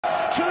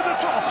to the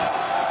top.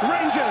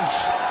 Rangers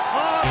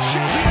are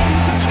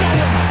champions of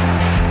Scotland.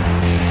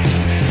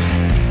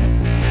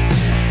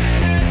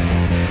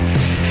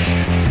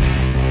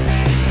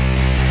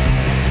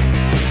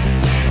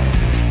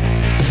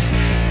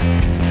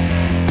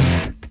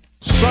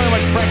 So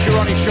much pressure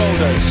on his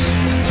shoulders.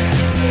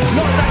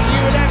 Not that you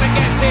would ever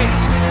guess it.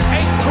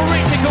 A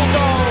critical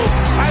goal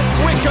as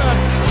Wickham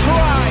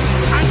try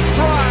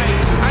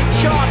and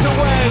chart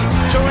away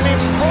to an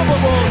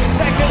improbable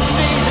second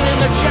season in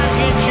the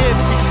Championship.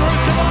 He's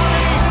through to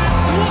Marley.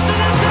 What an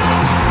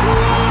attack! What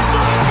a goal!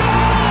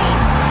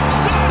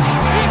 That is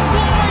why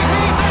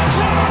he's a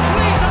club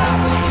leader.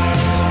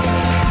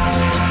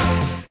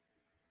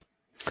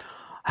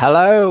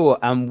 Hello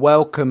and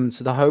welcome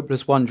to the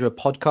Hopeless Wanderer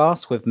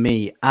podcast with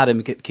me,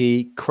 Adam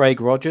Gipke,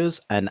 Craig Rogers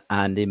and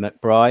Andy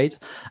McBride.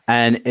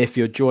 And if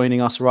you're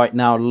joining us right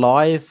now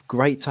live,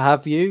 great to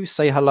have you.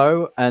 Say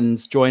hello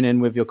and join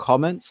in with your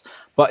comments.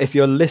 But if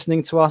you're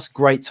listening to us,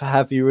 great to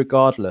have you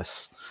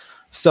regardless.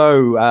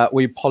 So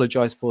we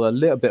apologize for a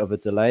little bit of a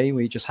delay.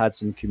 We just had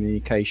some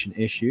communication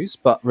issues,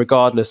 but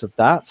regardless of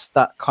that,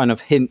 that kind of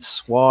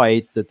hints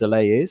why the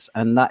delay is.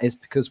 And that is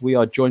because we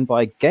are joined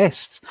by a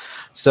guest.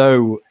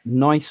 So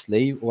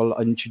nicely, we'll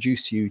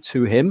introduce you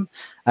to him.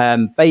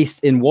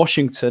 Based in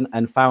Washington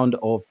and founder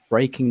of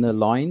Breaking the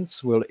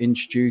Lines, we'll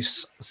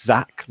introduce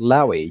Zach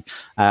Lowy.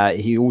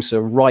 He also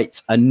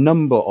writes a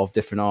number of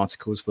different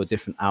articles for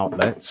different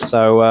outlets.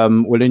 So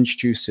we'll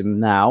introduce him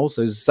now.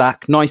 So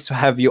Zach, nice to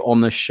have you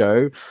on the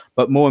show.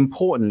 But more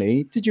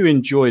importantly, did you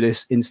enjoy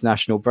this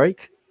international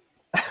break?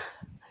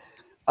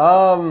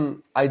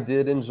 I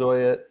did enjoy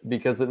it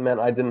because it meant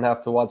I didn't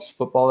have to watch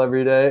football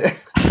every day.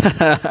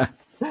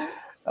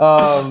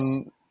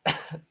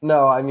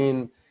 No, I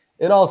mean,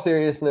 in all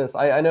seriousness,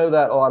 I know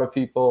that a lot of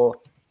people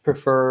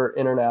prefer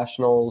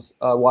internationals,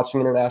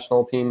 watching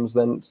international teams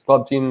than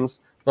club teams.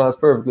 No, that's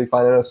perfectly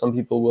fine. I know some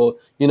people will,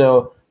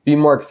 be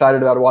more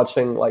excited about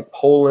watching like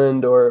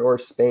Poland or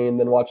Spain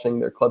than watching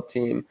their club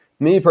team.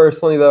 Me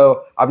personally,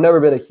 though, I've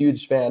never been a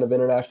huge fan of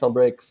international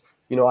breaks.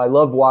 I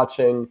love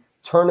watching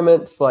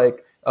tournaments,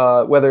 like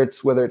whether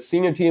it's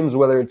senior teams,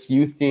 whether it's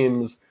youth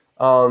teams.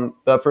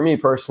 But for me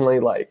personally,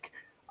 like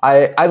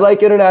I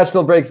like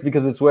international breaks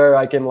because it's where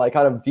I can like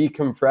kind of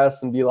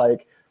decompress and be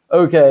like,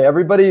 okay,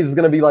 everybody's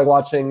gonna be like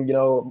watching,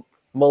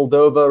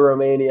 Moldova,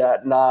 Romania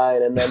at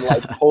 9, and then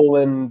like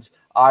Poland,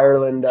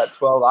 Ireland at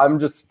 12.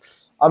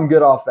 I'm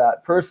good off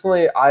that.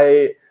 Personally,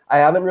 I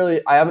haven't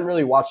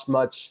really watched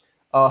much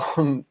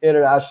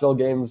international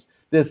games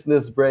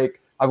this break.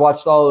 I've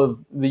watched all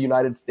of the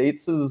United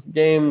States'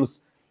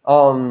 games,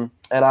 and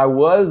I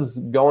was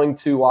going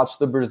to watch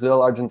the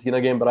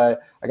Brazil-Argentina game, but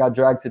I got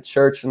dragged to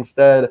church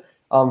instead.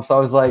 So I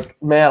was like,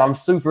 man, I'm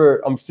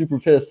super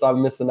pissed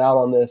I'm missing out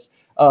on this.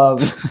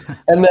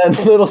 And then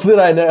little did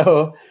I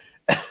know,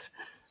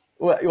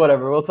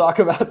 whatever, we'll talk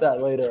about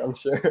that later, I'm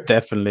sure.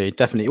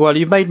 Definitely. Well,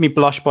 you've made me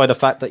blush by the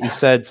fact that you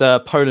said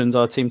Poland's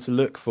our team to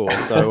look for.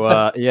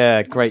 So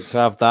yeah, great to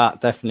have that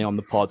definitely on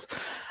the pod.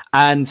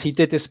 And he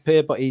did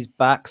disappear, but he's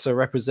back. So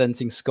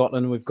representing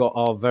Scotland, we've got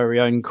our very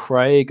own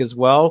Craig as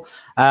well.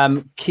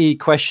 Key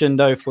question,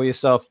 though, for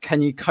yourself.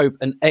 Can you cope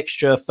an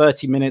extra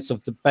 30 minutes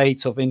of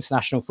debate of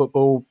international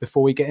football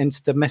before we get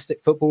into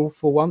domestic football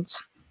for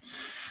once?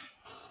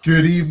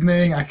 Good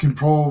evening. I can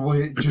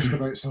probably just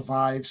about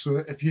survive. So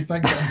if you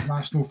think that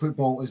international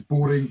football is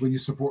boring when you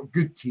support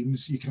good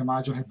teams, you can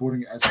imagine how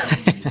boring it is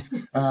for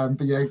me.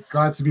 But yeah,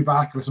 glad to be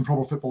back with some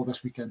proper football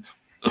this weekend.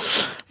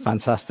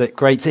 Fantastic.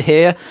 Great to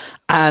hear.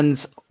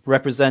 And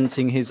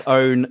representing his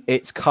own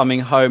It's Coming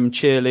Home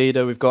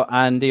cheerleader, we've got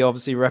Andy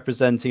obviously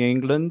representing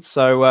England.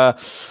 So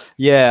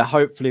yeah,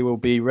 hopefully we'll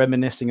be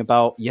reminiscing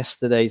about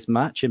yesterday's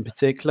match in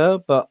particular.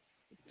 But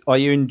are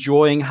you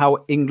enjoying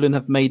how England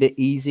have made it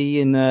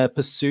easy in the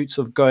pursuit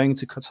of going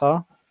to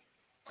Qatar?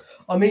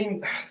 I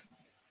mean,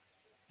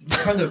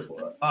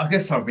 I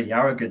guess I'm really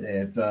arrogant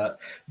here, but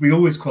we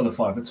always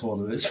qualify for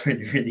tournaments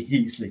really, really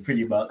easily,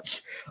 pretty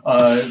much.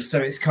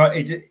 So it's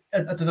I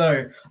don't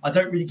know. I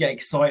don't really get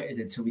excited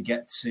until we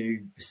get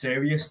to the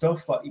serious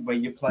stuff, like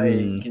when you're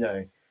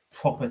playing,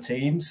 proper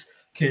teams.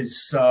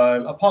 Because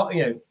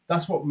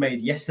that's what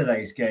made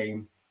yesterday's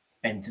game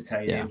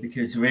entertaining,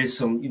 because there is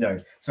some,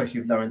 especially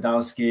with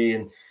Lewandowski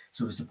and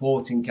sort of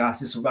supporting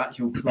cast, some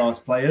actual class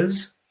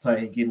players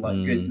playing in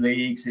like good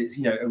leagues. It's,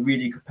 a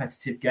really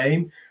competitive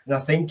game. And I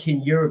think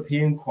in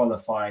European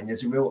qualifying,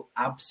 there's a real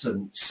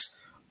absence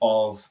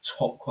of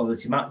top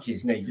quality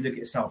matches. If you look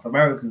at South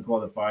American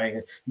qualifying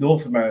and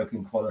North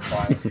American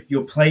qualifying,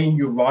 you're playing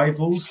your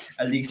rivals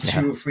at least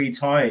 2 or 3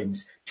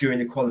 times during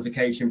the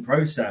qualification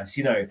process.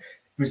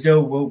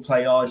 Brazil will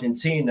play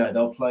Argentina,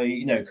 they'll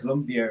play,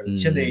 Colombia,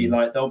 Chile,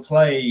 like they'll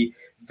play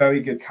very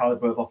good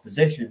caliber of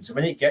opposition. So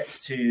when it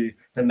gets to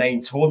the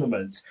main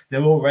tournament,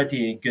 they're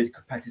already in good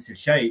competitive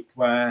shape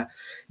where,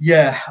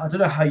 I don't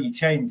know how you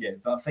change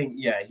it, but I think,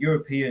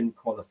 European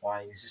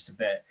qualifying is just a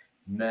bit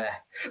meh.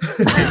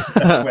 It's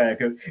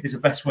the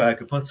best way I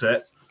could put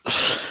it.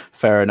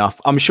 Fair enough.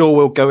 I'm sure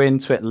we'll go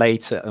into it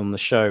later on the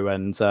show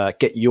and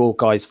get your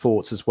guys'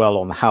 thoughts as well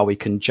on how we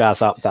can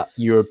jazz up that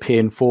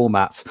European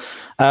format.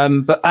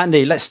 But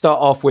Andy, let's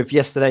start off with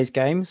yesterday's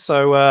game.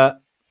 So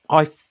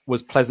I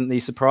was pleasantly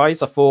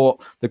surprised. I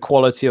thought the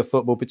quality of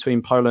football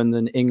between Poland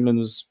and England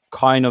was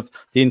kind of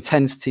the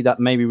intensity that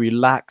maybe we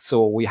lacked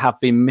or we have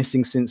been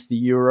missing since the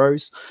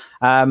Euros.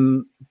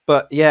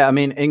 But yeah, I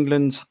mean,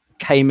 England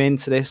came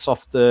into this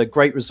off the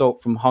great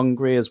result from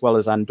Hungary as well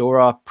as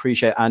Andorra.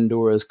 Appreciate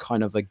Andorra as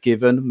kind of a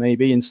given,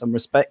 maybe in some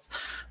respects.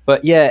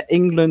 But yeah,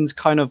 England's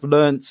kind of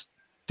learnt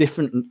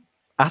different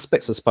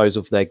aspects, I suppose,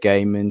 of their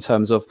game in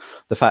terms of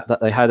the fact that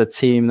they had a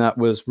team that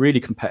was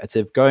really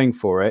competitive going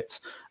for it.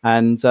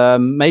 And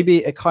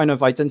maybe it kind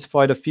of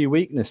identified a few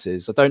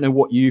weaknesses. I don't know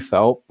what you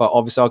felt, but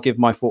obviously I'll give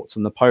my thoughts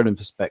on the Poland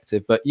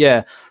perspective. But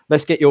yeah,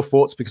 let's get your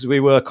thoughts because we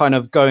were kind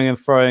of going and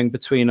throwing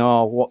between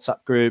our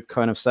WhatsApp group,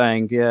 kind of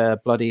saying, yeah,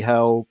 bloody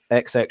hell,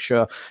 X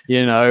extra,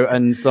 you know,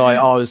 and like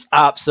I was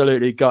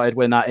absolutely gutted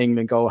when that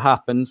England goal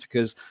happened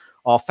because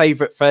our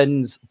favourite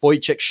friend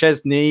Wojciech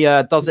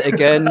Szczesny does it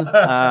again.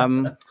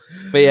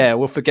 But yeah,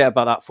 we'll forget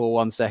about that for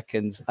 1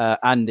 second.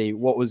 Andy,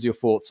 what was your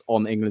thoughts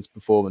on England's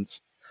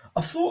performance?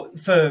 I thought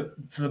for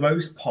the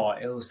most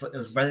part it was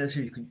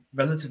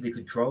relatively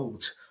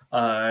controlled.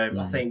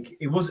 I think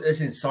it wasn't as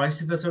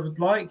incisive as I would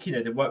like. You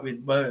know, there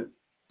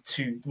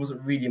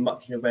wasn't really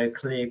much in the way of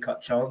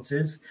clear-cut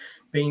chances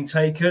being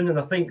taken, and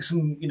I think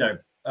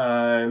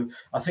I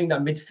think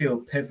that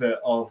midfield pivot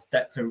of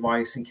Declan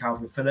Rice and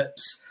Calvin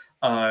Phillips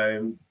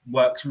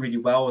works really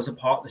well as a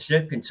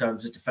partnership in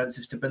terms of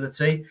defensive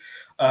stability.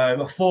 I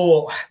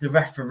thought the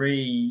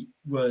referee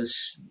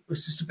was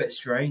just a bit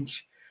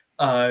strange,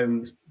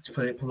 to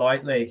put it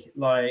politely.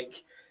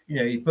 Like, you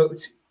know, he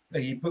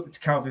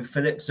booked Calvin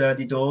Phillips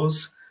early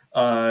doors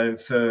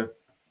for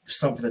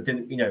something that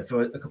didn't, you know,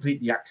 for a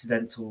completely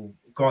accidental.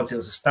 Granted, it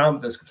was a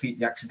stamp, but it was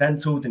completely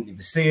accidental. Didn't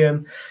even see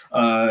him.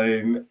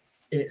 Carroll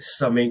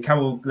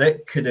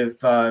Glick could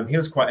have, he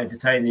was quite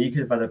entertaining. He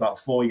could have had about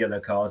 4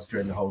 yellow cards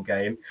during the whole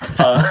game.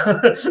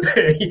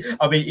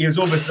 I mean, he was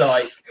almost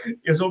like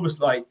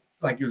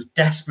he was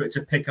desperate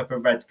to pick up a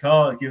red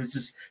card. He was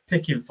just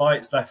picking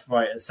fights left,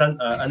 right, and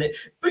centre.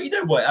 But you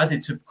know what? It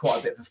added to quite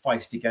a bit of a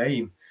feisty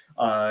game.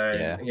 You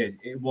know,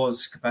 it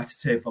was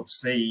competitive,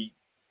 obviously.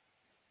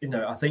 You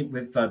know, I think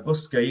with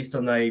Buska, he's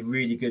done a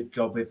really good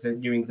job with the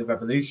New England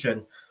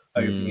Revolution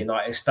over the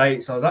United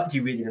States. I was actually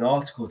reading an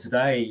article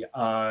today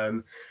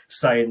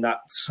saying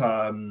that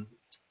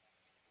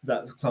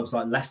that clubs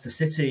like Leicester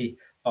City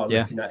are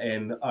looking at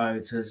him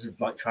in terms of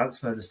like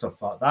transfers and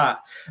stuff like that.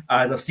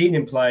 And I've seen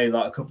him play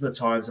like a couple of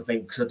times, I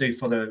think, because I do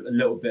follow a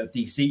little bit of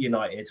DC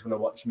United when I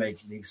watch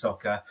Major League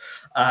Soccer.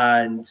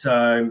 And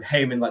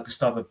him and like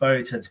Gustavo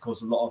Bo tend to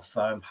cause a lot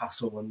of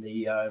hassle on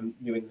the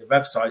New England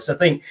Rev side. So I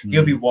think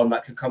he'll be one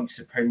that could come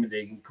to the Premier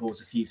League and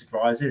cause a few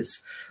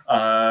surprises.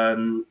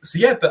 So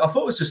yeah, but I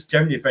thought it was just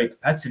generally very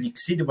competitive. You can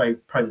see the way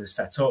Poland is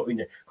set up. You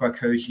know,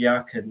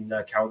 Koziak and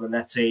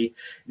Kalninetti,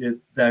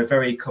 they're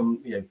very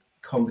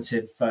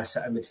combative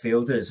set of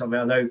midfielders. I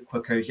mean, I know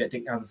Koziak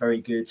didn't have a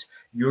very good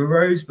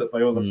Euros, but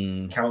by all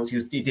accounts,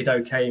 he did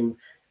okay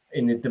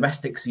in the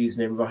domestic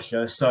season in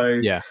Russia.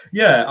 So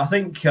yeah, I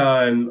think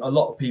a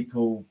lot of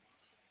people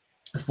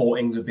thought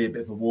England would be a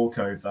bit of a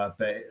walkover,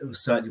 but it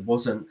certainly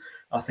wasn't.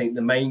 I think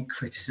the main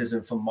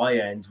criticism from my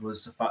end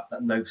was the fact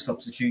that no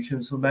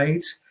substitutions were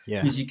made.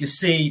 Because you could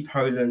see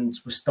Poland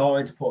was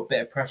starting to put a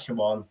bit of pressure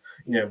on,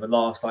 you know, the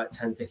last like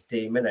 10,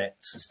 15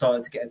 minutes, and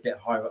starting to get a bit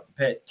higher up the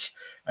pitch.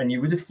 And you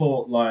would have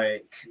thought,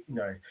 like, you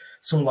know,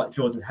 someone like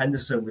Jordan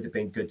Henderson would have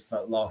been good for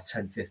that last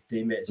 10,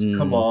 15 minutes.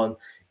 Come on,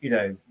 you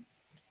know,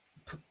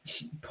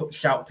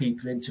 shout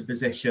people into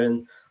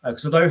position.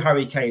 Because although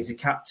Harry Kane is a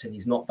captain,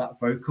 he's not that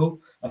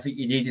vocal. I think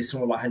you needed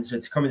someone like Henderson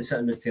to come in the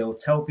centre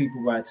midfield, tell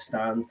people where to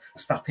stand,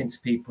 snap into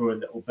people a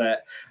little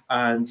bit.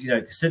 And, you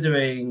know,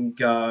 considering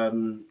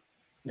the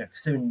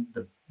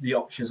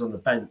options on the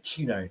bench,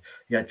 you know,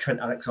 you had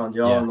Trent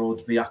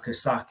Alexander-Arnold, Bukayo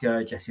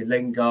Saka, Jesse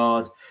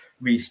Lingard,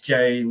 Reece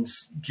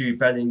James, Jude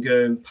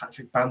Bellingham,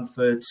 Patrick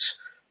Bamford.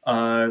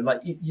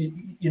 Like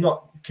you're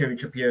not Kieran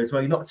Trippier as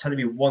well. You're not telling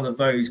me one of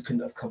those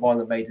couldn't have come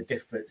on and made a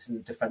difference in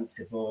the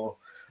defensive or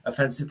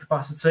offensive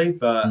capacity.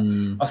 But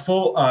I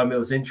thought it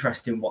was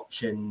interesting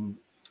watching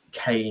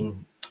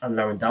Kane and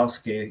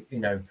Lewandowski. You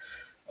know,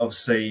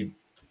 obviously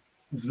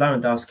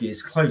Lewandowski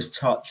is close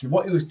touch, and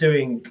what he was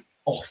doing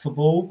off the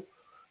ball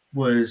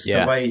was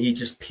the way he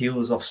just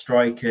peels off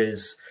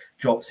strikers,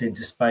 drops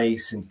into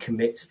space, and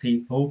commits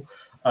people.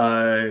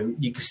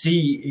 You can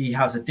see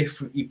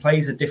he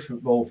plays a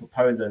different role for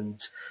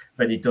Poland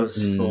than he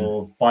does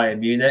for Bayern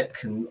Munich,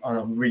 and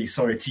I'm really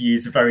sorry to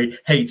use a very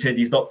hated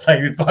he's not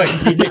playing with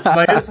Bayern Munich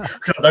players,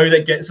 because I know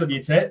that gets on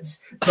your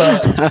tits,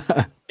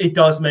 but it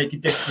does make a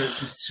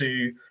difference as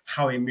to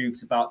how he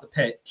moves about the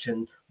pitch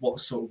and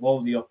what sort of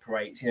role he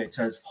operates, you know, in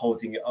terms of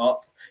holding it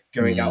up,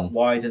 going out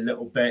wide a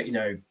little bit, you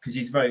know, because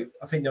he's very,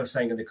 I think they were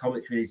saying in the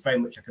commentary, he's very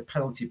much like a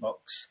penalty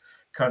box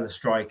kind of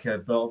striker,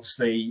 but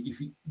obviously if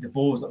the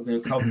ball's not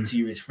going to come to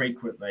you as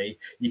frequently,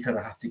 you kind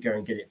of have to go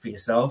and get it for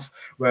yourself.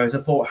 Whereas I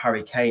thought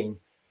Harry Kane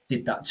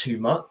did that too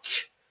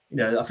much. You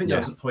know, I think there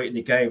was a point in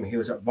the game where he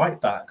was at right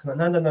back. Like,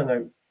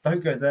 no,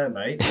 don't go there,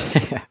 mate.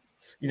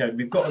 You know,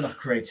 we've got enough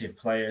creative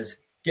players.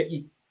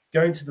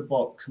 Go into the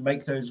box,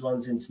 make those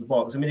runs into the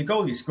box. I mean, the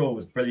goal he scored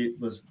was brilliant,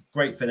 was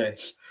great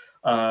finish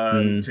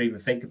to even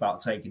think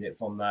about taking it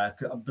from there.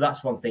 But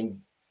that's one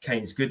thing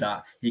Kane's good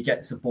at. He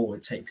gets the ball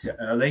and takes it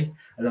early.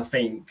 And I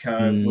think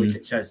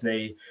Wojciech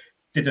Szczesny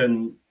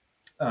didn't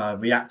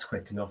react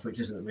quick enough, which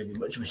isn't really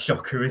much of a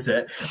shocker, is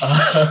it?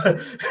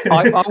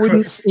 I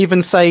wouldn't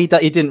even say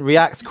that he didn't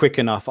react quick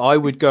enough. I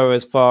would go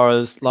as far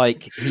as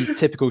like he's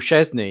typical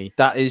Szczesny.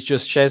 That is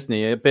just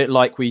Szczesny. A bit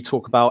like we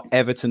talk about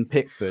Everton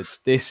Pickford.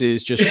 This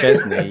is just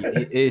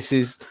Szczesny. This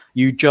is,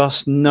 you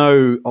just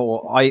know,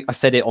 or I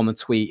said it on the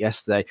tweet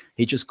yesterday,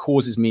 he just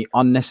causes me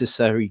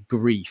unnecessary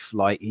grief.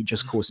 Like, he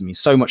just causes me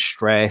so much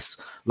stress.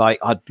 Like,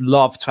 I'd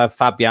love to have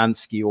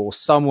Fabianski or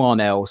someone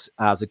else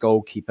as a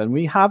goalkeeper. And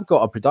we have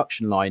got a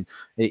production line,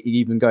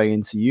 even going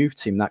into youth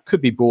team, that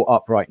could be brought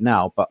up right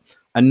now. But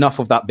enough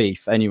of that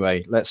beef.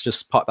 Anyway, let's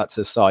just put that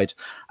to the side.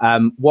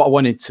 What I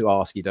wanted to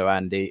ask you, though,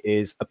 Andy,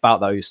 is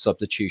about those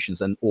substitutions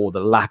and or the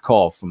lack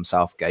of from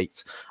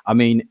Southgate. I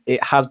mean,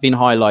 it has been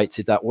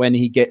highlighted that when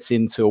he gets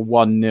into a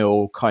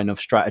 1-0 kind of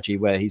strategy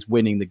where he's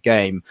winning the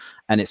game,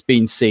 and it's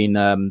been seen,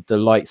 the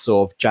likes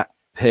of Jack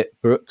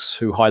Brooks,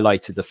 who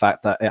highlighted the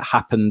fact that it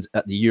happened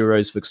at the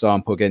Euros, for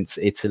example, against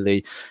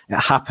Italy. It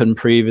happened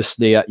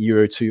previously at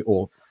Euro 2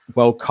 or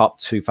World Cup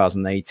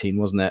 2018,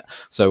 wasn't it?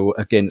 So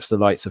against the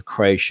likes of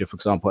Croatia, for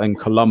example, and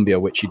Colombia,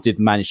 which he did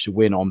manage to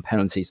win on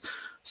penalties.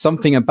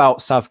 Something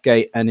about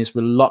Southgate and his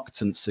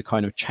reluctance to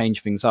kind of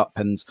change things up.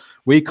 And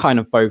we kind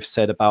of both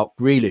said about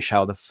Grealish,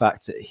 how the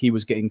fact that he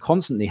was getting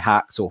constantly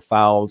hacked or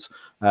fouled.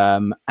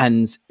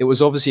 And it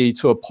was obviously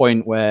to a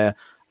point where,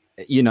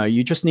 you know,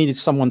 you just needed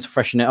someone to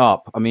freshen it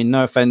up. I mean,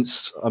 no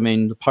offense. I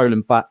mean, the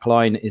Poland back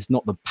line is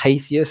not the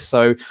paciest.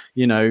 So,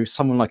 you know,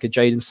 someone like a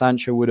Jadon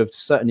Sancho would have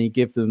certainly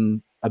given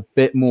them a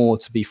bit more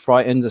to be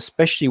frightened,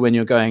 especially when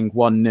you're going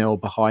 1-0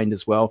 behind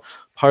as well.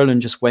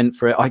 Poland just went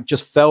for it. I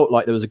just felt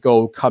like there was a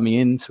goal coming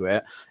into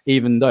it,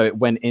 even though it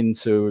went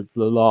into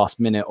the last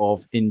minute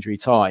of injury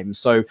time.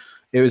 So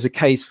it was a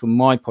case, from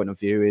my point of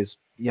view, is,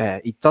 yeah,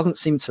 he doesn't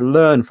seem to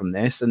learn from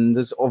this. And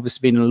there's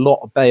obviously been a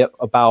lot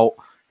about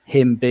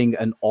him being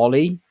an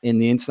Ollie in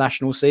the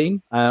international scene.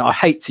 I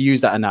hate to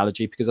use that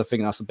analogy because I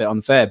think that's a bit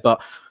unfair,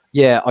 but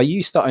yeah, are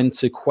you starting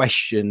to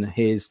question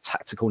his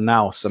tactical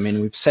nous? I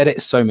mean, we've said it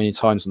so many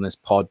times on this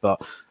pod,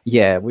 but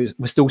yeah, we're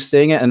still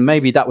seeing it, and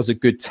maybe that was a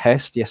good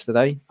test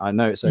yesterday. I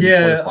know it's only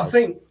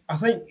qualifiers. I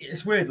think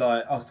it's weird.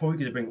 Like, I was probably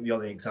going to bring up the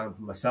Ollie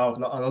example myself,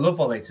 and I love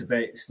Ollie to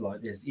bits.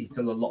 Like, he's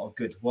done a lot of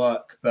good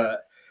work,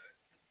 but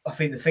I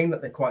think the thing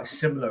that they're quite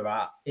similar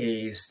at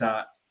is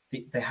that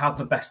they have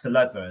the best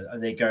 11,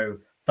 and they go,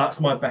 "That's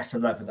my best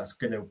 11. That's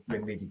going to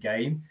win me the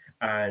game,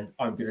 and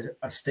I'm going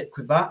to stick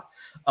with that."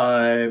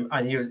 And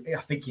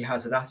I think he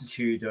has an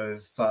attitude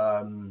of,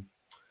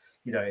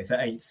 you know, if it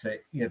ain't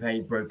fit, you know, if it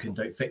ain't broken,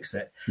 don't fix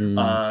it.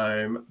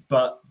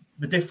 But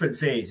the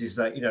difference is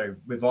that, you know,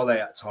 with Ole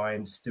at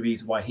times, the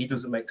reason why he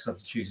doesn't make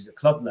substitutions at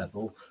club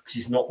level, because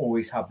he's not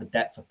always have the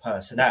depth of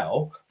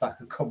personnel that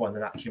could come on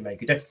and actually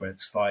make a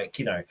difference. Like,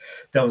 you know,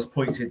 there was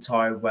points in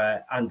time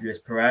where Andreas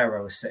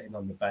Pereira was sitting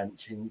on the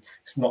bench, and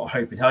it's not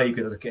hoping how you're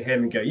going to look at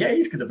him and go, yeah,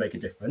 he's going to make a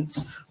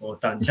difference, or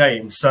Dan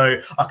James. So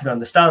I can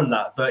understand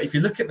that. But if you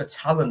look at the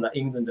talent that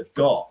England have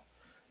got,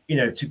 you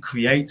know, to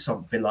create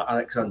something like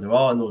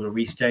Alexander-Arnold or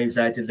Reece James,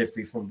 their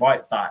delivery from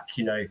right back,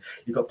 you know,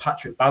 you've got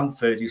Patrick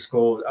Bamford, who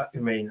scored, I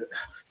mean,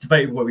 it's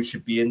debated where he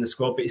should be in the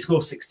squad, but he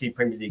scored 16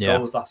 Premier League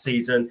goals last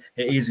season.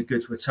 It is a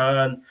good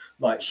return.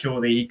 Like,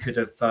 surely he could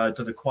have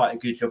done quite a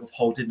good job of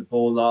holding the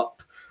ball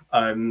up.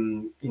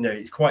 You know,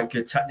 he's quite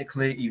good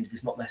technically, even if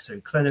he's not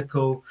necessarily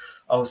clinical.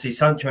 Obviously,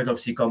 Sancho had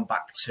obviously gone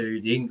back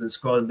to the England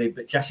squad,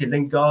 but Jesse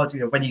Lingard,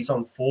 you know, when he's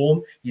on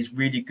form, he's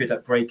really good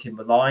at breaking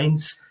the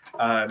lines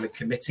and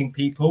committing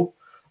people.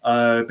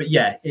 But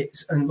yeah,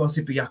 and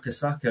obviously Bukayo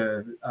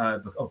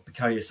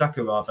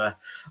Saka rather,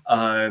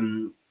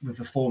 with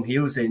the form he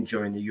was in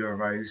during the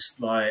Euros,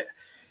 like,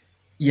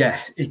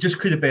 yeah, it just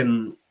could have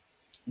been,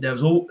 there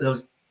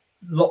was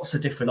lots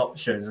of different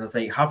options. And I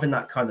think having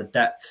that kind of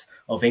depth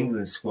of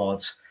England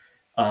squad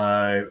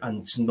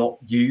and to not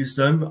use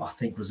them, I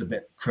think was a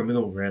bit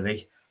criminal,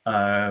 really.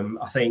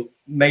 I think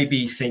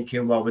maybe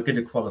thinking, well, we're going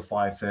to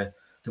qualify for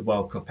the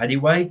World Cup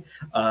anyway.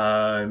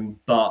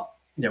 But,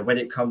 you know, when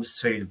it comes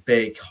to the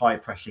big high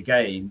pressure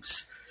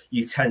games,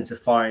 you tend to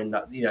find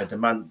that, you know, the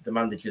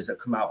managers that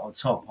come out on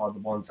top are the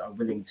ones that are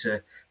willing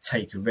to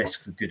take a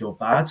risk for good or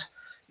bad.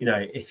 You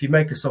know, if you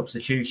make a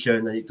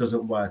substitution and it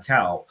doesn't work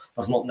out,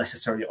 that's not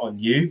necessarily on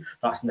you.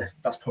 That's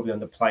probably on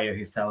the player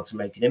who failed to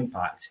make an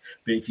impact.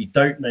 But if you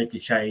don't make a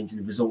change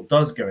and the result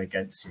does go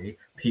against you,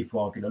 people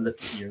are going to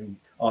look at you and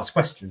ask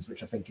questions,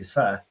 which I think is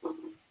fair.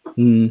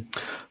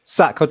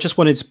 Zach, I just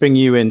wanted to bring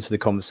you into the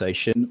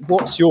conversation.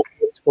 What's your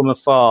thoughts from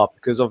afar?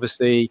 Because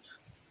obviously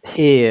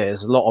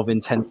hears a lot of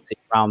intensity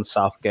around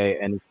Southgate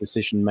and his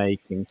decision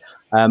making.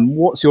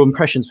 What's your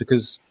impressions?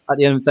 Because at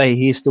the end of the day,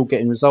 he's still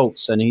getting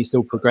results and he's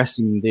still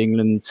progressing the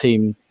England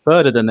team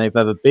further than they've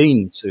ever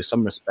been to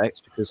some respects,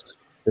 because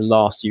the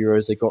last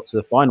Euros they got to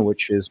the final,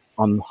 which is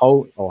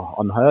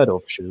unheard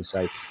of, should we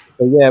say.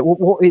 So yeah,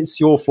 what is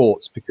your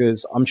thoughts?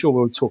 Because I'm sure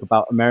we'll talk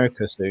about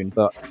America soon,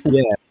 but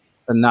yeah,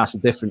 and that's a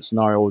different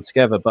scenario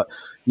altogether. But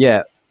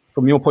yeah,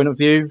 from your point of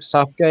view,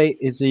 Southgate,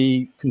 is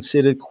he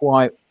considered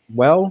quite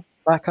well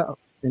back up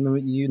in the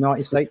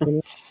United States?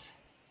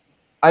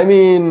 I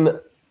mean,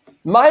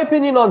 my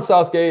opinion on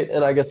Southgate,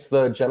 and I guess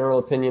the general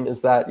opinion,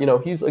 is that, you know,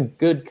 he's a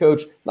good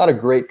coach, not a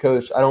great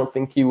coach. I don't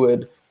think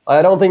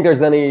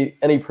there's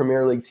any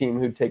Premier League team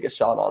who'd take a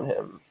shot on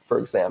him, for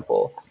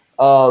example.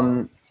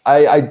 I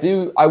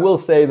will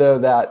say though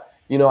that,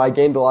 you know, I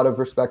gained a lot of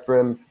respect for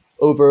him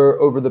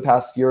over the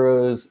past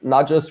Euros,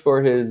 not just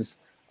for his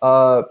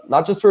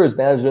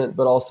management,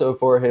 but also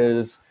for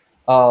his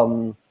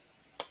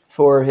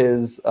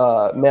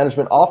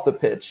management off the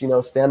pitch, you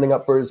know, standing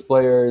up for his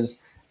players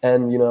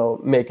and, you know,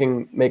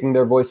 making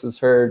their voices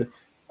heard.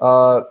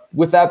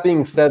 With that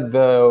being said,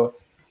 though,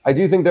 I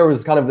do think there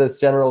was kind of this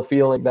general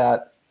feeling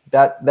that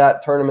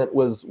tournament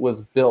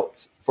was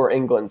built for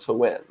England to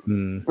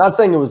win. Not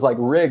saying it was like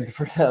rigged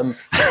for them.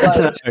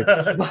 But, You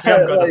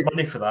haven't got enough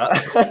money for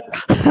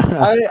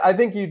that. I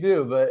think you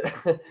do, but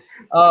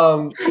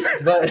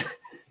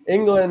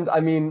England, I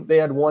mean, they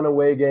had one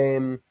away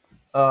game.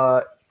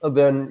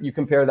 Then you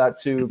compare that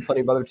to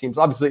plenty of other teams.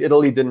 Obviously,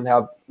 Italy didn't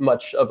have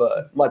much.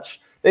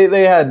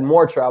 They had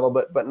more travel,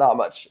 but not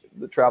much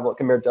the travel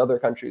compared to other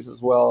countries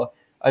as well.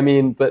 I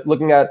mean, but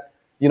looking at,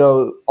 you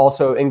know,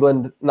 also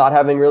England not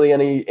having really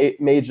any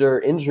major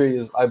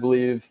injuries, I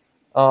believe.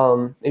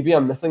 Maybe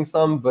I'm missing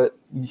some, but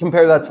you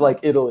compare that to like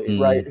Italy,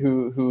 right?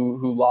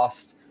 Who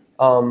lost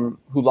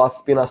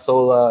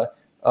Spinazzola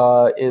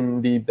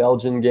in the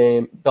Belgian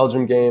game,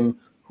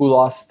 who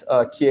lost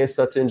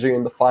Chiesa to injury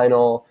in the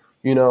final.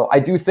 You know, I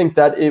do think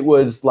that it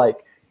was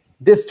like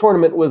this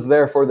tournament was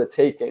there for the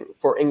taking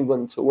for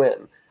England to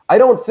win. I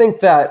don't think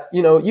that,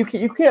 you know, you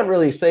can't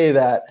really say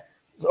that,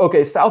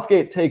 okay,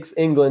 Southgate takes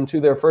England to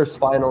their first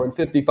final in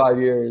 55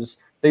 years.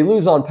 They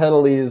lose on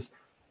penalties.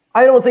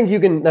 I don't think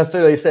you can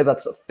necessarily say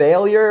that's a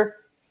failure,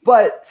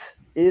 but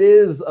it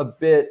is a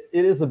bit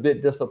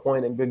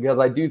disappointing, because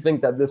I do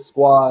think that this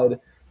squad,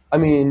 I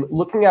mean,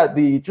 looking at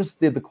the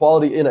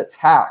quality in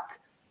attack,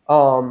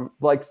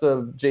 likes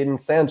of Jadon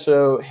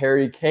Sancho,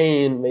 Harry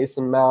Kane,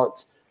 Mason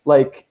Mount,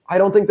 like, I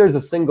don't think there's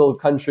a single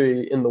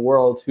country in the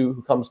world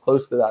who comes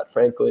close to that,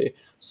 frankly.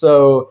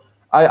 So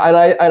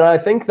I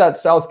think that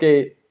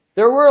Southgate,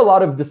 there were a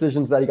lot of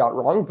decisions that he got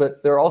wrong,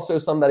 but there are also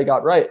some that he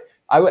got right.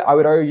 I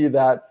would argue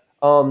that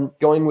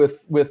going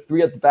with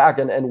three at the back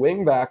and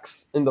wing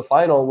backs in the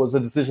final was a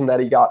decision that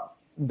he got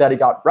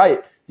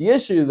right. The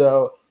issue,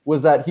 though,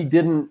 was that he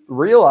didn't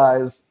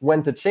realize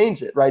when to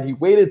change it, right? He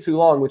waited too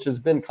long, which has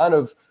been kind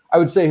of, I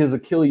would say, his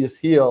Achilles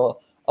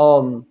heel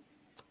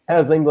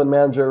as England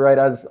manager, right?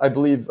 As I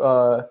believe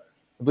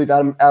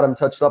Adam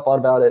touched up on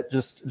about it,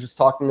 just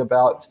talking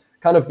about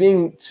kind of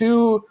being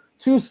too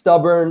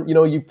stubborn. You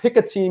know, you pick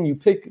a team, you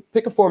pick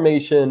a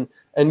formation,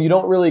 and you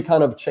don't really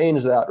kind of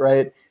change that,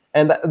 right?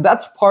 And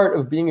that's part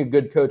of being a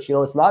good coach. You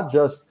know, it's not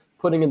just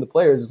putting in the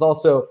players; it's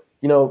also,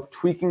 you know,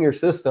 tweaking your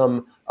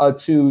system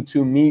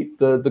to meet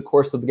the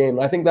course of the game.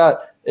 And I think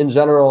that in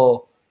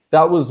general,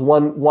 that was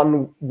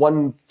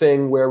one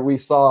thing where we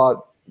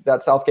saw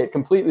that Southgate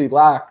completely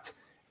lacked.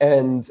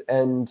 And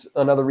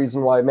another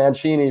reason why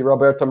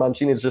Roberto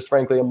Mancini is just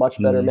frankly a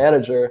much better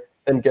manager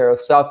than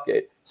Gareth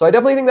Southgate. So I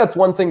definitely think that's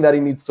one thing that he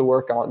needs to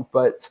work on.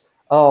 But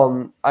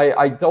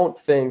I don't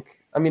think,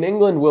 I mean,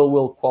 England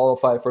will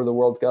qualify for the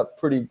World Cup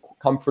pretty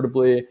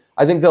comfortably.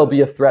 I think there'll be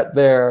a threat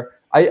there.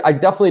 I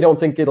definitely don't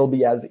think it'll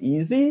be as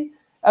easy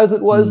as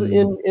it was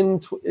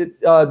in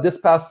this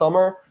past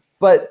summer.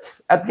 But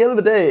at the end of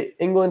the day,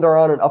 England are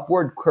on an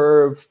upward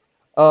curve.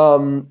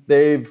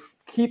 They've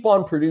keep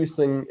on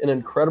producing an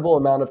incredible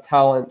amount of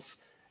talents.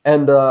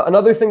 And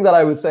another thing that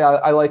I would say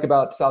I like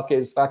about Southgate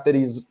is the fact that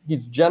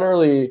he's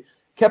generally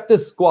kept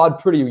this squad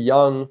pretty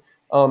young.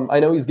 I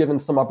know he's given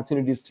some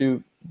opportunities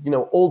to, you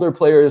know, older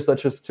players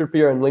such as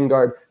Trippier and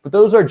Lingard, but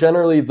those are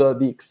generally the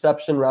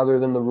exception rather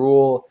than the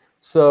rule.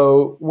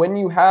 So when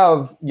you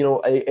have, you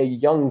know, a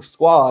young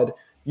squad,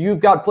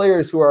 you've got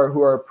players who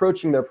are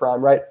approaching their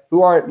prime, right?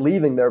 Who aren't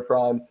leaving their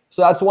prime.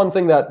 So that's one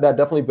thing that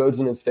definitely bodes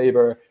in his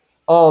favor.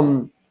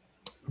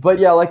 But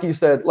yeah, like you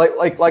said,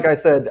 like I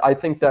said, I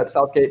think that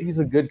Southgate, he's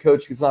a good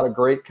coach. He's not a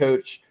great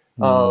coach.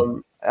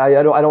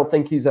 I don't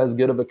think he's as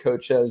good of a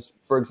coach as,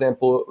 for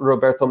example,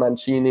 Roberto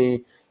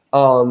Mancini.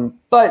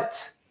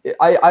 But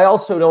I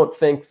also don't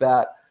think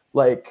that,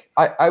 like,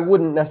 I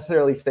wouldn't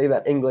necessarily say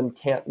that England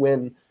can't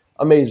win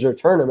a major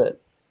tournament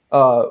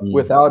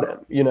without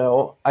him. You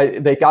know,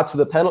 they got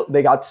to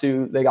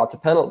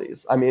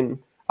penalties. I mean,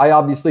 I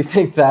obviously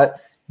think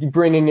that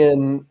bringing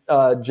in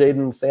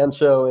Jadon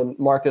Sancho and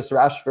Marcus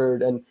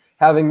Rashford and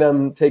having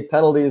them take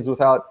penalties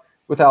without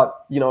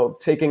you know,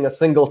 taking a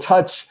single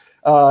touch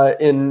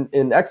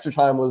in extra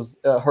time was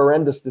a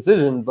horrendous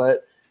decision.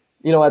 But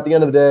at the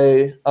end of the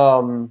day,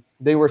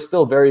 they were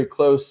still very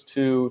close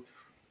to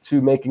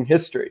making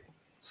history.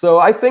 So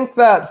I think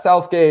that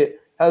Southgate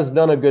has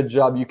done a good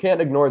job. You can't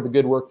ignore the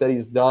good work that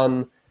he's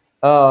done.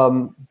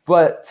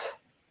 But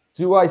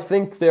do I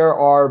think there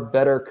are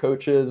better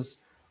coaches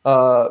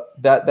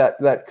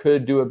that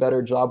could do a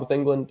better job with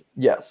England?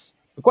 Yes.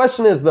 The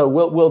question is, though,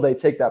 will they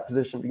take that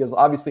position? Because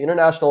obviously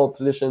international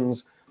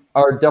positions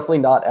are definitely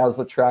not as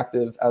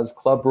attractive as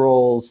club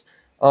roles.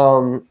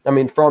 From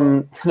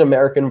an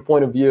American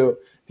point of view,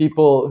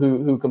 people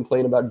who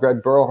complain about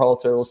Greg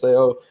Berhalter will say,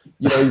 oh,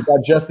 you've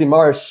got Jesse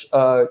Marsch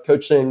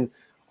coaching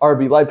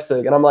RB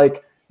Leipzig. And I'm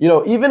like,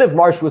 even if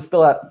Marsch was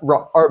still at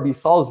RB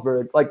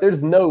Salzburg, like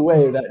there's no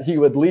way that he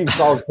would leave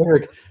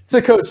Salzburg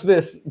to coach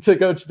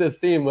this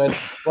team when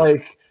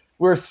like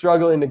we're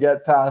struggling to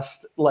get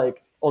past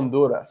like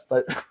Honduras.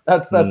 But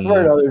that's for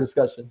another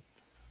discussion.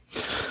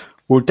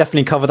 We'll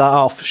definitely cover that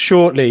off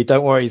shortly.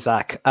 Don't worry,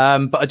 Zach.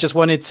 But I just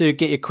wanted to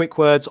get your quick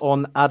words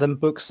on Adam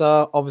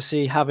Buksa,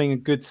 obviously having a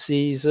good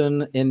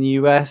season in the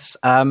US.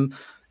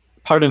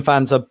 Poland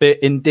fans are a bit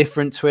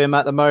indifferent to him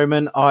at the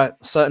moment.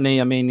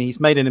 He's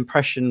made an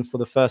impression for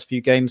the first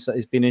few games that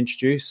he's been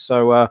introduced.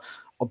 So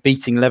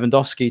beating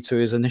Lewandowski to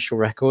his initial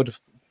record,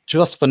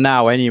 just for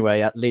now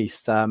anyway, at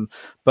least.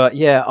 But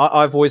yeah,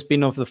 I've always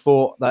been of the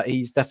thought that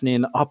he's definitely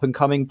an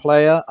up-and-coming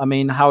player. I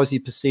mean, how is he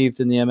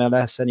perceived in the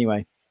MLS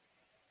anyway?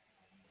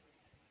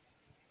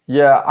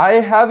 Yeah, I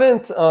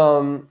haven't.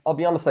 I'll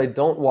be honest. I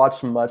don't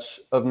watch much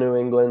of New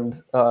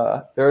England.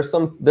 There's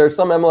some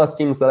MLS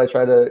teams that I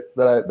try to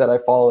that I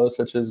follow,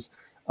 such as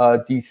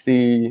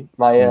DC,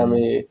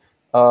 Miami,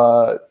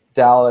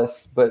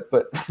 Dallas,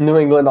 but New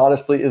England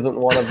honestly isn't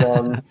one of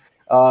them.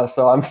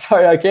 So I'm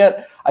sorry, I can't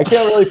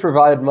really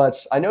provide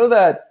much. I know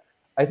that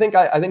I think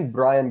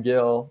Brian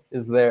Gill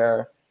is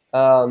there,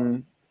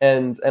 and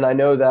I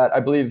know that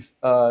I believe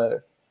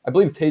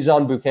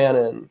Tejan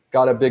Buchanan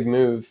got a big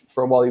move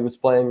from while he was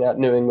playing at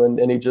New England,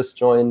 and he just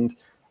joined,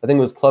 I think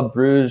it was Club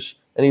Bruges,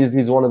 and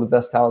he's one of the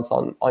best talents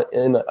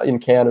in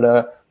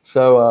Canada.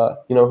 So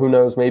who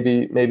knows?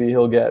 Maybe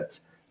he'll get.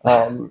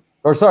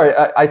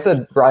 I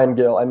said Brian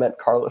Gill. I meant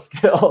Carlos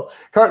Gill.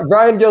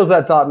 Brian Gill's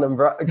at Tottenham.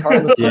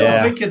 Carlos Gill. I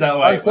was thinking that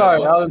way. I'm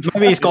sorry.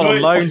 Maybe he's got a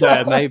loan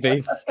there.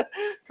 Maybe.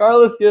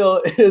 Carlos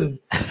Gill is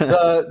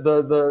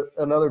the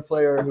another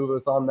player who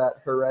was on that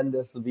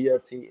horrendous Villa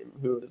team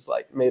who has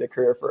like made a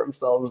career for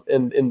himself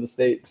in the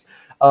States.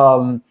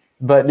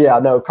 But yeah,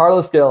 no,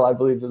 Carlos Gill, I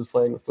believe, is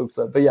playing with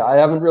Buksa. But yeah, I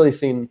haven't really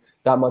seen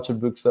that much of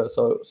Buksa,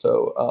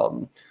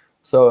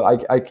 so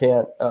I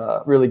can't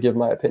really give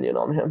my opinion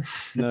on him.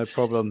 No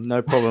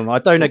problem. I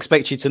don't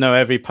expect you to know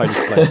every Polish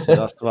player, so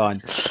that's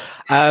fine.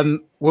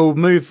 We'll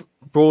move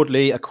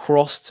broadly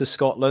across to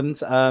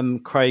Scotland.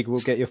 Craig, we'll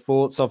get your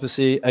thoughts.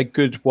 Obviously, a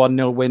good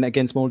 1-0 win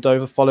against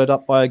Moldova, followed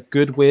up by a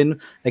good win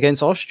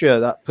against Austria.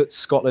 That puts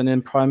Scotland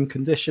in prime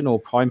condition, or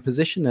prime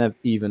position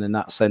even in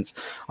that sense.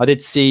 I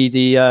did see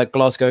the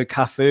Glasgow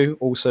Cafu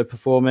also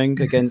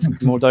performing against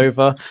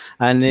Moldova,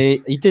 and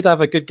he did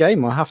have a good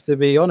game, I have to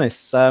be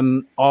honest.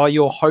 Are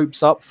your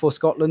hopes up for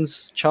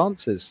Scotland's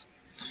chances?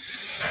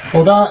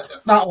 Well, that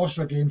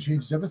Austria game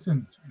changes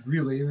everything,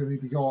 really.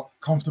 We got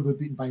comfortably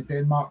beaten by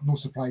Denmark. No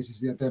surprises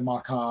there.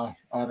 Denmark are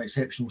an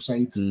exceptional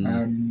side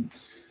and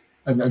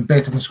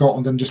better than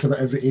Scotland in just about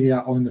every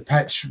area on the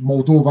pitch.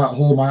 Moldova at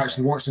home, I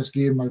actually watched this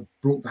game. I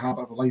broke the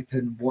habit of a lifetime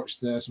and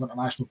watched some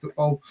international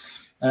football.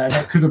 And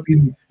it could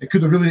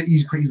have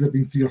really quite easily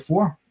been 3 or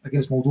 4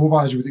 against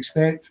Moldova, as you would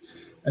expect.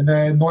 And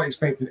then not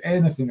expecting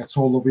anything at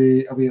all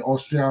away at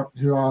Austria,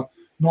 who are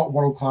not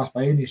world class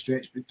by any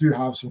stretch, but do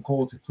have some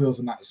quality players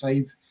on that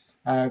side.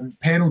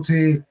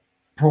 Penalty,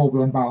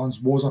 probably on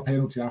balance, was a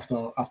penalty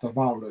after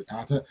VAR looked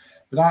at it.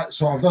 But that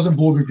sort of doesn't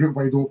blow the group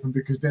wide open,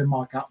 because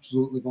Denmark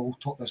absolutely will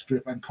top this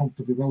group and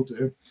comfortably will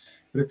do.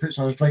 But it puts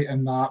us right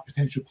in that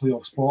potential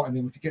playoff spot. And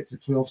then if you get to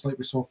the playoffs like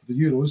we saw for the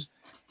Euros,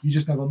 you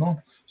just never know.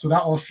 So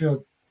that Austria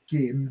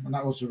game and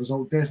that Austria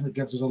result definitely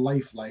gives us a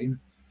lifeline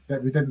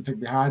that we didn't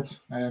think we had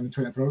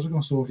 24 hours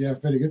ago. So yeah,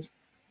 very good.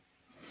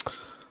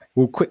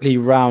 We'll quickly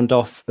round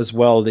off as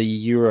well the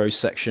Euro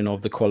section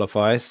of the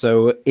qualifiers.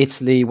 So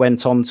Italy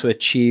went on to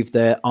achieve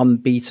their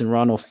unbeaten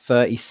run of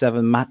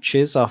 37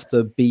 matches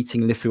after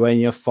beating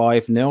Lithuania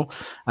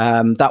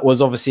 5-0. That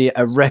was obviously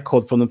a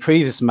record from the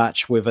previous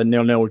match with a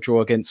 0-0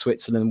 draw against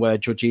Switzerland, where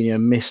Jorginho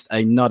missed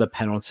another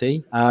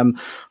penalty.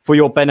 For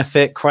your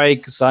benefit,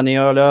 Craig,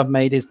 Zaniolo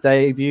made his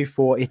debut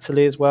for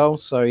Italy as well.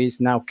 So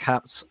he's now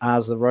capped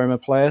as a Roma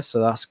player. So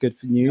that's good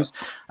for news.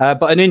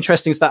 But an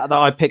interesting stat that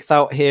I picked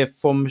out here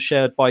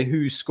shared by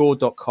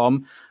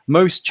WhoScored.com.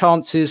 Most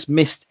chances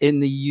missed in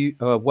the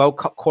World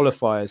Cup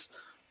qualifiers.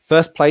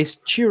 First place,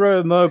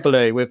 Ciro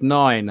Immobile with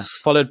 9,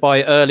 followed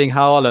by Erling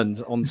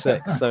Haaland on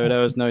 6. So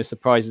there was no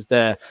surprises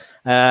there.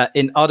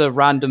 In other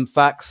random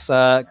facts,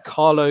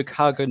 Carlo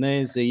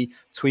Cagonese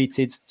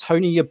tweeted,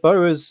 Tony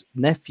Yeboah's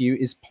nephew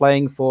is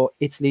playing for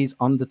Italy's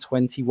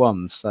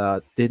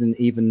under-21s. Didn't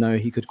even know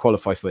he could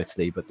qualify for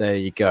Italy, but there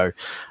you go.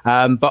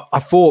 But I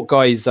thought,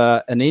 guys,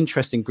 an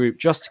interesting group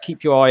just to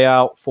keep your eye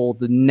out for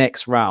the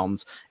next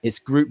round. It's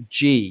Group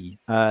G.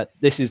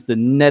 This is the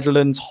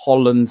Netherlands,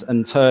 Holland,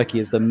 and Turkey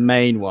as the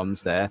main ones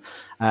there.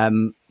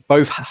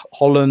 Both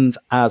Holland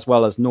as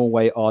well as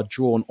Norway are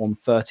drawn on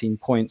 13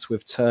 points,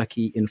 with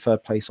Turkey in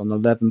third place on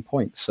 11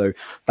 points. So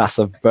that's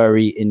a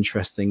very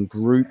interesting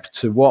group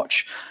to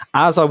watch.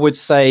 As I would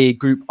say,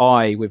 Group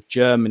I with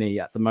Germany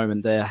at the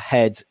moment, they're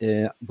ahead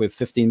with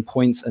 15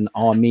 points, and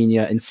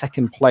Armenia in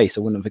second place.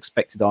 I wouldn't have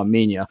expected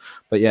Armenia,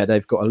 but yeah,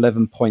 they've got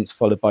 11 points,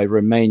 followed by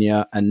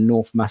Romania and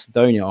North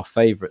Macedonia, our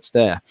favourites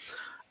there.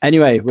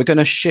 Anyway, we're going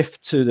to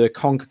shift to the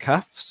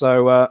CONCACAF.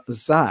 So,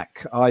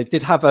 Zach, I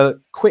did have a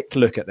quick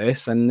look at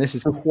this, and this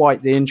is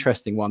quite the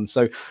interesting one.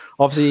 So,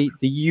 obviously,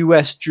 the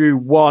US drew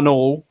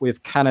 1-1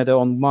 with Canada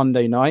on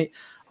Monday night.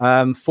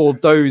 For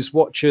those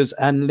watchers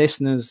and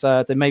listeners,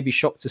 they may be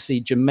shocked to see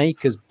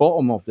Jamaica's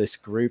bottom of this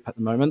group at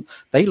the moment.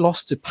 They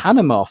lost to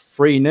Panama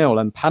 3-0,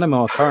 and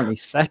Panama are currently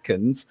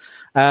second.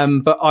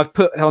 But I've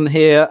put on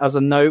here as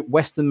a note,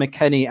 Weston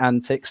McKennie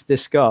antics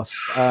discuss.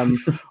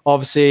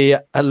 Obviously,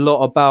 a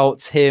lot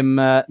about him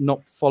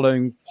not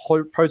following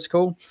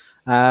protocol.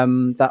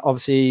 That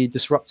obviously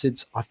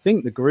disrupted, I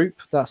think, the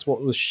group. That's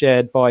what was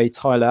shared by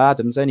Tyler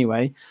Adams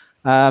anyway.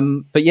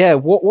 But yeah,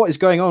 what is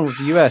going on with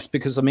the US?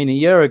 Because I mean, a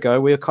year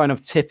ago we were kind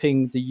of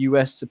tipping the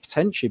US to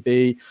potentially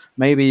be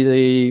maybe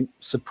the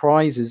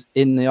surprises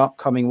in the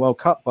upcoming World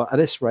Cup, but at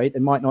this rate,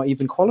 it might not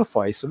even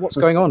qualify. So what's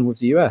going on with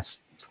the US?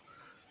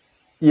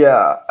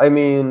 Yeah, I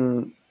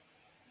mean,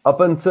 up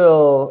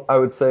until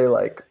up until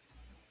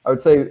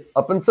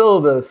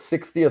the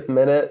 60th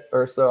minute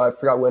or so, I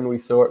forgot when we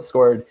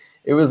scored.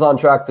 It was on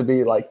track to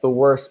be like the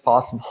worst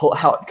possible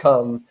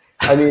outcome.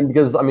 I mean,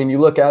 because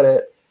you look at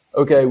it.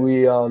 Okay,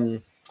 we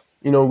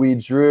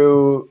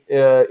drew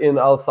in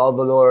El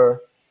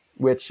Salvador,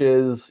 which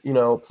is,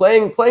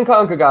 playing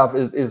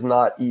CONCACAF is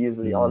not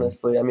easy,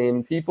 honestly. I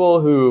mean,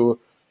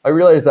 I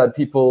realize that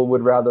people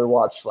would rather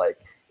watch like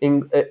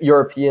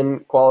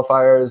European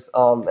qualifiers,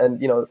 and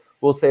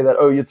we'll say that,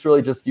 it's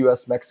really just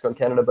US, Mexico, and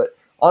Canada. But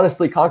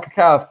honestly,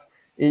 CONCACAF,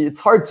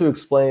 it's hard to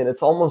explain.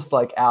 It's almost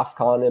like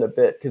AFCON in a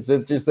bit, because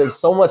there's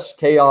so much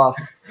chaos.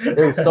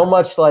 There's so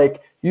much,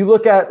 like, you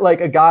look at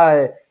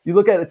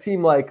a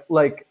team like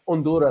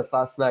Honduras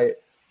last night.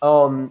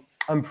 I'm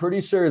pretty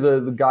sure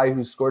the guy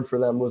who scored for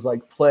them was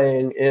like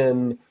playing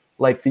in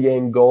like the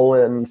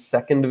Angolan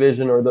second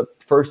division or the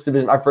first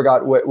division. I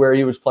forgot where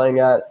he was playing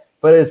at,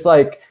 but it's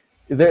like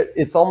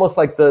it's almost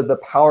like the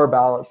power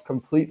balance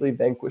completely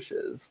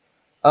vanquishes.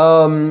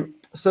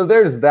 So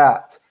there's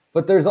that,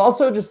 but there's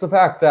also just the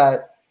fact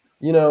that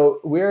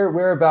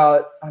we're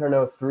about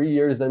 3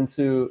 years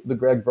into the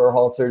Greg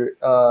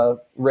Berhalter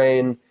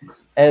reign.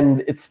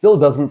 And it still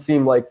doesn't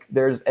seem like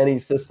there's any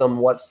system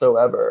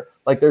whatsoever.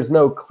 Like there's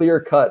no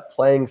clear-cut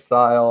playing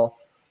style.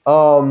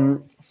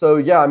 So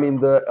yeah, I mean,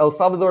 the El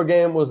Salvador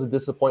game was a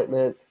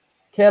disappointment.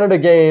 Canada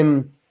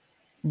game,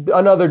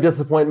 another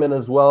disappointment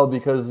as well,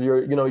 because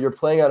you're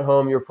playing at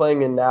home, you're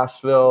playing in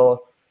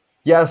Nashville.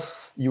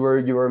 Yes, you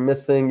were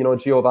missing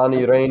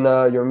Giovanni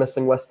Reina, you're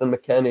missing Weston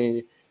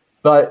McKennie,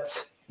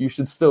 but you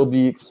should still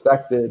be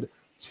expected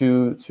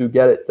to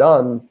get it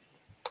done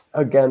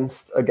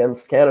against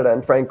Canada.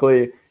 And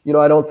frankly,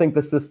 I don't think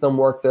the system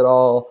worked at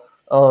all.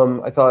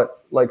 I thought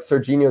like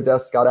Serginho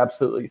Dest got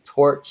absolutely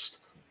torched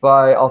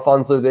by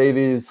Alphonso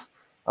Davies.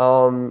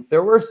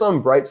 There were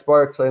some bright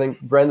sparks. I think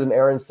Brendan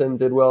Aronson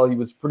did well. He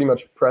was pretty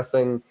much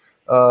pressing,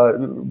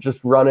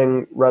 just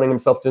running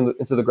himself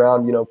into the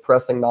ground,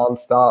 pressing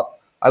nonstop.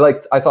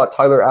 I thought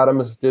Tyler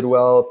Adams did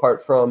well,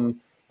 apart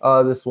from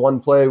this one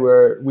play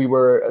where we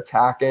were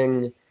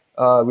attacking.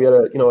 We had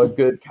a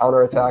good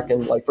counterattack,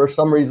 and like for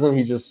some reason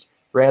he just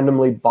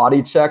randomly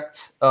body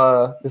checked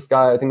this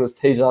guy. I think it was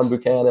Tejan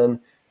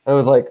Buchanan. I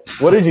was like,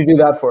 "What did you do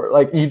that for?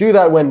 Like, you do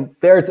that when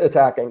they're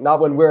attacking,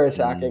 not when we're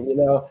attacking."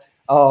 So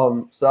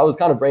that was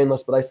kind of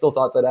brainless, but I still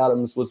thought that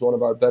Adams was one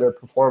of our better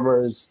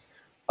performers.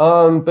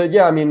 But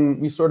yeah, I mean,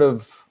 we sort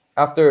of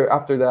after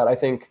that, I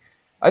think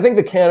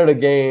the Canada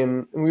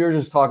game. We were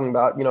just talking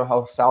about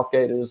how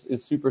Southgate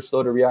is super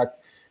slow to react.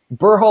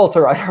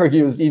 Berhalter, I'd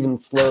argue, is even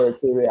slower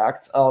to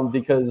react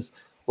because,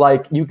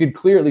 like, you could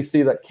clearly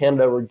see that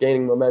Canada were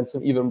gaining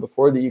momentum even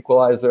before the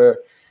equalizer,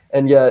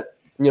 and yet,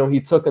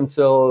 he took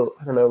until,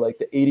 like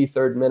the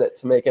 83rd minute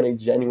to make any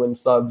genuine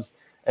subs.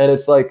 And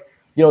it's like,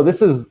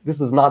 this is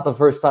not the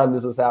first time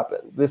this has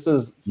happened. This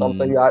is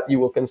something that you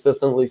will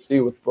consistently see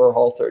with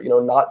Berhalter,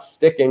 not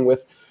sticking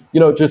with,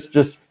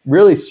 just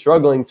really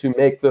struggling to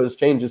make those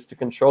changes to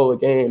control a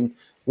game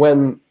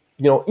when,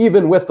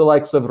 even with the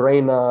likes of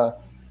Reina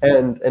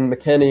and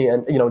McKennie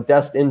and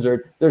Dest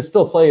injured, there's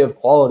still plenty of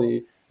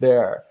quality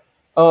there.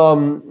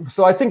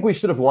 So I think we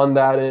should have won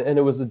that, and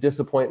it was a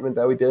disappointment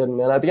that we didn't.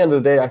 And at the end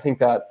of the day, I think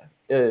that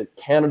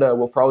Canada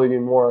will probably be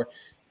more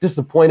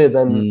disappointed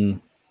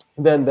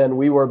than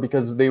we were,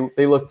 because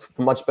they looked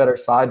the much better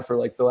side for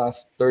like the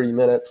last 30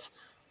 minutes.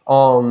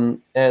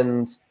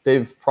 And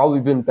they've probably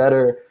been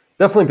better,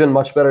 definitely been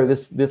much better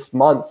this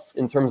month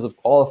in terms of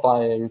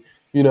qualifying,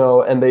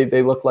 and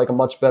they look like a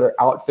much better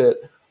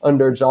outfit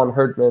under John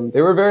Herdman.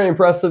 They were very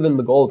impressive in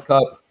the Gold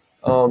Cup.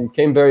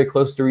 Came very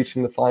close to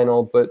reaching the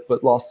final, but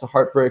lost a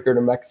heartbreaker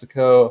to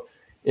Mexico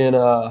in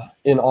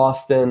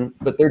Austin.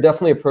 But they're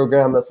definitely a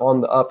program that's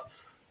on the up.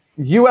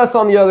 U.S.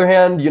 on the other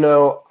hand,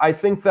 I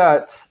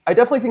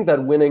definitely think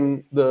that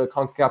winning the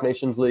CONCACAF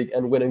Nations League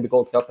and winning the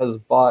Gold Cup has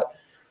bought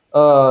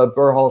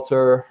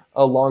Berhalter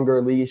a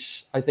longer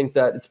leash. I think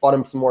that it's bought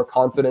him some more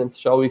confidence,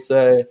 shall we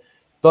say.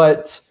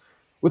 But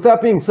with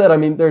that being said, I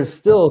mean, there's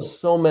still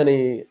so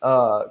many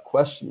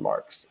question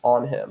marks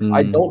on him.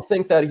 I don't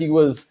think that he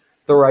was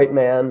the right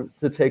man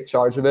to take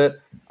charge of it.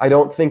 I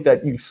don't think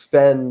that you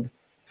spend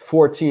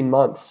 14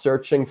 months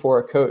searching for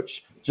a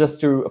coach just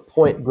to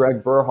appoint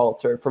Greg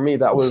Berhalter. For me,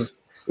 it was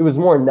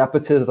more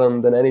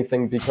nepotism than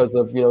anything, because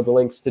of the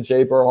links to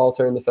Jay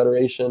Berhalter and the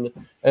Federation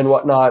and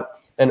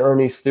whatnot, and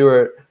Ernie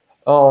Stewart.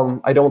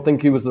 I don't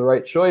think he was the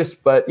right choice,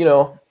 but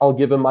I'll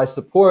give him my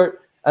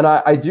support, and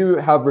I do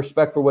have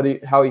respect for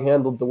how he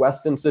handled the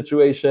Weston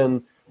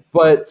situation.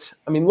 But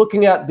I mean,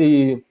 looking at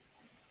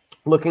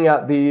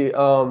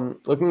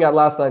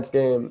last night's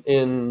game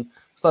in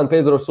San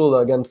Pedro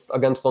Sula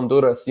against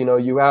Honduras,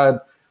 you had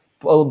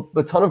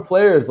a ton of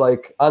players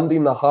like Andy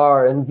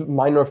Nahar and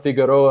Minor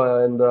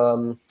Figueroa and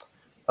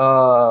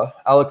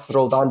Alex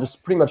Roldan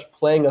just pretty much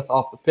playing us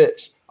off the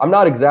pitch. I'm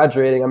not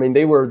exaggerating. I mean,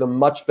 they were the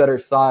much better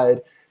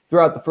side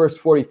throughout the first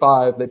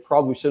 45. They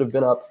probably should have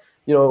been up,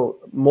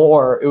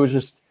 more. It was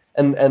just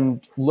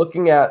and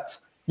looking at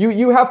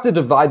you have to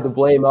divide the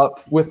blame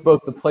up with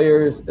both the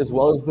players as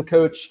well as the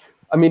coach.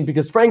 I mean,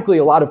 because frankly,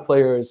 a lot of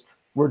players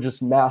were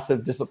just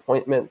massive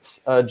disappointments.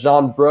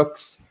 John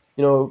Brooks,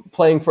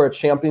 playing for a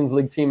Champions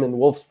League team in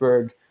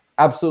Wolfsburg,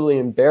 absolutely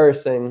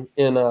embarrassing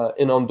in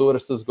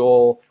Honduras's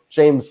goal.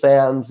 James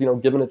Sands,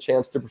 given a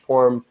chance to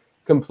perform,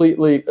 complete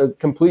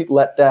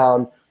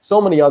letdown.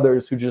 So many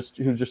others who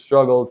just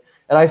struggled.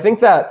 And I think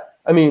that,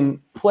 I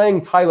mean,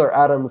 playing Tyler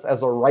Adams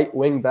as a right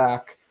wing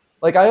back,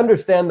 like I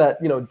understand that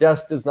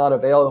Dest is not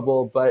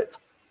available, but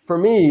for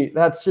me,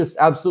 that's just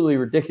absolutely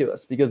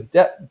ridiculous, because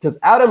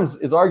Adams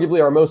is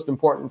arguably our most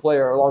important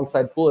player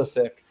alongside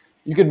Pulisic.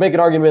 You could make an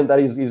argument that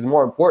he's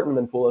more important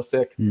than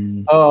Pulisic.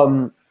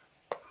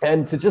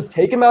 And to just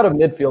take him out of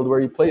midfield where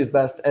he plays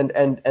best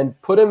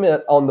and put him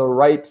on the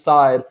right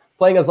side,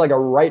 playing as like a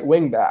right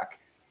wing back.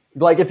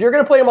 Like if you're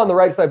going to play him on the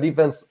right side of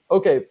defense,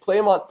 okay, play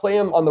him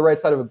on the right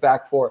side of a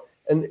back four.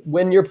 And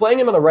when you're playing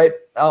him on the right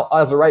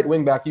as a right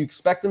wing back, you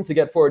expect him to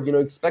get forward,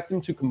 expect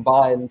him to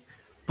combine.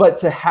 But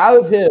to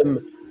have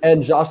him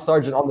and Josh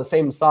Sargent on the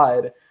same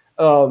side,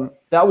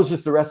 that was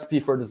just a recipe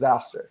for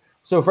disaster.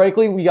 So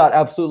frankly, we got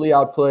absolutely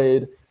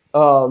outplayed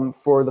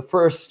for the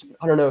first,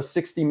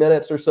 60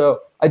 minutes or so.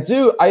 I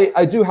do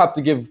have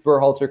to give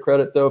Berhalter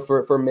credit though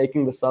for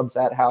making the subs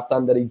at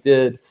halftime that he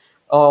did.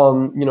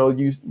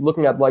 You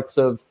looking at likes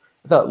of,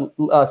 I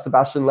thought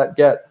Sebastian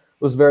Letget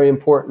was very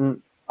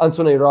important.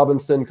 Anthony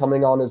Robinson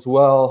coming on as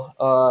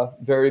well,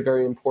 very,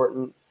 very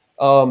important.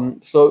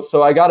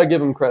 So I got to give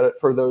him credit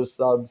for those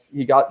subs.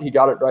 He got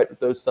it right with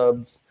those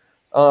subs.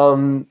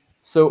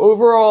 So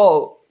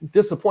overall,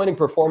 disappointing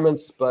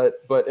performance, but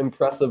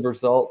impressive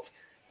result.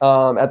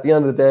 At the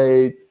end of the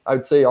day, I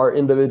would say our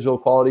individual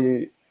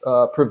quality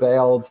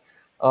prevailed,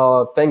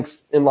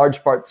 thanks in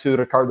large part to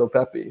Ricardo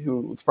Pepi,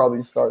 who was probably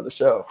the star of the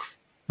show.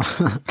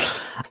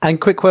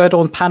 And quick word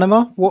on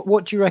Panama.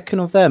 What do you reckon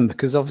of them?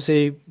 Because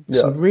obviously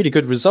some really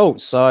good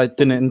results. I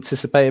didn't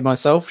anticipate it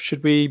myself.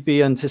 Should we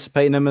be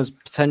anticipating them as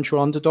potential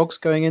underdogs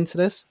going into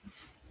this?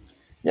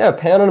 Yeah,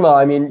 Panama.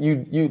 I mean,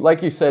 you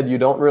like you said, you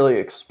don't really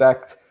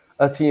expect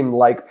a team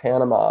like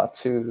Panama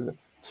to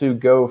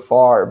go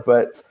far,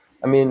 but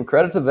I mean,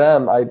 credit to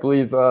them. I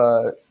believe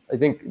I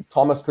think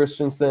Thomas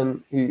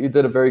Christensen he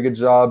did a very good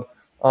job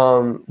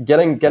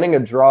getting a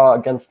draw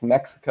against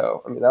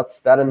Mexico. I mean,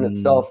 that in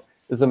itself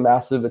is a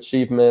massive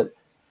achievement.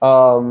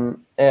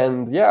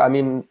 And yeah, I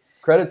mean,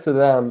 credit to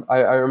them.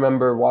 I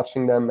remember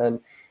watching them, and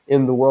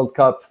in the World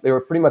Cup, they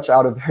were pretty much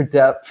out of their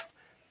depth.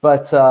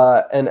 But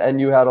and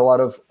you had a lot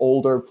of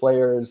older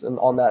players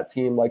on that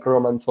team, like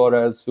Roman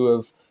Torres,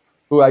 who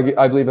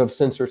I believe have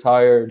since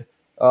retired.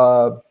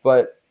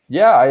 But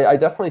yeah, I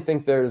definitely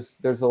think there's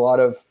a lot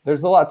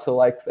to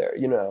like there.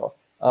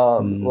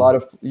 A lot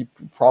of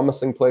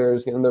promising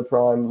players in their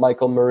prime.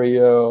 Michael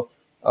Murillo,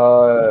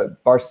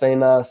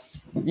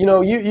 Barcenas.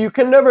 You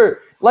can never,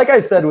 like I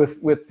said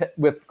with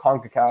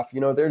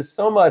CONCACAF, there's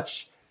so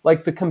much,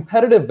 like the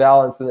competitive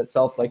balance in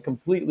itself like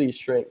completely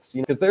shrinks,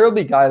 because there will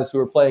be guys who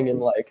are playing in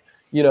like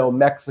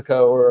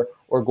Mexico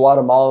or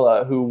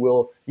Guatemala who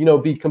will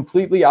be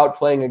completely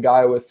outplaying a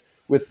guy with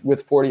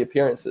 40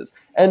 appearances,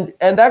 and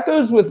that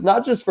goes with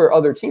not just for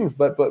other teams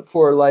but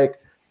for like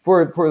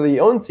for the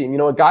own team. You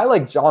know, a guy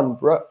like John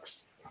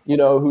Brooks, you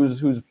know,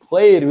 who's been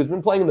playing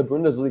in the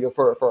Bundesliga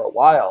for a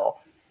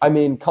while. I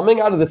mean,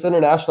 coming out of this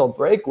international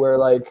break where,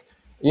 like,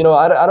 you know,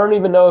 I don't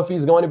even know if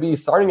he's going to be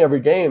starting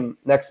every game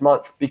next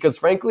month, because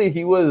frankly,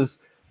 he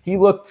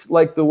looked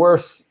like the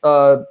worst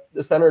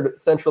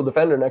central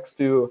defender next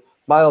to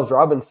Miles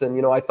Robinson.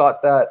 You know, I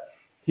thought that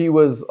he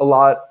was a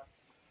lot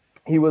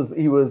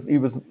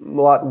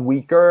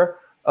weaker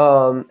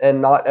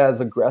and not as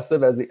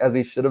aggressive as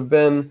he should have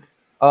been.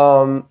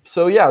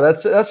 So yeah,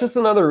 that's just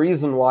another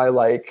reason why,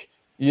 like,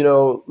 you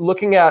know,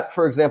 looking at,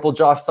 for example,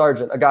 Josh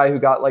Sargent, a guy who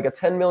got like a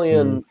 £10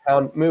 million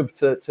move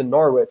to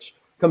Norwich,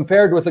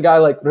 compared with a guy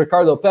like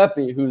Ricardo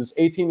Pepi, who's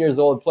 18 years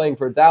old playing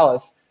for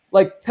Dallas.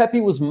 Like,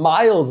 Pepi was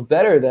miles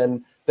better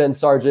than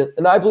Sargent,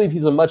 and I believe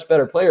he's a much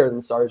better player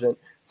than Sargent.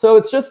 So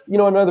it's just, you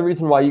know, another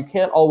reason why you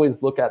can't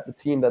always look at the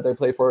team that they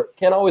play for.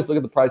 Can't always look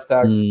at the price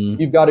tag.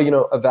 You've got to, you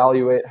know,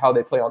 evaluate how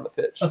they play on the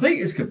pitch. I think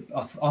it's good.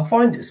 I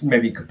find it's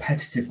maybe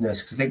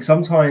competitiveness, because I think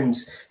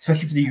sometimes,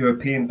 especially for the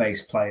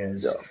European-based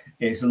players,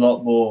 it's a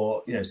lot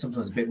more, you know,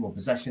 sometimes a bit more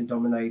possession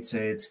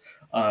dominated.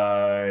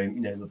 You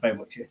know, very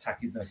much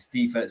attacking versus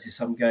defense in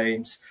some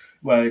games.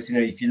 Whereas, you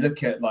know, if you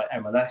look at like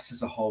MLS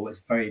as a whole, it's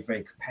very,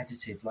 very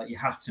competitive. Like, you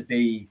have to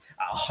be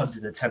at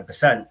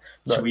 110%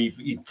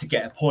 to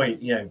get a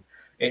point. You know,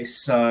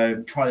 it's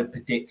trying to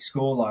predict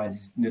scorelines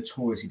is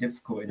notoriously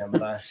difficult in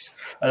MLS.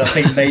 And I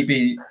think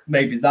maybe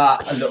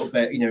that a little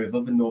bit, you know, with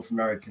other North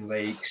American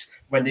leagues,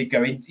 when they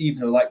go in,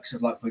 even the likes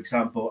of, like, for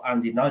example,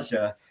 Andy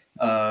Naja,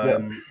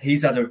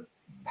 he's had a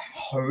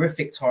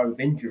horrific time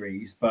with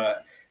injuries,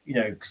 but, you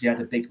know, because he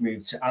had a big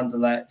move to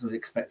Anderlecht, was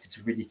expected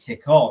to really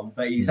kick on,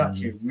 but he's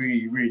actually a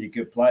really, really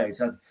good player. He's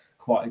had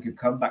quite a good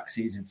comeback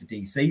season for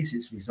DC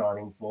since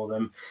resigning for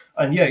them.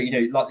 And yeah, you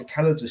know, like the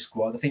Canada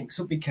squad, I think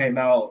something came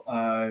out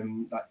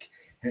like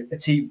a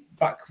team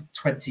back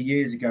 20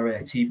 years ago where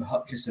Atiba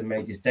Hutchinson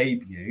made his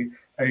debut.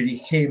 Only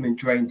him and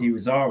Dwayne De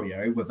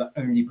Rosario were the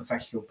only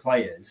professional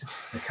players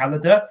for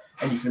Canada.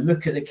 And if you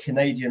look at the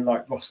Canadian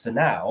like roster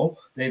now,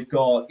 they've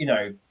got, you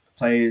know,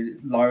 players,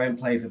 Lauren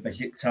played for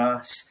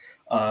Besiktas,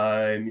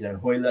 you know,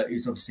 Hoylett,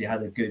 who's obviously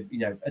had a good, you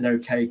know, an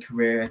okay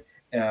career.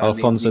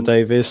 Alphonso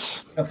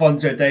Davies,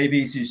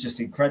 who's just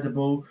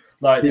incredible.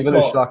 Like, they've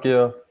got,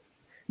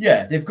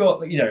 they've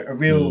got, you know, a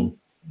real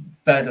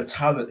bed of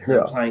talent who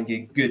are playing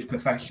in good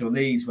professional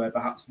leagues, where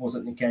perhaps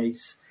wasn't the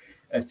case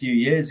a few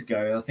years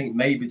ago. I think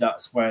maybe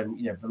that's when,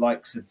 you know, the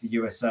likes of the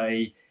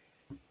USA,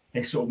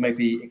 they sort of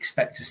maybe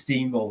expect to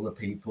steamroll the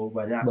people,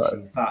 when actually,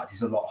 in fact,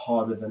 it's a lot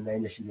harder than they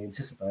initially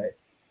anticipate.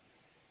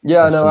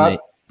 Yeah, no,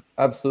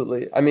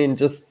 absolutely. I mean,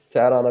 just to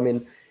add on, I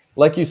mean,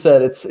 like you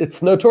said,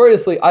 it's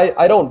notoriously,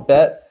 I don't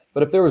bet,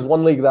 but if there was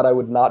one league that I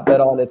would not bet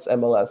on, it's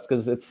MLS,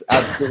 because it's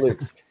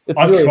absolutely it's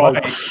I've really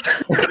tried.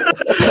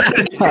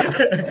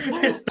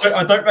 hard.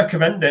 I don't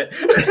recommend it.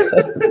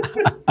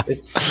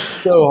 It's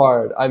so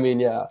hard. I mean,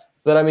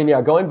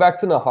 going back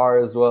to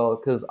Nahar as well,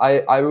 because I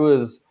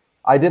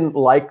didn't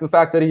like the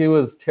fact that he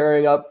was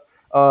tearing up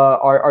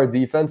our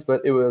defense,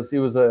 but it was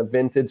a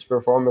vintage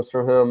performance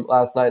from him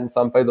last night in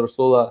San Pedro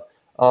Sula.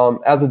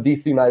 As a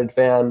DC United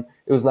fan,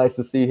 it was nice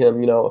to see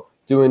him, you know,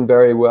 doing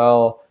very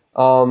well.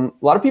 A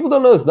lot of people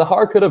don't know this.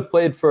 Nahar could have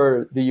played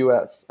for the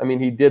US. I mean,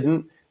 he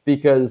didn't,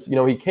 because, you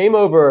know, he came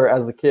over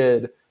as a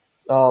kid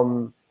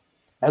coming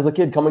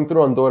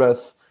through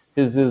Honduras.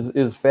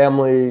 His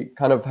family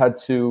kind of had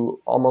to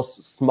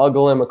almost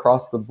smuggle him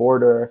across the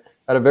border,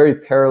 at a very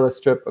perilous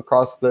trip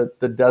across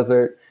the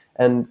desert,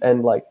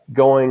 and like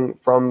going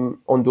from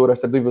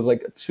Honduras. I believe it was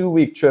like a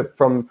 2-week trip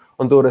from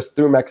Honduras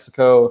through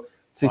Mexico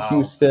to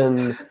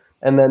Houston,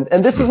 and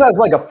this is as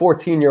like a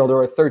 14-year-old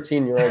or a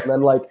 13-year-old,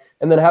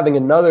 and then having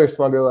another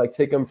smuggler like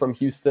take him from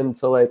Houston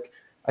to, like,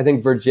 I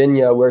think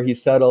Virginia, where he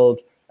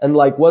settled, and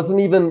like wasn't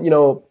even, you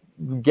know,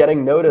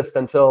 getting noticed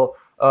until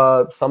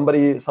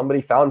somebody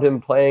found him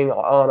playing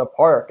on a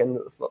park and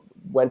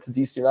went to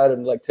DC United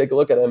and like take a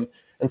look at him.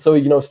 And so,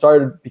 you know,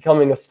 started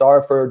becoming a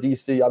star for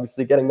DC,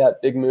 obviously getting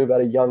that big move at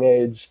a young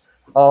age.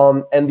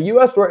 And the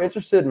US were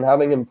interested in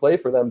having him play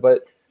for them,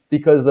 but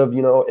because of,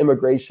 you know,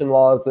 immigration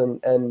laws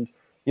and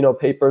you know,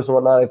 papers and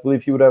whatnot, I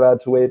believe he would have had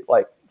to wait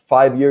like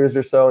 5 years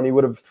or so, and he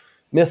would have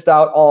missed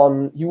out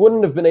on, he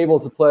wouldn't have been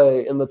able to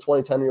play in the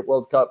 2010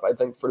 World Cup, I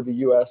think, for the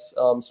US.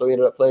 So he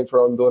ended up playing for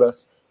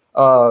Honduras.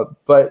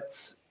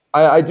 But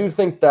I do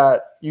think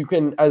that you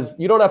don't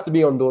have to be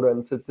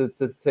Honduran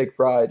to take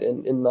pride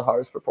in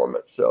Nahar's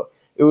performance. So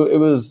it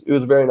was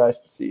very nice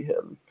to see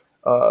him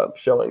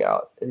showing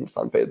out in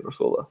San Pedro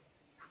Sula.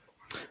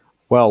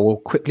 Well, we'll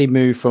quickly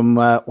move from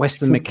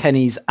Weston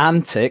McKennie's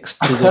antics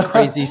to the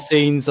crazy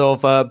scenes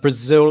of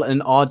Brazil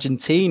and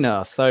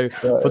Argentina. So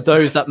for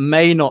those that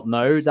may not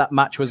know, that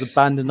match was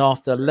abandoned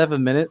after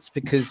 11 minutes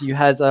because you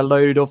had a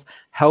load of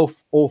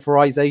health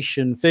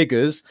authorization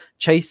figures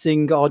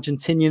chasing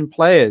Argentinian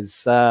players.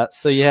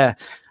 So yeah,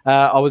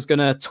 I was going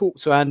to talk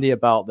to Andy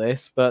about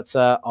this, but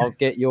I'll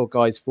get your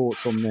guys'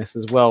 thoughts on this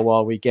as well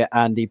while we get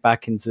Andy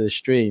back into the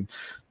stream.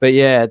 But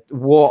yeah,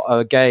 what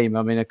a game.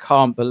 I mean, I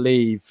can't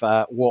believe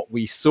what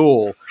we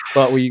saw,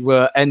 but we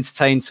were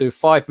entertained to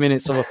 5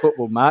 minutes of a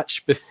football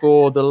match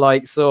before the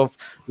likes of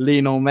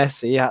Lionel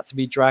Messi had to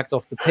be dragged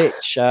off the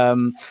pitch.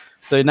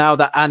 So now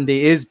that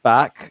Andy is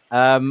back,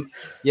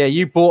 yeah,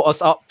 you brought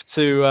us up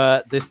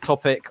to this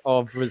topic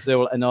of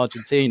Brazil and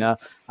Argentina.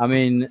 I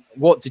mean,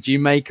 what did you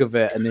make of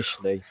it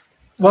initially?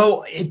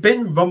 Well, it'd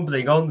been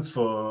rumbling on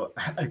for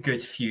a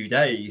good few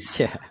days.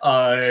 Yeah.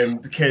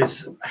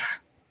 Because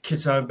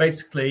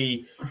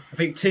basically, I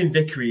think Tim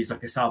Vickery is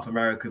like a South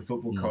American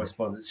football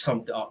correspondent,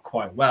 summed it up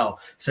quite well.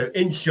 So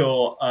in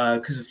short,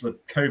 because of the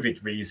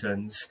COVID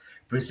reasons,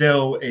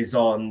 Brazil is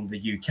on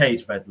the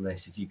UK's red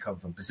list. If you come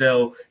from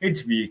Brazil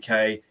into the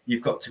UK,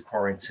 you've got to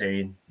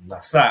quarantine, and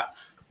that's that.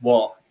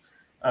 What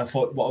a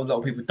lot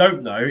of people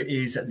don't know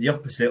is that the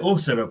opposite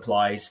also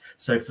applies.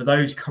 So for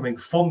those coming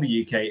from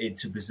the UK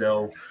into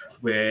Brazil,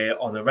 we're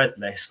on a red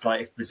list.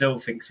 Like if Brazil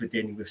thinks we're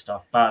dealing with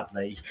stuff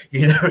badly,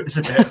 it's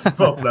a bit of a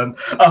problem.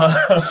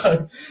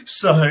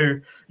 So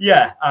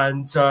yeah,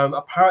 and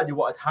apparently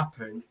what had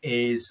happened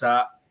is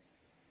that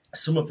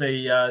some of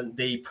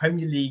the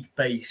Premier League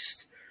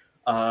based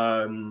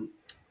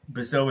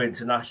Brazil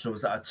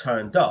internationals that had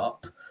turned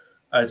up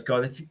had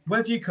gone, where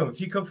have you come? Have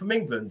you come from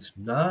England?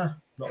 Nah,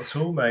 not at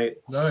all, mate.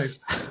 No.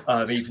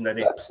 Even though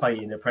they play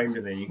in the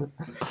Premier League.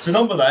 So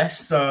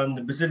nonetheless,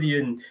 the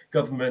Brazilian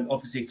government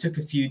obviously took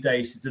a few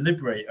days to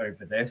deliberate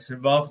over this.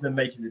 And rather than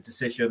making the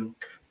decision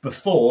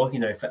before,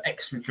 for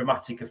extra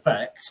dramatic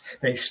effect,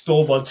 they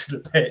storm onto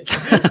the pitch,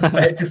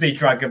 effectively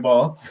drag them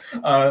off.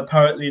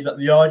 Apparently that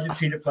the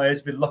Argentina players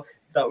have been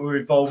that were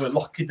involved with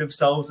locking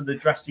themselves in the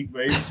dressing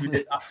rooms. We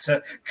didn't have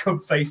to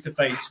come face to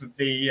face with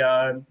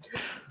the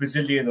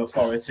Brazilian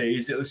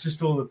authorities. It was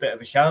just all a bit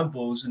of a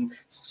shambles. And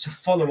to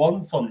follow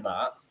on from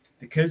that,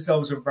 because there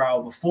was a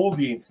row before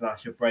the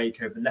international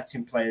break over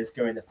letting players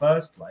go in the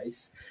first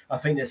place, I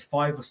think there's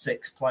 5 or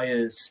 6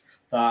 players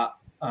that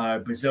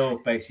Brazil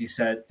have basically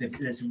said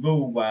there's a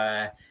rule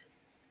where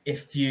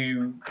if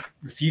you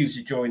refuse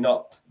to join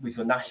up with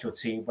your national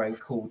team when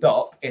called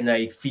up in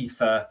a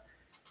FIFA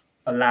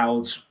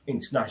allowed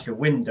international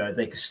window,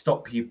 they could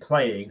stop you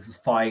playing for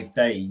 5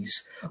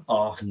 days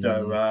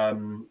after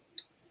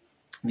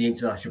the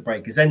international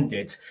break has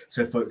ended.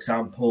 So, for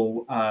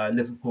example,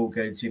 Liverpool are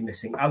going to be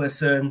missing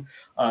Alisson.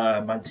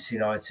 Manchester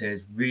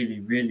United really,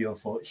 really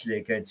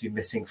unfortunately are going to be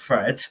missing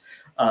Fred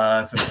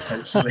for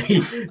potentially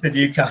the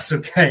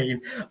Newcastle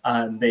game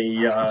and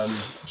the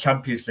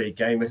Champions League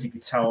game. As you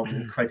can tell, I'm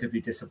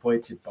incredibly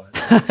disappointed by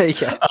this.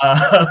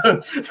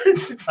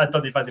 I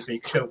don't know if anything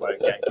still won't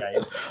get a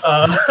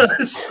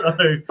game. So,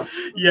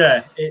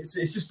 yeah, it's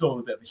just all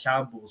a bit of a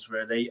shambles,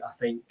 really. I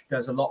think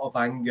there's a lot of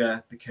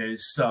anger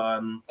because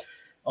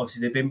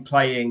obviously they've been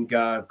playing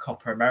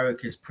Copa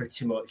Americas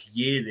pretty much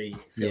yearly,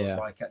 it feels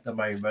like at the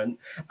moment.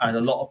 And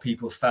a lot of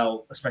people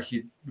felt,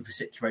 especially with the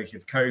situation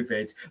of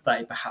COVID, that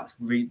it perhaps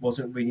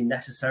wasn't really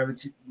necessary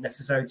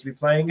to be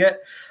playing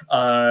it.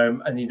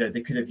 And,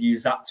 they could have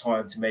used that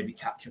time to maybe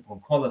catch up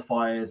on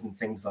qualifiers and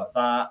things like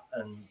that.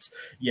 And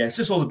yeah, it's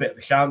just all a bit of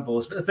a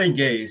shambles. But the thing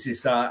is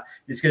that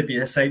it's going to be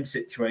the same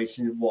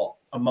situation in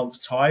a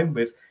month's time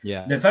with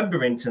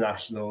November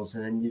internationals,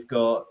 and then you've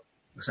got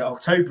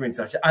October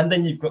international, and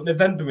then you've got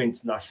November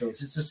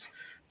internationals. It's just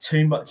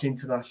too much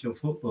international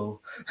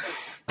football.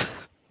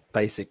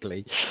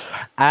 Basically.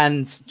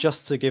 And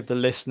just to give the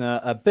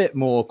listener a bit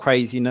more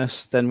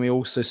craziness, then we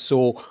also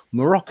saw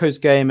Morocco's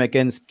game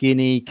against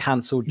Guinea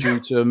cancelled due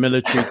to a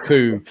military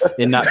coup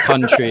in that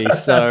country.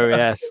 So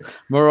yes,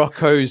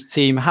 Morocco's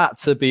team had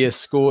to be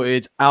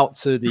escorted out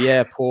to the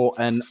airport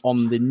and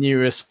on the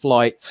nearest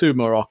flight to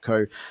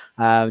Morocco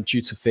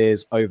due to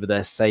fears over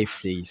their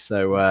safety.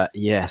 So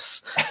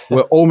yes,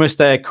 we're almost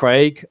there,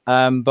 Craig.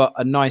 But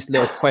a nice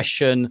little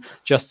question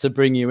just to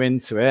bring you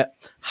into it.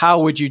 How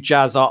would you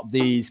jazz up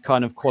these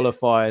kind of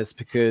qualifiers?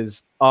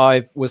 Because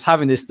I was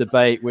having this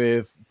debate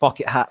with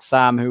Bucket Hat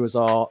Sam, who was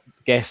our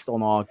guest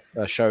on our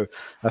show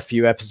a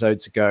few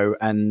episodes ago,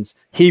 and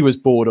he was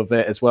bored of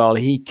it as well.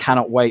 He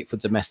cannot wait for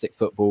domestic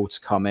football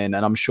to come in,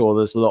 and I'm sure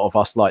there's a lot of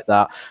us like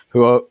that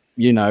who are,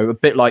 a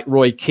bit like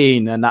Roy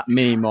Keane and that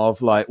meme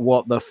of like,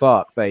 what the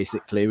fuck,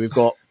 basically. We've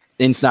got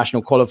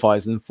international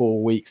qualifiers in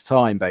 4 weeks'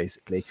 time,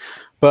 basically.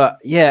 But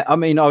yeah, I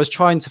mean, I was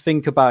trying to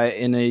think about it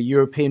in a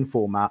European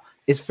format.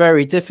 It's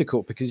very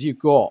difficult because you've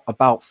got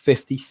about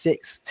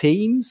 56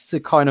 teams to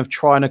kind of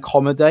try and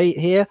accommodate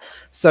here.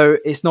 So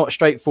it's not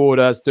straightforward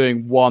as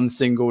doing one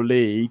single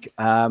league.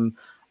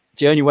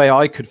 The only way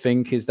I could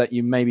think is that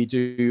you maybe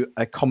do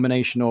a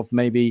combination of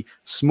maybe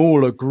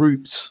smaller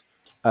grouped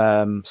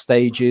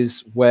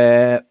stages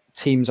where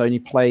teams only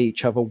play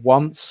each other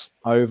once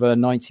over a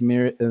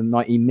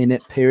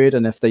 90-minute period.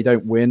 And if they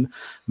don't win,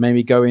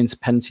 maybe go into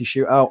penalty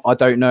shootout. I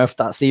don't know if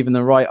that's even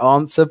the right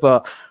answer,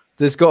 but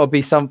there's got to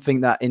be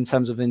something that in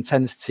terms of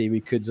intensity, we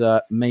could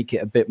make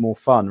it a bit more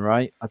fun,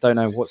 right? I don't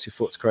know. What's your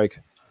thoughts,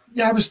 Craig?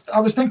 Yeah, I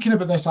was thinking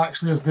about this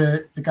actually as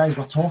the guys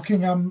were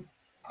talking.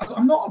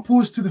 I'm not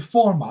opposed to the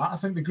format. I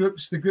think the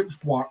groups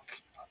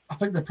work. I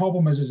think the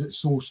problem is it's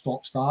so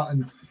stop-start.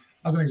 And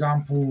as an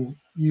example,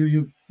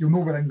 you'll know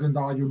where England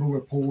are, you'll know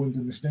where Poland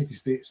and the United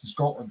States and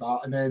Scotland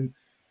are, and then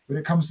when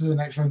it comes to the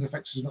next round of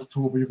fixtures in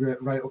October, you'll be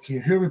right, okay,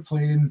 who are we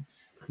playing?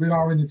 Where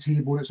are we in the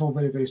table? It's all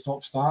very, very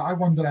stop-start. I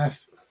wonder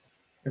if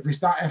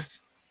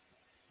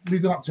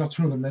leading up to a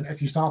tournament,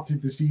 if you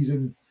started the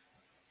season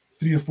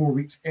 3 or 4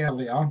 weeks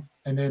earlier,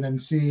 and then in,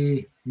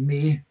 say,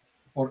 May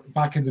or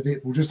back in the date,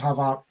 we'll just have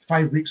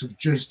 5 weeks of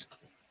just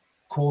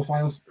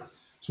qualifiers,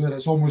 so that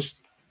it's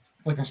almost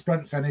like a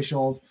sprint finish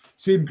of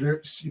same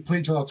groups. You play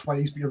each other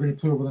twice, but you're going to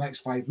play over the next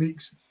 5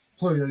 weeks,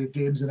 play your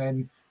games, and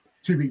then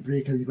 2-week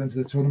break, and you go into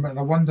the tournament. And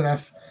I wonder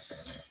if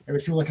it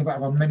would feel like a bit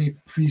of a mini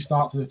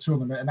pre-start to the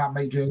tournament, and that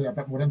might generate a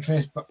bit more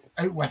interest. But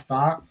out with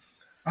that,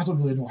 I don't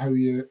really know how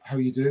you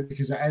do it,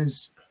 because it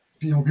is,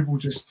 people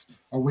just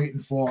are waiting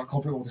for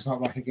club football to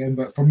start back again.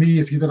 But for me,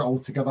 if you did it all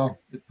together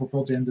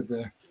towards the end of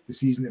the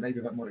season, it might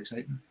be a bit more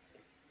exciting.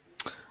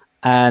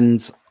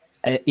 And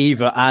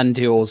either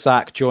Andy or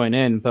Zach join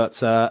in, but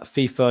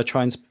FIFA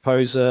trying to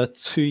propose a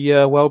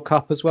 2-year World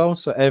Cup as well.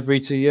 So every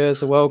 2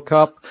 years a World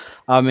Cup.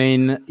 I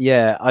mean,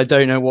 yeah, I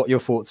don't know what your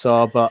thoughts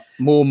are, but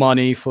more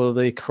money for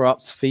the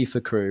corrupt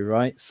FIFA crew,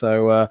 right?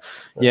 So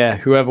yeah,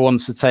 whoever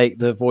wants to take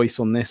the voice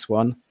on this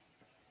one.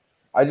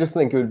 I just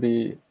think it would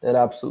be an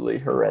absolutely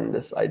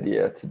horrendous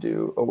idea to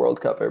do a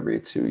World Cup every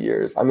 2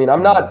 years. I mean,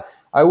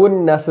 I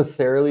wouldn't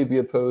necessarily be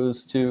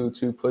opposed to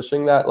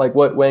pushing that, like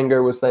what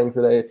Wenger was saying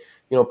today,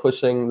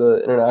 pushing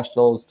the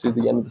internationals to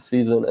the end of the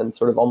season and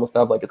sort of almost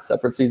have like a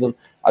separate season.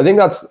 I think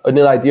that's an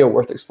idea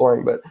worth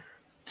exploring, but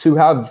to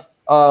have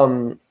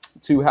a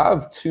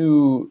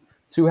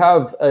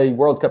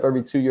World Cup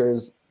every 2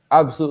 years,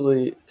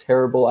 absolutely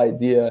terrible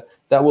idea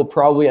that will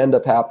probably end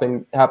up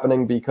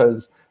happening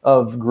because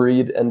of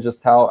greed and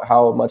just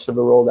how much of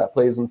a role that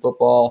plays in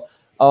football.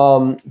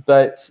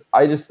 But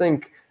I just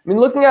think,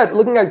 looking at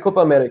Copa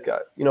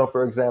America,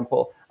 for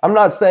example, I'm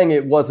not saying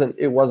it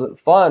wasn't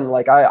fun.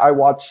 Like I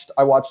watched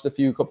a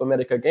few Copa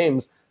America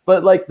games,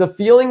 but like the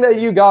feeling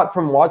that you got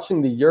from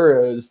watching the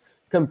Euros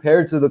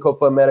compared to the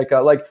Copa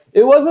America, like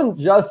it wasn't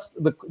just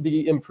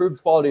the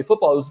improved quality of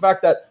football. It was the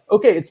fact that,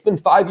 okay, it's been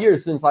 5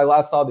 years since I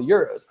last saw the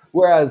Euros.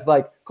 Whereas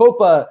like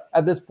Copa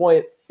at this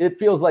point, it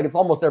feels like it's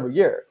almost every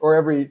year or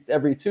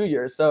every 2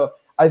 years. So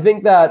I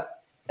think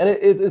that, and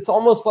it's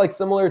almost like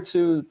similar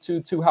to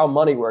how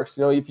money works.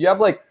 If you have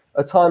like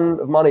a ton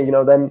of money,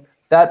 then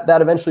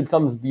that eventually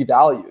becomes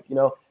devalued.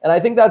 And I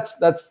think that's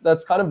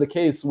kind of the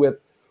case with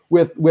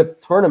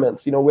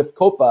tournaments. With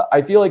Copa,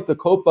 I feel like the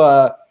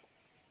Copa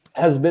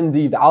has been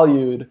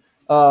devalued,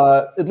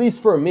 at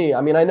least for me.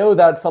 I mean, I know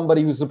that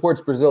somebody who supports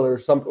Brazil or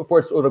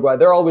supports Uruguay,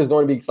 they're always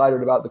going to be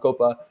excited about the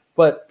Copa.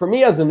 But for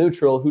me as a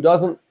neutral who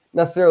doesn't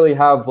necessarily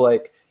have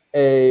like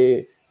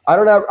I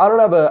don't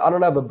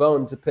have a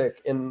bone to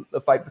pick in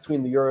the fight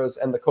between the Euros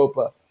and the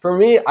Copa. For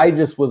me, I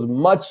just was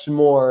much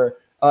more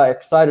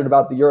excited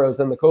about the Euros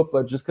than the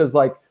Copa, just because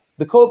like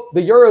the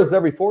Euros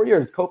every 4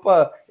 years,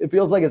 Copa, it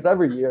feels like it's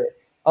every year.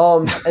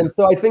 And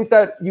so I think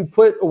that you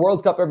put a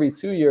World Cup every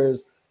 2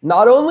 years,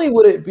 not only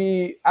would it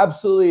be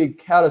absolutely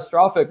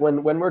catastrophic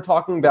when we're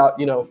talking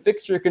about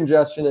fixture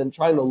congestion and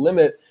trying to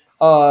limit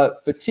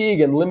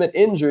fatigue and limit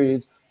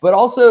injuries, but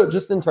also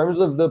just in terms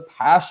of the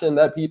passion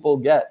that people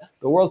get.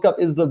 The World Cup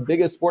is the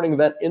biggest sporting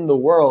event in the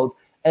world,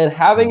 and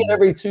having it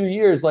every 2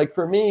 years, like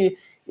for me,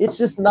 it's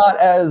just not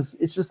as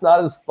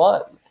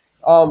fun.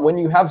 When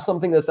you have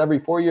something that's every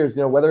 4 years,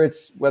 whether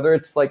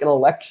it's like an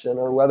election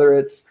or whether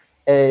it's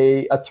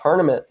a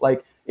tournament,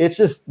 like it's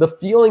just the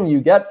feeling you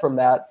get from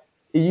that.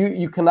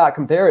 You cannot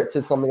compare it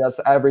to something that's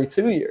every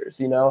 2 years,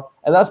 and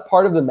that's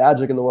part of the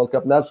magic in the World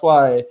Cup, and that's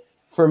why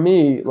for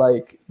me,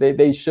 like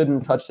they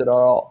shouldn't touch it at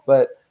all.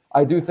 But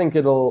I do think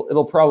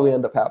it'll probably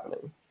end up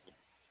happening.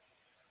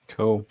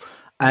 Cool.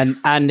 And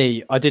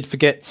Andy, I did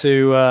forget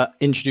to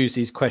introduce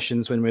these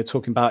questions when we were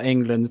talking about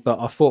England, but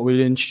I thought we'd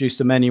introduce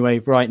them anyway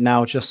right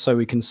now, just so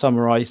we can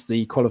summarize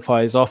the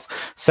qualifiers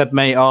off. Seb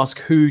may ask,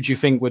 who do you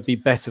think would be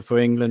better for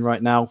England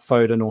right now,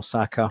 Foden or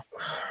Saka?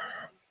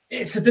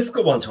 It's a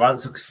difficult one to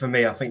answer because for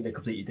me, I think they're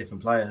completely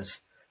different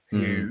players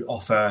who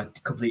offer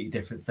completely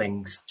different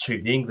things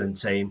to the England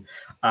team.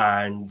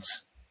 And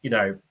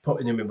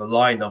putting them in the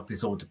lineup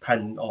is all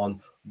dependent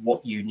on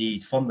what you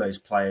need from those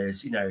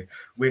players.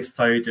 With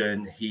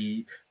Foden,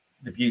 the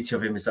beauty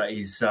of him is that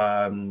he's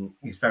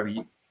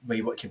very, when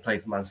you watch him play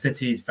for Man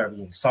City, he's very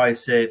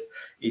incisive.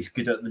 He's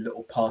good at the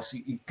little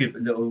passing, good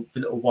at the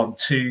little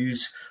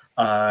 1-2s,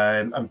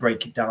 and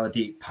break it down a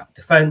deep pack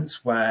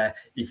defence, where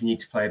if you need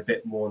to play a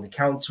bit more on the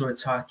counter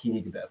attack, you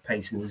need a bit of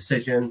pace in the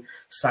decision.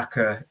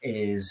 Saka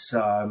is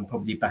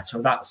probably better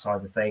on that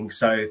side of things.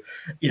 So,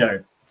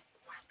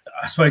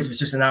 I suppose if it's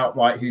just an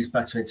outright who's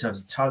better in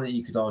terms of talent,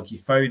 you could argue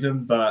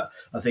Foden. But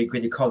I think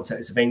with the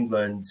context of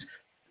England,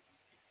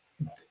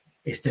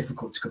 it's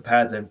difficult to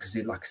compare them because,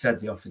 like I said,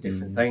 they offer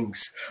different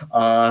things.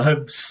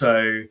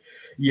 So,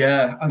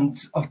 yeah, and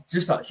I've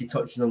just actually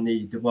touching on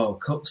the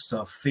World Cup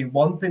stuff. I think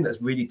one thing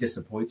that's really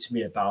disappointed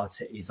me about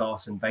it is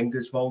Arsene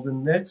Wenger's role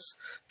in this,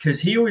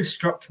 because he always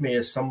struck me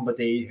as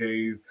somebody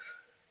who,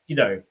 you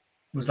know,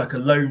 was like a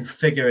lone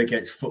figure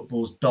against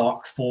football's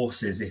dark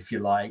forces, if you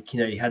like.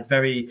 You know, he had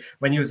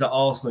when he was at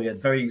Arsenal, he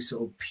had very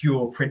sort of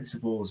pure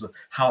principles of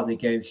how the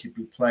game should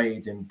be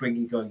played and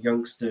bringing on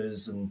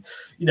youngsters, and,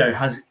 you know,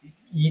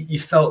 you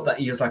felt that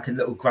he was like a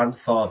little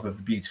grandfather of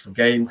a beautiful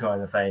game kind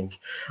of thing.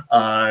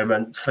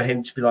 And for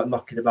him to be like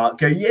knocking about,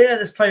 go, yeah,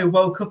 let's play a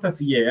World Cup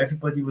every year.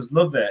 Everybody would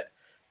love it.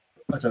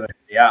 I don't know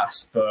who they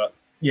asked, but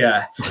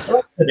yeah,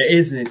 like I said, it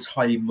is an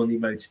entirely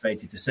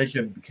money-motivated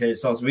decision,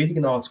 because I was reading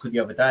an article the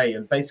other day,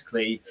 and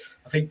basically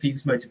I think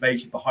FIFA's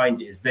motivation behind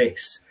it is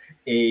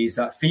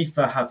that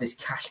FIFA have this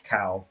cash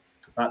cow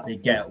that they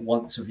get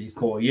once every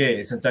 4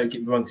 years. And don't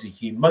get me wrong, it's a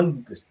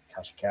humongous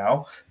cash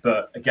cow,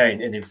 but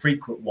again, an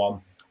infrequent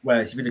one.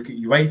 Whereas if you look at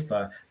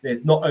UEFA,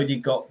 they've not only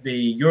got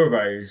the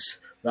Euros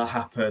that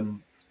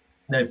happen,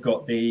 they've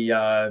got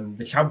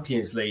the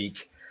Champions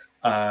League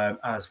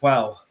as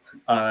well,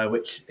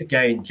 which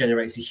again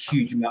generates a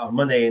huge amount of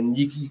money. And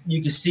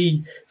you can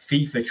see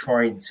FIFA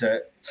trying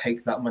to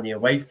take that money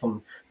away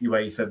from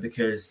UEFA,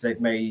 because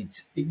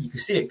you can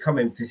see it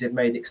coming, because they've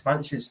made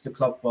expansions to the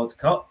Club World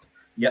Cup.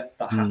 Yep,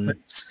 that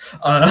happens.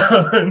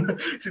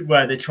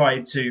 Where they're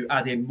trying to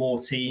add in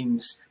more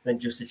teams than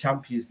just the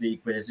Champions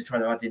League, whereas they're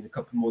trying to add in a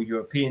couple more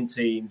European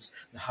teams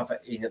that have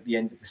it in at the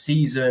end of the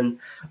season.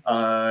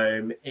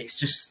 It's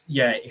just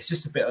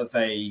a bit of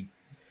a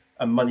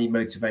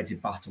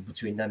money-motivated battle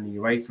between them and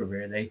UEFA,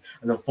 really.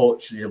 And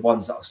unfortunately, the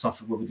ones that are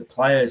suffering will be the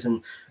players.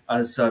 And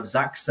as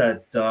Zach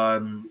said,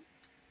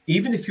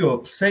 even if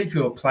you're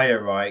a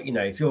player, right, you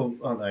know, if you're,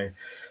 I don't know,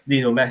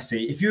 Lionel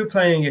Messi, if you're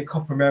playing a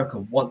Copa America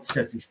once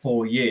every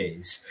 4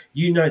 years,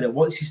 you know that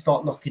once you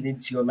start knocking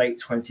into your late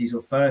 20s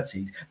or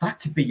 30s, that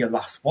could be your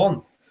last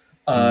one.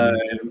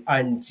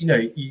 And, you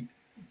know,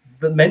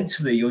 but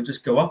mentally, you'll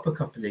just go up a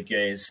couple of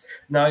gears.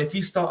 Now, if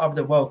you start having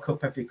a World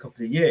Cup every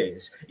couple of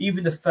years,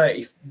 even a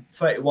 30,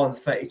 31,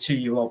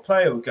 32-year-old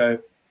player will go,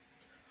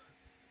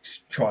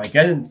 try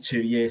again in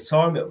 2 years'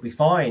 time, it'll be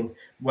fine.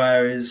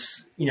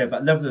 Whereas, you know,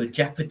 that level of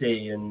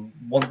jeopardy and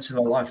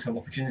once-in-a-lifetime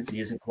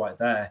opportunity isn't quite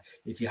there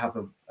if you have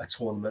a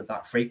tournament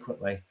that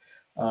frequently.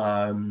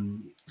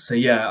 So,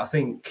 yeah, I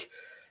think,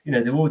 you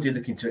know, they're already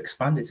looking to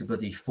expand it to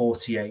bloody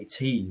 48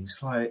 teams.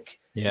 Like,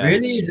 yeah,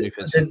 really?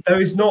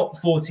 There is not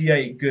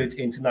 48 good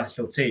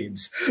international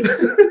teams.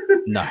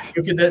 No.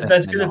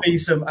 There's going to be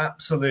some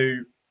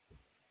absolute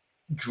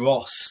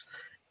dross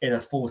in a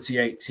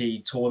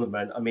 48-team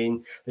tournament. I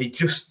mean, they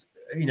just,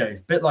 you know, a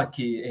bit like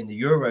in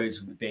the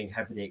Euros being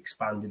heavily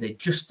expanded, they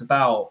just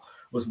about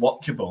was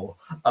watchable.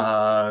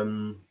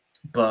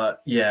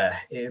 But yeah,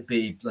 it'd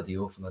be bloody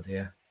awful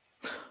idea.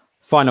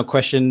 Final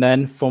question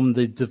then from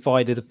the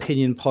Divided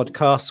Opinion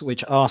podcast,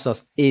 which asks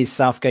us, is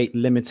Southgate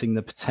limiting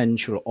the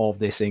potential of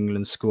this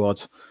England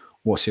squad?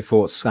 What's your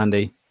thoughts,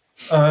 Andy?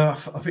 I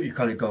think you've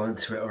kind of gone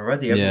into it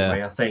already, haven't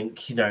we? I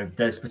think, you know,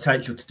 there's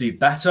potential to do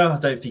better. I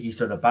don't think he's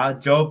done a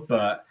bad job,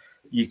 but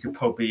you could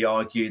probably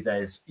argue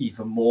there's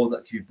even more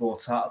that could be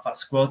brought out of that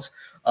squad.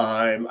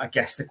 I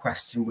guess the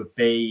question would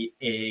be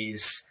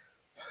is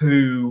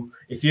who,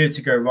 if you were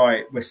to go,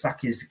 right, we're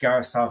sacking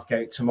Gareth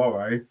Southgate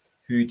tomorrow,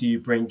 who do you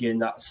bring in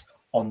that's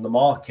on the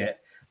market?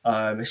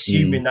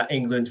 Assuming that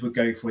England would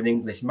go for an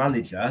English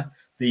manager,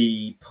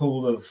 the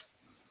pool of,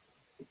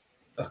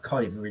 I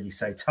can't even really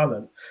say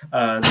talent,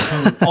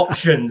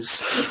 options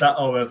that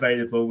are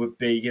available would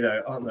be, you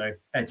know, I don't know,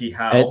 Eddie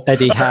Howe.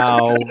 Eddie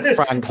Howe,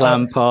 Frank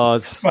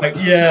Lampard.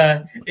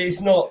 Yeah,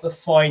 it's not the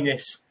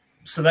finest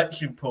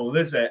selection pool,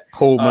 is it?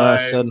 Paul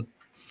Merson.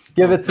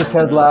 Give it to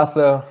Ted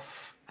Lasso.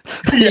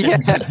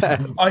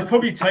 I'd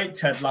probably take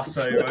Ted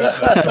Lasso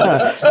over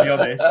Silver, to be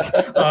honest.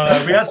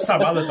 We had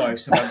Sam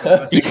Allardyce.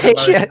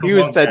 He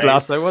was Ted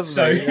Lasso,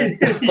 wasn't he?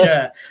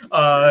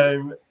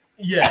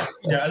 Yeah,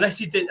 you know, unless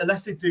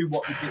they do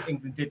what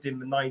England did in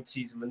the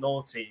 90s and the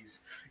noughties,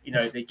 you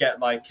know, they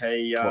get like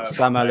a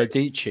Sam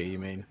Allardyce, you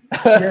mean?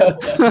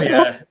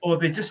 Yeah, or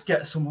they just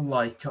get someone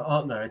like, I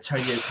don't know,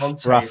 Antonio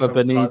Conte, Rafa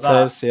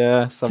Benitez,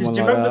 yeah, someone. Do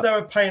you remember they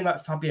were paying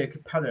like Fabio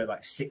Capello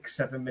like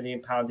 £6-7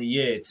 million a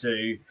year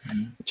to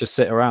just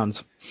sit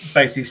around?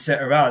 Basically,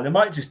 sit around. They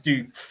might just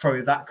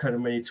throw that kind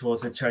of money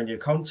towards Antonio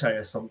Conte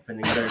or something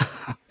and go,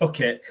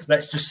 fuck it,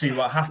 let's just see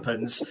what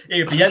happens. It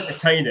would be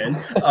entertaining,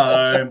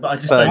 but I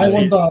just don't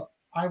see it.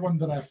 I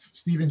wonder if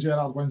Steven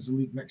Gerrard wins the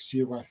league next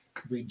year with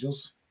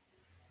Rangers.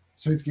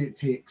 Southgate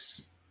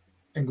takes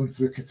England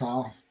through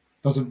Qatar,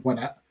 doesn't win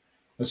it.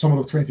 The summer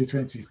of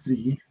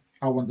 2023,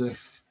 I wonder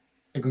if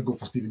England go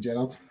for Steven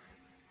Gerrard.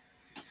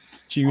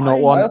 Do you not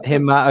want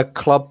him at a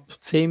club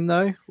team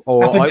though?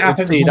 Or I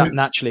would see that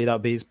naturally that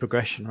would be his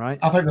progression, right?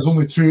 I think there's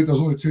only two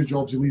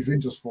jobs he leaves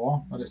Rangers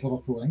for, and it's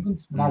Liverpool and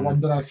England. And I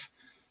wonder if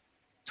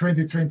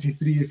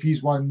 2023, if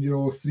he's won,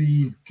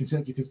 3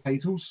 consecutive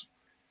titles,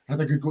 had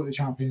a good go at the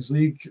Champions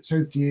League,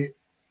 Southgate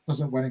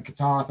doesn't win in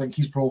Qatar, I think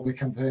he's probably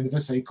come to the end of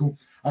his cycle.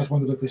 I just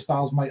wondered if the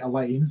stars might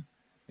align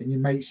and you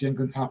might see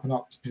England tapping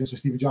up potentially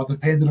Steven Gerrard,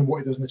 depending on what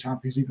he does in the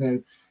Champions League. Now,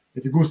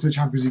 if he goes to the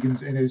Champions League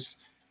in his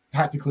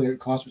tactically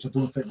outclassed, which I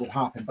don't think will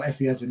happen, but if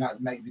he is, then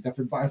that might be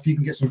different. But if he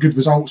can get some good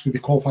results, maybe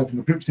qualify from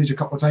the group stage a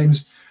couple of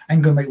times,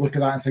 England might look at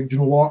that and think, do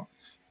you know what?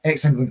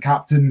 Ex-England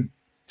captain,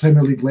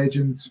 Premier League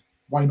legend,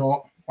 why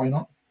not? Why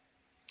not?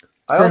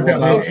 I don't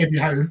think Eddie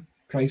Howe,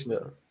 Christ.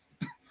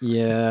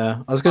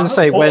 Yeah, I was going to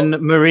say when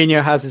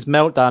Mourinho has his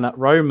meltdown at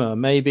Roma,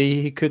 maybe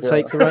he could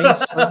take the reins.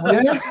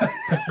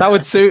 That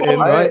would suit him,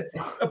 right?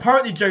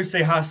 Apparently,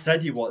 Jose has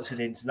said he wants an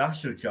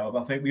international job.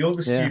 I think we all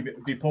assume it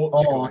would be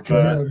Portugal. Oh, I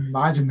can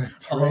imagine that.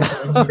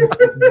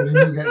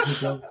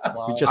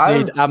 We just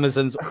need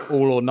Amazon's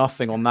all or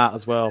nothing on that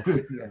as well.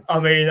 I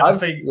mean, I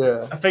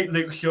think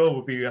Luke Shaw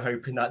will be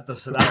hoping that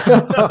doesn't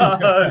happen.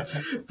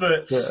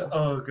 But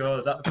oh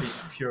god, that would be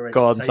pure.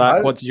 God,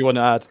 Zach, what did you want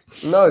to add?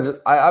 No,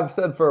 I've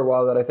said for a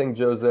while that I think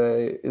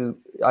Jose is.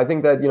 I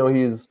think that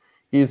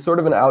he's sort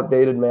of an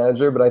outdated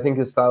manager, but I think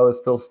his style is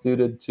still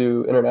suited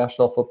to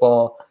international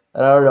football.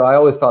 And I don't know. I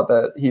always thought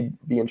that he'd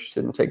be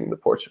interested in taking the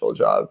Portugal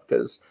job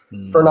because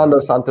Fernando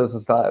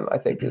Santos' time, I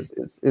think,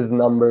 is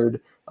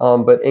numbered.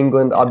 But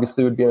England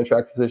obviously would be an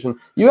attractive position.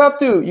 You have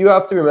to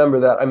remember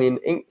that. I mean,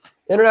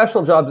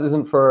 international jobs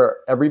isn't for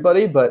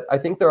everybody, but I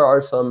think there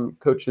are some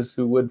coaches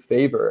who would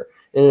favor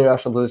an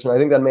international position. I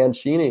think that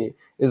Mancini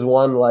is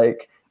one.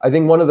 Like, I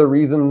think one of the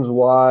reasons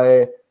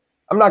why,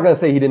 I'm not going to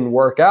say he didn't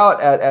work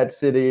out at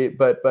City,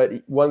 but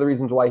one of the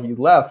reasons why he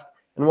left,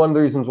 and one of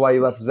the reasons why he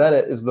left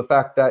Zenit, is the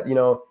fact that,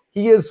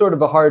 he is sort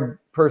of a hard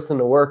person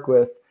to work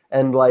with.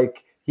 And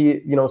like,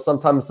 he,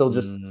 sometimes he'll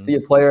just see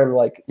a player and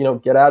like,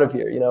 get out of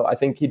here. I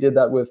think he did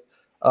that with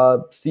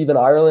Stephen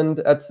Ireland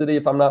at City,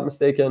 if I'm not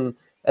mistaken.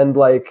 And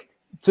like,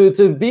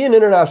 to be an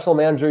international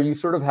manager, you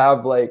sort of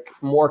have like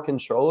more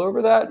control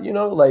over that,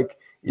 like,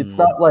 it's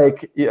not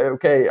like,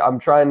 okay, I'm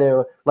trying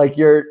to, like,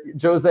 you're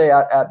Jose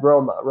at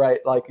Roma, right?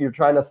 Like, you're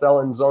trying to sell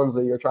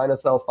Nzonzi, you're trying to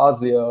sell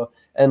Fazio,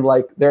 and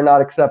like, they're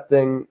not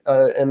accepting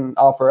an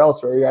offer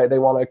elsewhere, right? They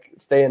want to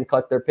stay and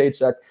collect their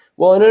paycheck.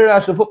 Well, in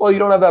international football, you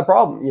don't have that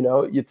problem,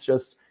 it's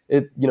just,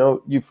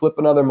 you flip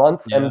another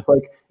month, and it's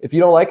like, if you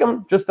don't like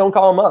them, just don't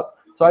call them up.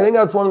 So I think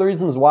that's one of the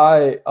reasons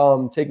why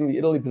taking the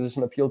Italy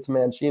position appealed to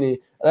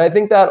Mancini. And I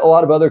think that a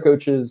lot of other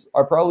coaches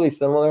are probably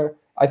similar.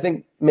 I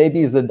think maybe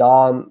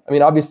Zidane, I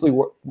mean, obviously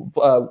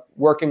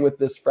working with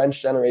this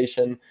French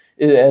generation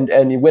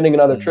and winning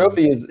another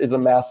trophy is a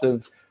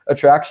massive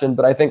attraction.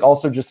 But I think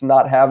also just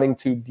not having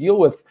to deal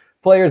with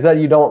players that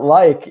you don't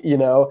like,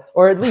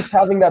 or at least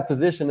having that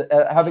position,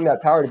 having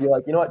that power to be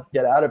like, you know what,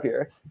 get out of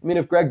here. I mean,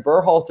 if Greg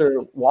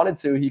Berhalter wanted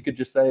to, he could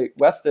just say,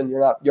 Weston,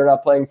 you're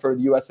not playing for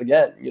the US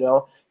again.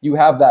 You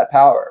have that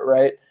power,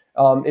 right?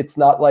 It's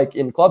not like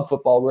in club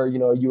football where,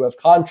 you have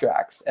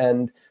contracts,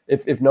 and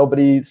if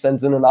nobody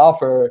sends in an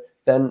offer,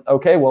 then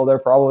okay, well, they're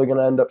probably going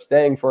to end up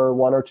staying for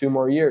 1 or 2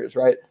 more years,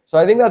 right? So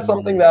I think that's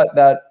something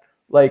that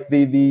like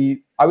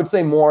the I would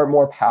say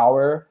more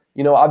power.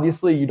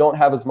 Obviously you don't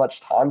have as much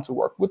time to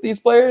work with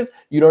these players.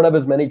 You don't have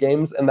as many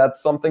games, and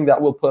that's something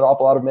that will put off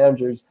a lot of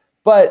managers.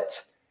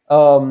 But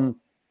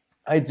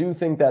I do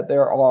think that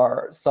there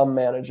are some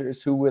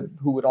managers who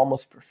would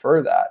almost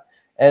prefer that.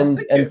 And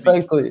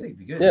frankly,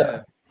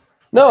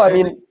 No, I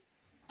mean,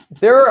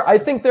 I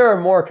think there are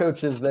more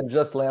coaches than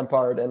just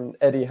Lampard and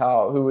Eddie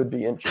Howe who would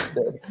be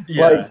interested.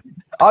 Like,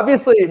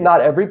 obviously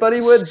not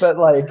everybody would, but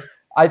like,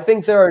 I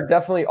think there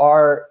definitely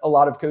are a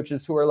lot of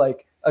coaches who are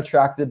like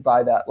attracted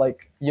by that.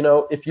 Like,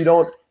 if you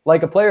don't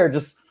like a player,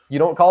 just, you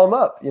don't call him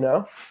up,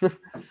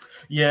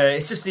 Yeah,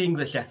 it's just the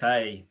English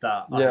FA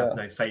that I have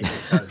no faith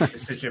in terms of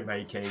decision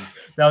making.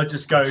 They'll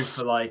just go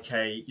for like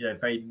a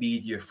very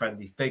media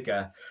friendly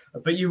figure.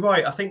 But you're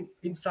right. I think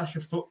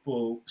international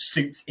football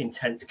suits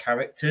intense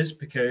characters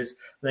because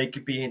they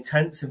could be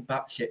intense and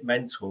batshit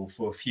mental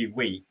for a few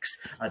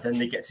weeks, and then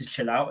they get to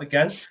chill out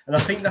again. And I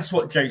think that's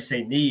what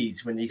Jose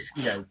needs when he's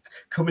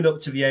coming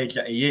up to the age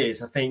that he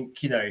is. I think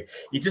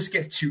he just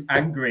gets too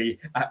angry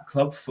at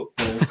club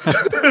football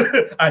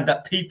and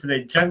at people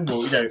in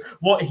general.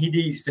 What he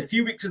needs is a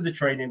few weeks on the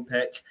training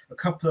pitch, a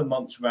couple of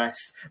months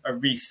rest, a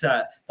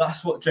reset.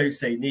 That's what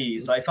Jose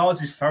needs. Like, if I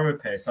was his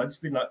therapist, I'd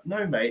just be like,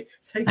 no, mate,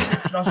 take an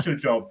international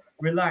job,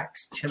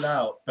 relax, chill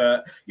out.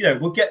 But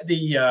we'll get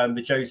the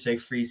Jose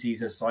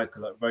 3-season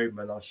cycle at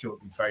Roma, and I'm sure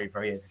it'll be very,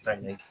 very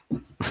entertaining.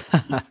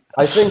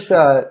 I think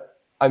that,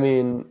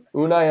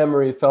 Unai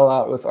Emery fell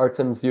out with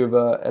Artem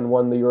Zhuba and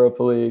won the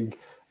Europa League.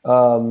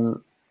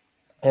 And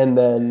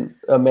then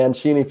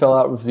Mancini fell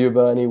out with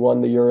Zhuba and he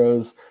won the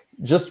Euros.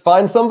 Just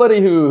find somebody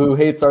who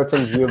hates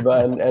Artem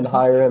Zhuba and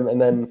hire him,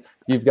 and then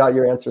you've got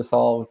your answer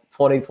solved.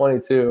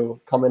 2022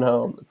 coming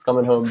home. It's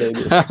coming home,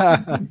 baby.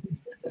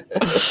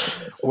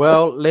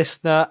 Well,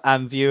 listener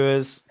and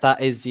viewers,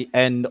 that is the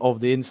end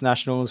of the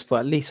internationals for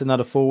at least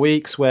another 4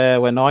 weeks,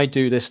 where when I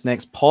do this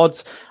next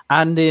pod,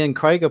 Andy and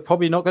Craig are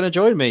probably not going to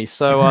join me.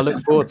 So I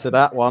look forward to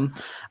that one.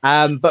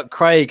 But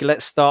Craig,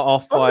 let's start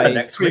off by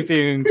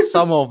previewing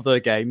some of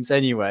the games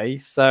anyway.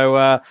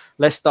 So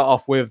let's start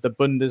off with the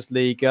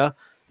Bundesliga.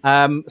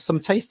 Some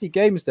tasty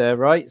games there,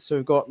 right? So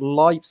we've got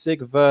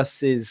Leipzig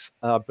versus,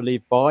 I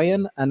believe,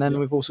 Bayern, and then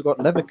we've also got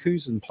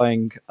Leverkusen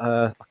playing.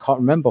 I can't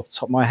remember off the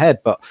top of my head,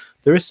 but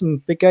there is some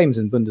big games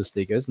in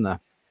Bundesliga, isn't there?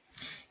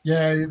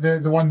 Yeah,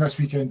 the one this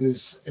weekend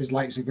is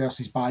Leipzig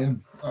versus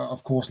Bayern.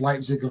 Of course,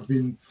 Leipzig have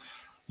been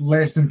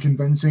less than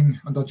convincing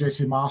under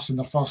Jesse Marsch in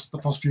the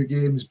first few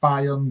games.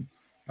 Bayern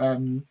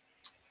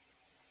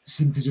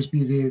seem to just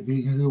be the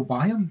real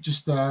Bayern,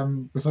 just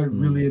without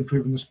really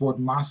improving the squad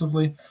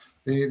massively.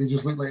 They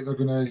just look like they're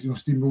going to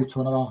steamroll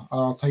to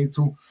another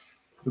title.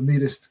 The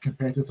nearest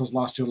competitors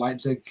last year,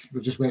 Leipzig,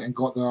 they just went and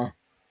got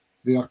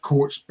their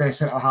coach, best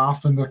centre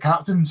half, and their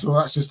captain. So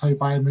that's just how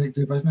Bayern Munich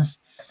do business.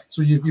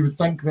 So you would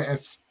think that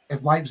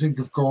if Leipzig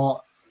have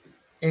got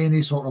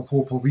any sort of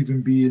hope of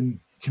even being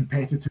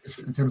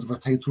competitive in terms of a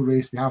title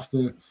race, they have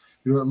to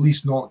at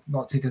least not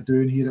take a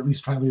down here, at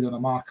least try and lay down a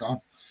marker,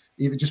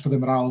 even just for the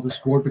morale of the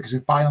squad. Because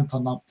if Bayern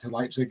turn up to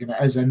Leipzig, and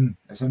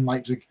it's in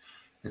Leipzig,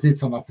 if they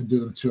turn up and do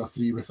them 2 or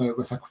 3 with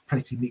a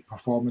pretty meek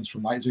performance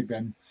from Leipzig,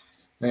 then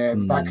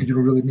that could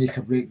really make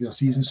or break their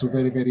season. So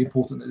very, very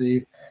important that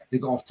they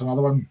got off to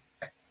another one.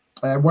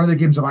 One of the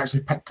games I've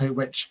actually picked out,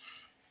 which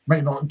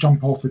might not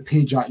jump off the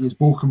page at you, is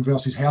Bochum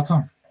versus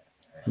Hertha.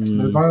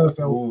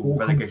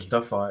 Very good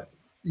stuff, right?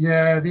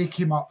 Yeah, they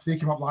came up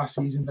last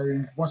season.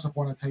 Now, once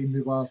upon a time, they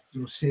were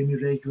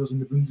semi-regulars in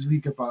the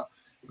Bundesliga, but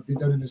they've been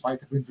down in this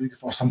Zweite Bundesliga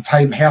for some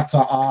time.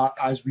 Hertha are,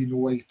 as we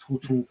know, a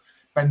total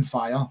bin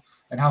fire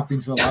and have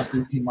been for the last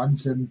 18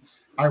 months. And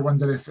I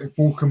wonder if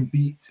Bochum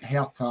beat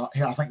Hertha.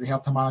 I think the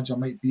Hertha manager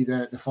might be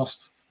the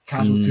first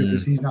casualty of the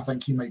season. I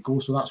think he might go.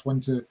 So that's one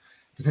to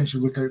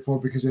potentially look out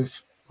for, because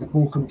if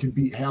Bochum can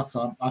beat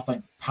Hertha, I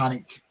think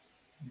panic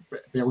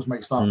bells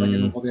might start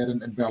ringing over there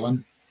in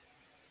Berlin.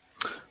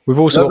 We've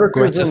also got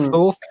Greuther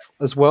Fürth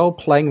as well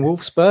playing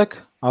Wolfsburg.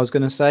 I was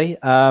going to say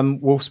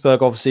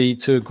Wolfsburg obviously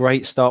to a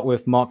great start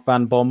with Mark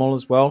van Bommel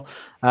as well.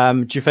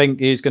 Do you think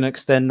he's going to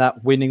extend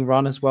that winning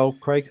run as well,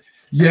 Craig?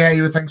 Yeah,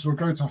 you would think so.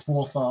 Greuther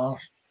Fürth are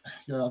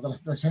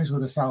they're essentially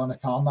the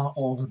Salernitana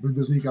of the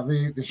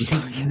Bundesliga. They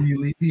shouldn't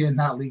really be in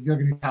that league. They're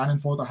going to be cannon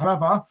fodder.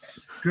 However,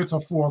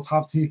 Greuther Fürth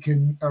have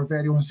taken our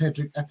very own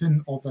Cedric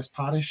Itten of this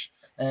parish,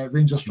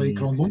 Ranger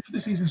striker, on loan for the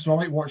season. So I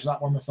might watch that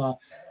one with a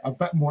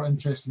bit more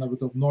interest than I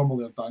would have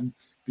normally have done.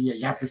 But yeah,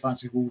 you have to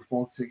fancy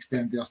Wolfsburg to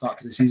extend their start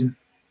to the season.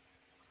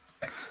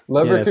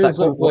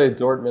 Leverkusen played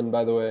Dortmund,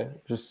 by the way.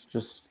 Just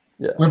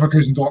yeah.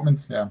 Leverkusen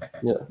Dortmund, yeah.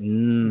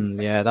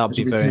 Yeah, that would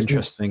be very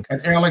interesting.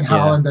 And Erling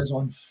Haaland is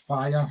on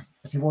fire.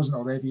 If he wasn't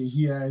already,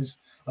 he is.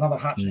 Another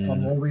hat-trick for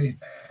Norway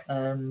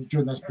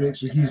during this break,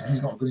 so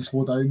he's not going to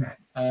slow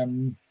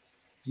down.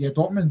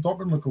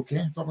 Dortmund look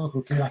okay.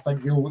 I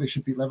think they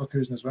should beat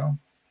Leverkusen as well.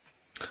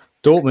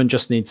 Dortmund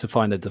just needs to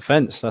find a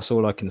defence. That's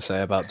all I can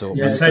say about Dortmund.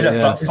 You say that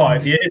about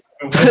 5 years.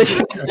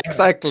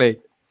 Exactly.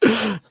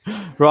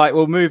 Right,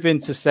 we'll move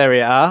into Serie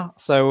A.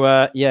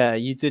 So,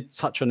 you did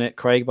touch on it,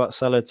 Craig, but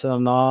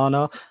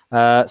Salernitana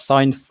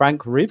signed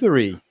Frank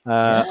Ribery,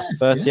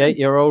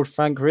 38-year-old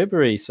Frank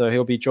Ribery. So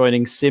he'll be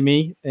joining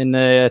Simi in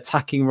the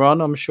attacking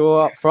run, I'm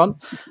sure, up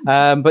front.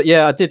 But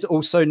yeah, I did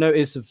also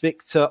notice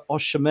Victor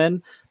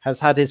Osimhen has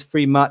had his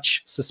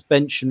 3-match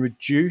suspension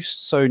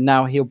reduced. So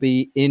now he'll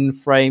be in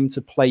frame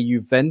to play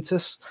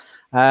Juventus.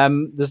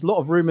 There's a lot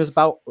of rumours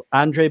about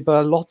Andre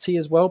Berlotti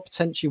as well,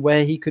 potentially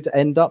where he could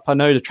end up. I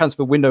know the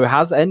transfer window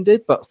has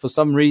ended, but for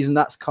some reason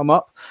that's come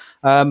up.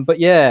 But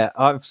yeah,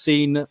 I've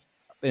seen,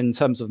 in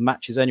terms of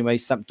matches anyway,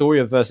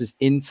 Sampdoria versus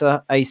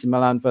Inter, AC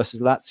Milan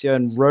versus Lazio,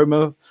 and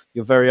Roma,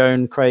 your very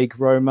own Craig,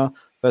 Roma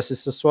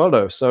versus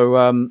Sassuolo.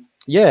 So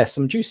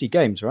some juicy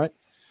games, right?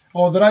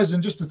 Oh, there is.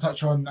 And just to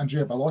touch on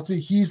Andrea Bellotti,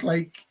 he's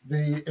like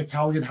the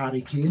Italian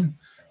Harry Kane.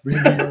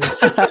 Really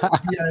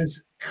he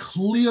is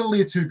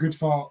clearly too good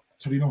for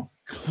Torino,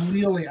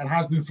 clearly, and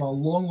has been for a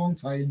long, long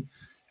time.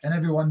 And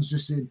everyone's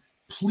just saying,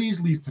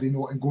 please leave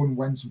Torino and go and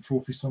win some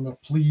trophies somewhere,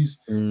 please.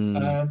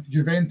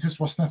 Juventus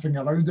were sniffing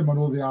around him. I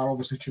know they are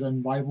obviously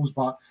Turin rivals,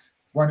 but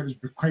when it was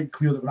quite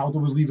clear that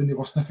Ronaldo was leaving, they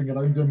were sniffing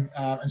around him.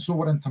 And so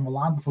were Inter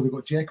Milan before they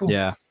got Dzeko.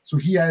 Yeah. So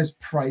he is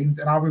primed.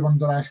 And I would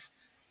wonder if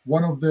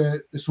one of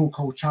the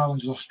so-called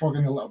challengers are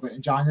struggling a little bit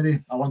in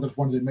January. I wonder if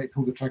one of them might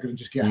pull the trigger and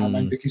just get him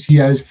in, because he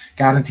is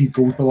guaranteed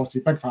goals.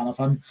 Bellotti, big fan of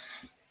him.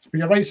 But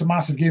you're right, some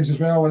massive games as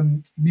well.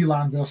 And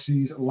Milan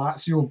versus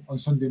Lazio on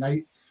Sunday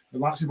night. The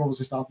Lazio have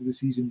obviously started the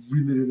season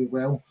really, really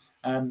well.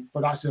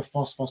 But that's their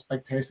first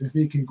big test. And if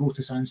they can go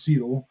to San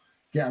Siro,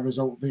 get a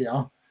result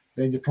there,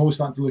 then you're probably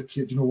starting to look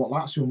at,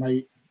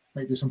 Lazio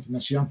might do something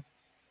this year.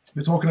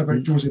 We're talking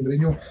about Jose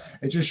Mourinho.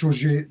 It just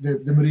shows you the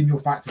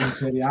Mourinho factor in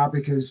Serie A,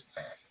 because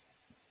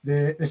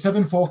the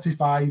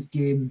 7:45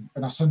 game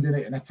on a Sunday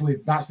night in Italy,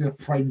 that's their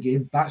prime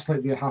game. That's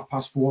like their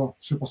 4:30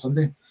 Super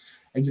Sunday.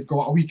 And you've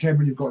got a weekend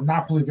where you've got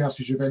Napoli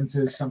versus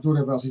Juventus,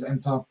 Sampdoria versus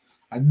Inter,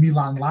 and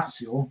Milan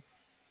Lazio.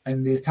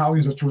 And the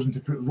Italians have chosen to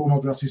put Roma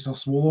versus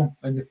Sassuolo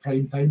in the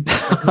prime time.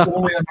 I can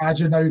only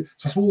imagine now,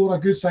 Sassuolo are a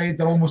good side.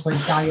 They're almost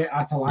like Diet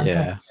Atalanta.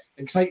 Yeah.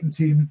 Exciting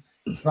team.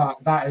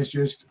 That is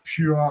just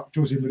pure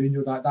Jose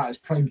Mourinho. That is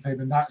prime time,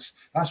 and that's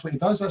what he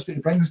does. That's what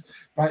he brings.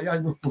 But yeah,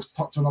 we've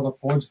touched on other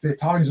pods. The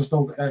Italians have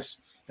still got this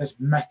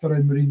myth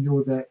around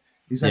Mourinho that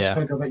he's this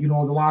figure that, the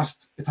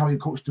last Italian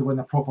coach to win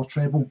a proper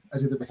treble,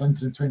 as he did with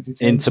Inter in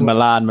 2010. Inter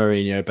Milan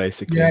Mourinho,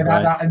 basically. Yeah,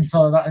 right? that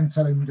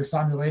Inter and the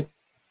Samuel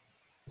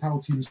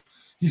Eto'o teams.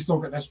 He's still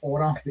got this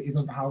aura that he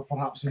doesn't have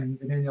perhaps in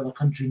any other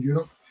country in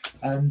Europe.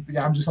 But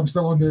yeah, I'm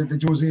still on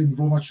the Jose and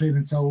Roma train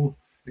until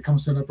it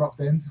comes to an abrupt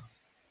end.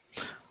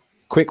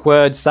 Quick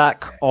word,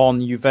 Zach,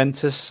 on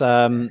Juventus.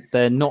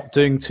 They're not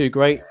doing too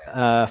great,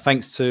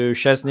 thanks to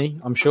Szczesny,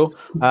 I'm sure.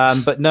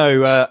 But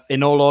no,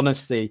 in all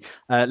honesty,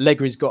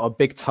 Allegri's got a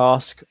big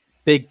task,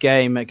 big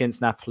game against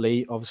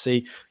Napoli.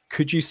 Obviously,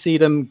 could you see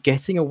them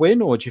getting a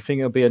win, or do you think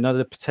it'll be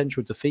another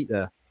potential defeat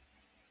there?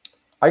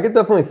 I could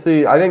definitely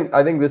see. I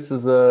think this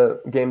is a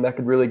game that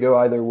could really go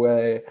either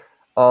way.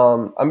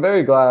 I'm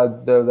very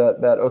glad though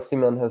that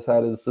Osimhen has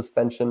had his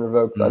suspension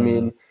revoked. I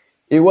mean,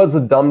 it was a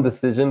dumb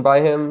decision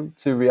by him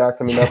to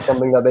react. I mean, that's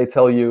something that they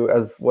tell you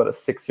as a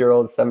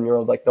 6-year-old,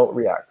 7-year-old, like, don't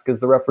react, because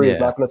the referee is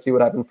not going to see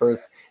what happened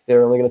first.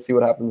 They're only going to see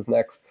what happens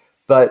next.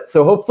 But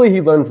so hopefully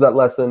he learns that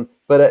lesson.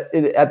 But at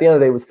the end of the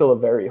day, it was still a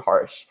very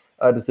harsh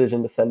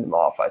decision to send him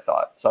off, I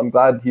thought. So I'm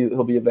glad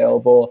he'll be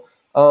available.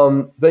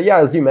 But yeah,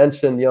 as you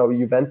mentioned,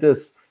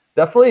 Juventus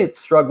definitely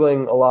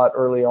struggling a lot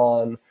early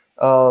on.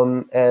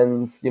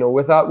 And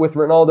with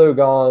Ronaldo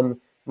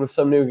gone, with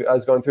some new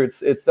guys going through,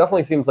 it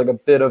definitely seems like a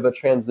bit of a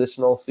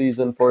transitional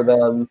season for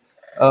them.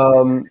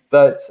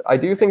 But I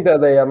do think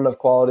that they have enough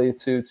quality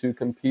to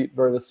compete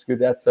for the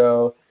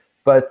Scudetto.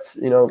 But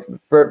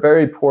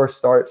very poor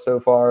start so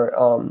far,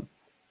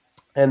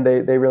 and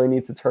they really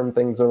need to turn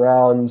things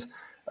around.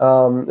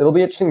 It'll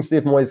be interesting to see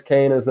if Moise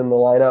Kean is in the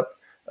lineup.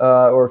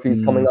 Or if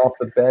he's coming off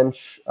the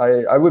bench.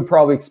 I would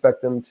probably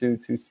expect him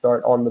to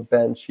start on the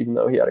bench, even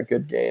though he had a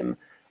good game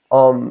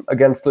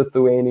against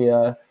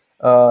Lithuania.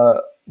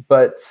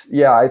 But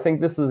yeah, I think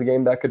this is a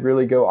game that could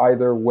really go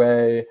either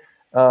way.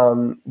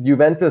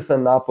 Juventus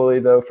and Napoli,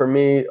 though, for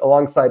me,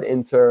 alongside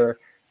Inter,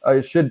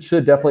 should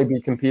definitely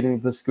be competing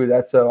with the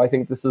Scudetto. I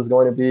think this is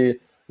going to be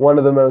one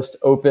of the most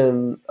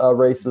open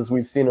races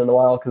we've seen in a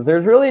while, because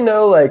there's really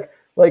no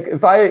like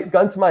if I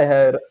gun to my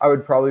head, I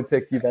would probably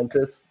pick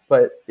Juventus,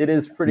 but it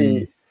is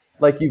pretty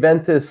like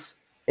Juventus,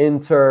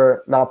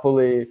 Inter,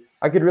 Napoli.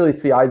 I could really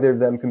see either of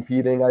them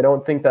competing. I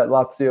don't think that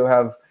Lazio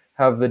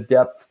have the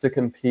depth to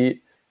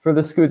compete for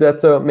the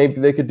Scudetto.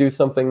 Maybe they could do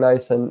something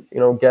nice and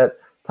get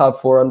top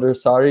 4 under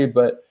Sarri,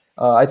 but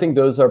I think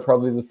those are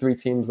probably the 3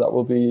 teams that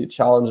will be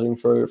challenging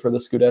for the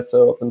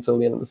Scudetto up until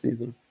the end of the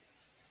season.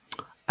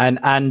 And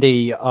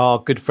Andy, our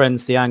good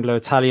friends, the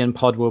Anglo-Italian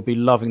pod, will be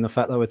loving the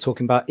fact that we're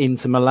talking about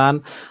Inter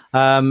Milan.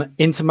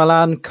 Inter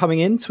Milan coming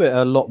into it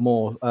a lot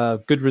more.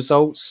 Good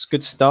results,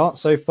 good start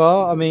so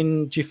far. I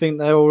mean, do you think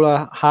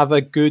they'll have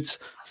a good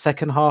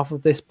second half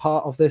of this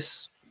part of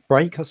this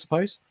break, I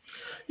suppose?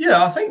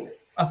 Yeah,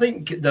 I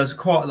think there's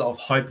quite a lot of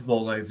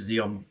hyperbole over the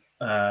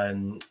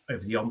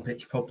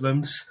on-pitch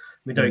problems.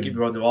 I mean, don't get me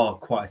wrong, there are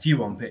quite a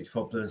few on-pitch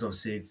problems,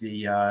 obviously,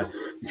 the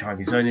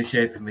Chinese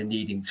ownership and the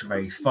needing to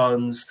raise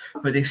funds,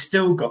 but they've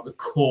still got the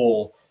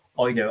core.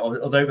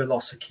 Although we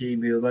lost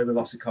Hakimi, although we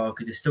lost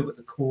Lukaku, they've still got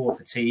the core of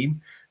the team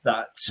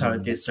that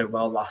did so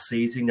well last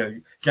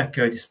season.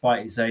 Dzeko,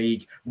 despite his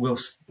age, will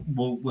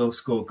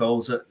score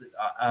goals at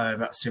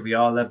Serie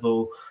A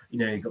level.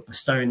 You've got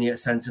Bastoni at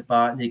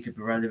centre-back, Nico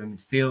Barella in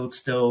midfield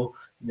still.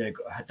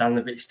 Got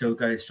Hadanovic still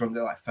going strong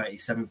at like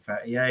 37,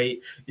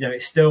 38.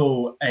 It's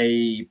still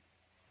a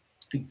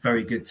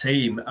very good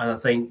team, and I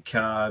think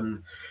a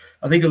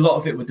lot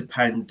of it would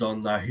depend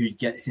on who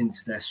gets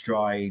into their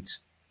stride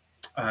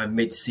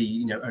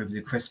mid-season, over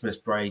the Christmas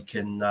break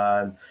and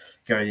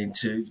going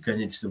into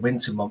the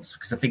winter months,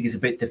 because I think it's a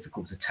bit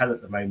difficult to tell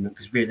at the moment,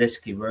 because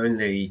realistically we're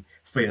only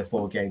 3 or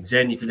 4 games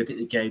in. If you look at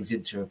the games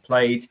Inter have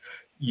played,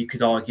 you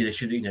could argue they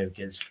should,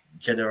 against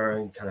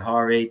Genoa and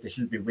Kalahari, they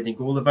should be winning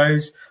all of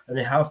those, and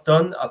they have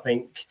done. I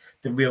think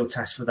the real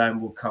test for them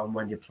will come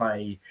when you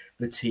play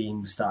the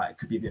teams that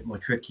could be a bit more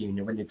tricky.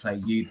 When you play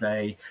Juve,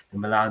 the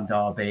Milan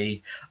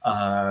derby,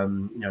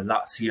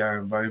 Lazio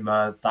and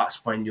Roma,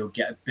 that's when you'll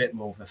get a bit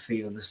more of a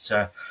feel as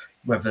to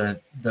whether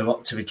they're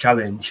up to the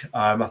challenge.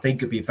 I think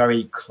it'd be a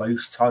very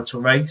close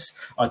title race.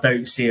 I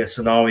don't see a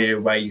scenario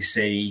where you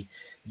see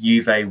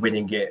Juve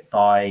winning it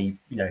by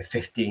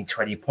 15,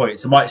 20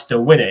 points. They might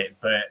still win it,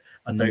 but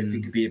I don't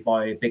think it'd be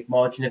by a big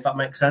margin, if that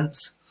makes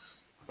sense.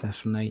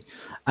 Definitely.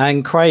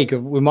 And Craig,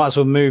 we might as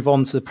well move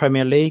on to the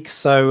Premier League.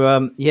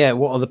 So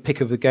what are the pick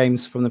of the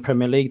games from the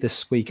Premier League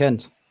this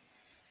weekend?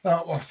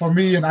 Well, for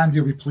me, and Andy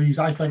will be pleased,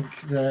 I think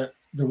the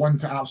one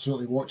to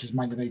absolutely watch is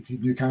Man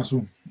United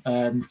Newcastle,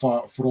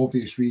 for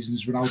obvious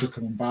reasons. Ronaldo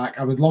coming back.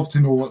 I would love to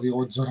know what the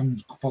odds are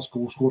on first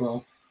goal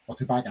scorer or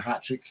to bag a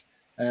hat-trick.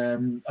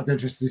 I'd be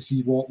interested to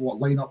see what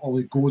lineup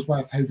Ollie goes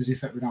with. How does he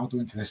fit Ronaldo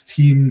into this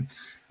team?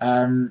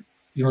 The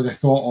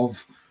thought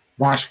of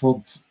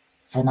Rashford,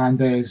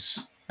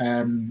 Fernandes,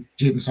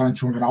 Jadon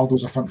Sancho and Ronaldo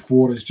as a front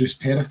 4 is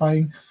just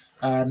terrifying.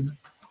 I'm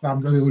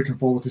really looking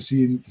forward to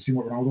seeing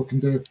what Ronaldo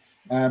can do.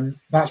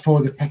 That's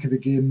probably the pick of the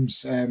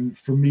games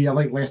for me. I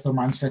like Leicester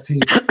Man City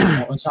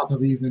on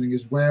Saturday evening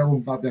as well.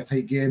 That'll be a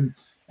tight game.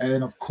 And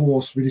then, of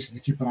course, we just need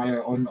to keep an eye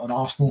out on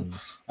Arsenal.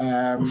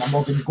 I'm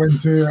not going to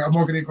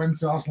go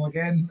into Arsenal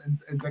again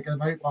and dig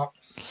them out. But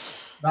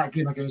that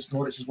game against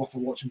Norwich is worth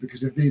watching,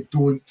 because if they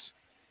don't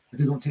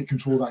take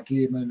control of that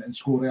game and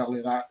score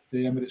early, the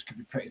Emirates could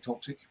be pretty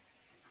toxic.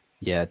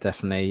 Yeah,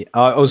 definitely.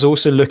 I was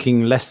also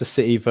looking Leicester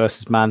City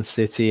versus Man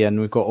City, and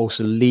we've got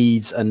also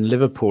Leeds and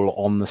Liverpool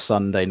on the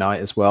Sunday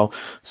night as well.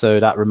 So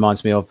that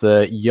reminds me of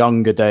the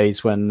younger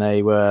days when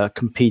they were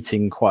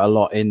competing quite a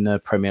lot in the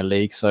Premier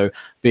League. So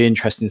be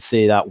interesting to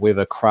see that with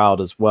a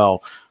crowd as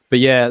well. But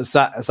yeah,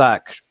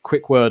 Zach,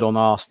 quick word on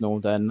Arsenal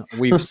then.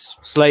 We've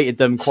slated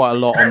them quite a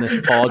lot on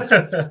this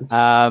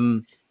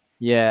pod.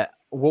 Yeah,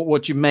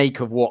 what do you make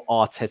of what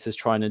Arteta's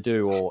trying to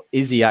do, or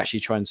is he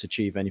actually trying to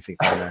achieve anything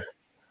down there?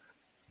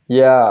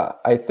 Yeah,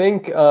 I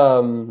think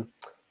I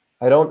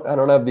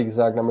don't have the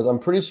exact numbers. I'm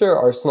pretty sure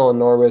Arsenal and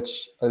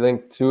Norwich, I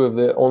think two of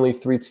the only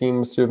three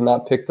teams who have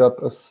not picked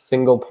up a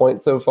single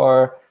point so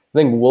far. I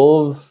think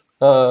Wolves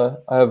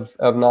have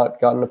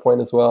not gotten a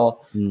point as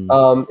well.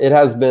 It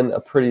has been a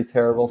pretty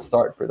terrible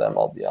start for them,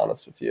 I'll be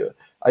honest with you.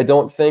 I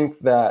don't think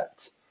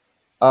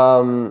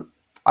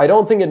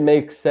it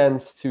makes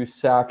sense to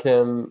sack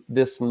him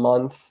this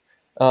month.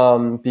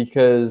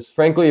 Because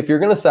frankly, if you're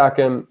going to sack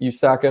him, you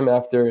sack him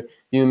after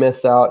you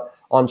miss out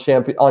on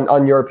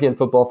European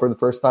football for the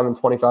first time in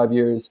 25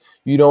 years.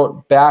 You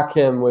don't back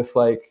him with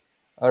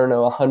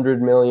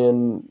 100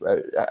 million.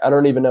 I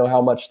don't even know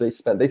how much they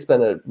spent. They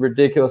spent a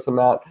ridiculous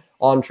amount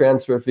on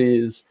transfer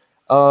fees.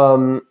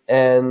 And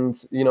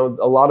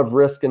a lot of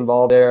risk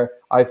involved there.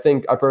 I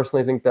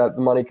personally think that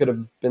the money could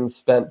have been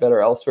spent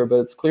better elsewhere, but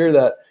it's clear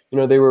that,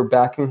 they were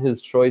backing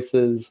his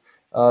choices.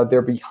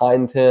 They're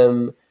behind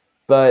him.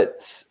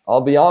 But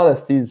I'll be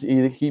honest,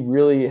 he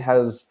really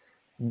has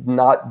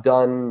not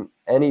done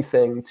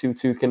anything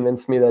to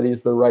convince me that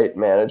he's the right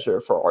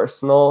manager for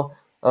Arsenal.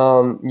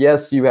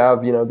 Yes, you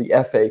have,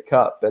 the FA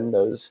Cup and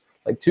those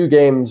 2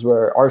 games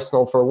where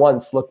Arsenal for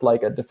once looked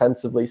like a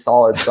defensively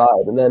solid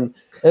side. And then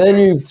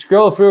you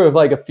scroll through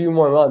with a few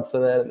more months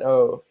and then,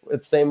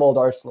 it's same old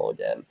Arsenal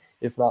again,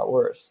 if not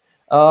worse.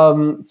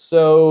 I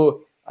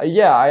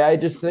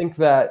just think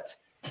that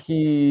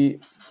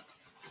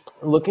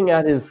looking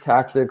at his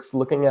tactics,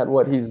 looking at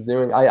what he's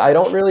doing, I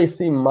don't really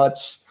see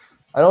much.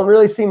 I don't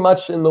really see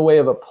much in the way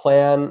of a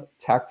plan,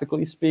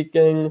 tactically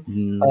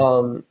speaking.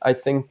 I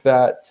think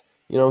that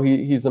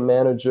he's a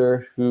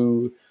manager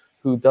who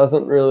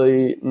doesn't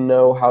really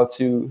know how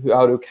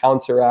to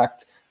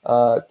counteract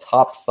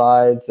top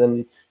sides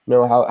and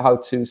how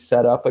to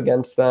set up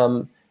against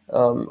them.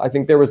 I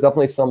think there was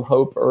definitely some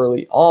hope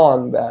early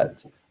on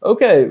that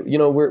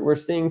we're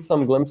seeing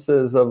some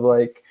glimpses of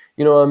a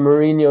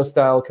Mourinho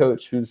style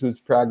coach who's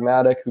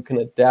pragmatic, who can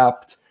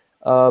adapt.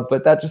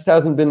 But that just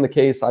hasn't been the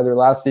case either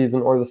last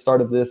season or the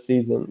start of this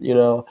season.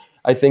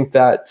 I think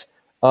that,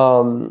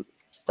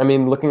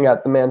 looking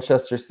at the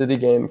Manchester City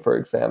game, for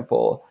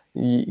example,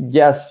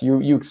 yes,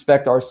 you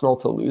expect Arsenal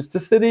to lose to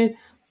City,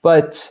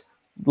 but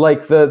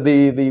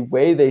the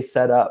way they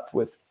set up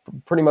with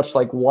pretty much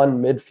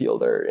one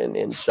midfielder in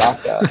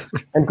Xhaka,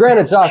 and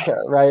granted Xhaka,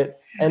 right?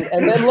 And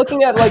then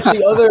looking at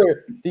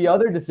the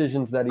other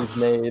decisions that he's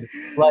made,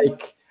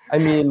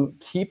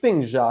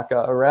 keeping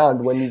Xhaka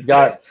around when you've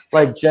got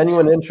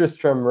genuine interest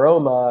from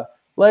Roma,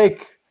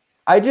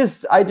 I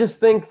just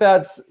think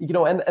that's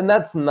and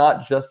that's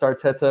not just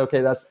Arteta. Okay,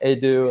 that's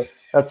Edu,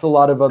 that's a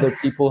lot of other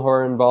people who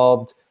are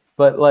involved,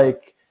 but I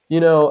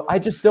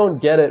just don't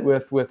get it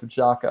with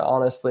Xhaka,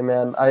 honestly,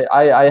 man.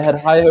 I had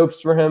high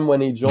hopes for him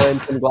when he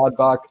joined from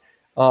Gladbach,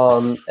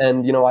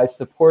 and I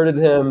supported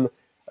him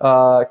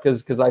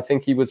because I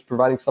think he was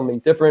providing something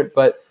different,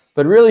 but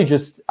really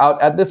just out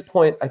at this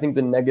point, I think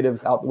the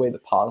negatives outweigh the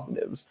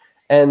positives.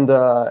 And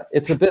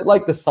it's a bit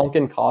like the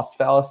sunken cost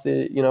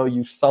fallacy.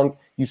 You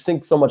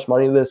sink so much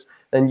money into this,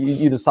 then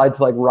you decide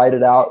to write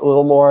it out a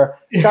little more.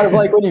 It's kind of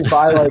like when you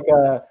buy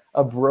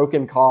a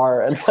broken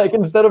car and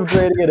instead of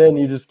trading it in,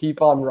 you just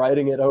keep on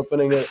writing it,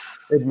 opening it,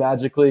 it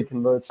magically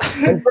converts.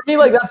 And for me,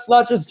 that's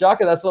not just Xhaka,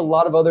 that's a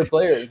lot of other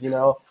players,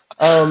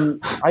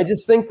 I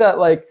just think that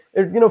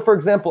for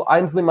example,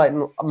 Ainsley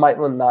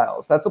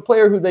Maitland-Niles, that's a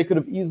player who they could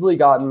have easily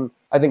gotten,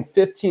 I think,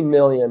 15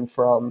 million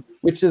from,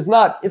 which is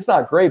it's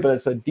not great, but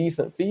it's a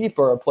decent fee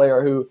for a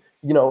player who,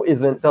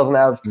 doesn't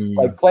have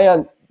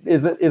plan,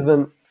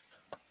 isn't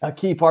a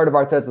key part of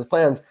Arteta's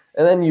plans.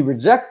 And then you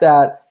reject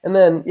that. And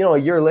then, a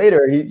year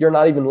later, you're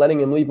not even letting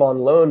him leave on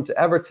loan to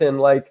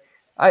Everton.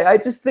 I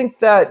just think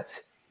that,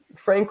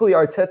 frankly,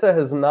 Arteta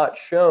has not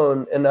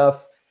shown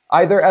enough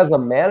either as a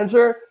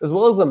manager as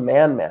well as a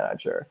man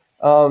manager.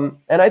 And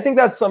I think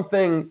that's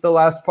something, the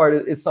last part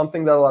is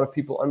something that a lot of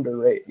people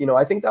underrate.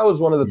 I think that was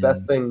one of the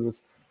best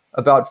things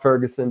about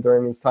Ferguson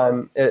during his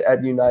time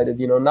at United,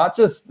 not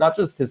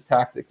just his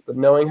tactics, but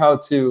knowing how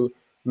to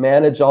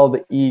manage all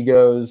the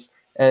egos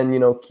and,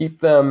 keep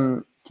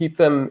them keep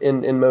them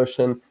in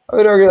motion. I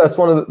would argue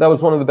that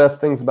was one of the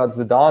best things about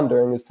Zidane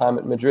during his time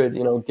at Madrid.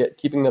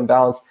 Keeping them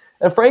balanced.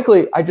 And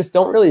frankly, I just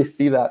don't really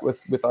see that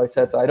with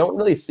Arteta. I don't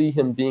really see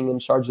him being in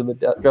charge of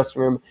the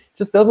dressing room. It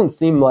just doesn't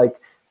seem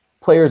like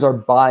players are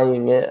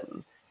buying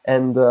in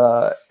and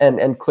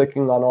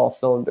clicking on all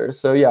cylinders.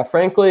 So yeah,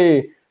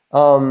 frankly,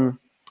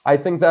 I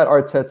think that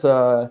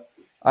Arteta,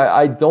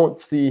 I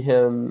don't see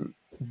him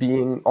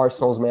being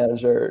Arsenal's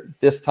manager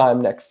this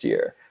time next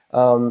year.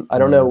 I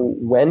don't know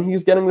when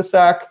he's getting the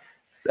sack.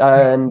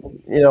 And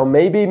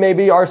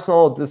maybe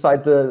Arsenal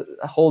decide to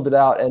hold it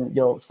out and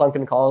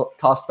sunken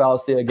cost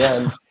fallacy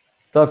again.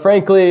 But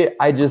frankly,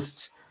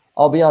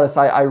 I'll be honest,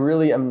 I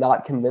really am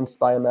not convinced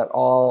by him at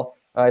all.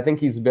 I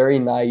think he's very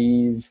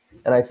naive,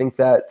 and I think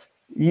that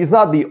he's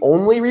not the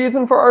only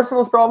reason for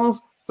Arsenal's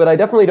problems, but I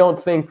definitely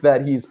don't think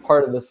that he's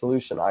part of the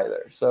solution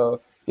either.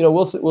 So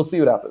we'll see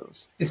what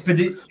happens. It's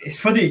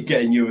funny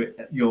getting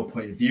your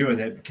point of view on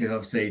it, because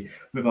obviously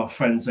with our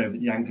friends over at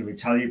the Anglo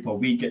Italian pod,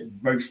 we get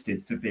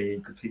roasted for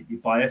being completely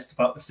biased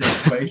about the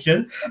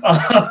situation.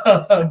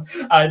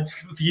 And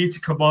for you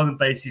to come on and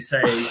basically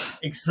say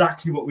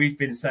exactly what we've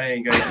been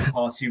saying over the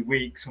past few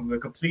weeks from a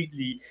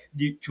completely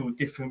neutral,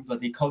 different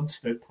bloody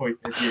continent point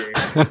of view,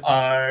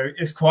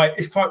 it's quite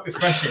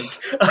refreshing.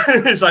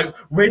 It's like,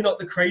 we're not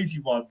the crazy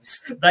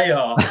ones, they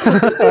are.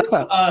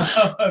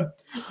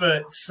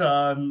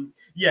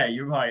 Yeah,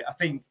 you're right. I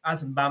think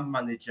as a man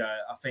manager,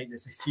 I think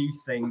there's a few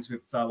things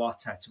with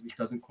Arteta which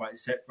doesn't quite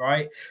sit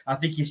right. I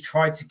think he's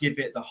tried to give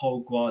it the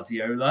whole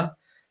Guardiola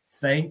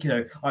thing.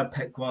 I'm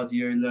Pep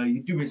Guardiola,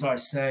 you do as I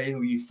say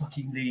or you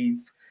fucking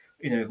leave,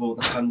 with all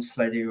the fans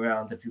flailing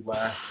around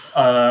everywhere.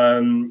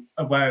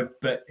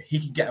 But he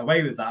can get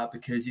away with that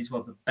because he's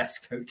one of the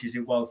best coaches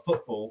in world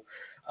football.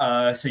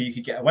 So you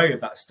could get away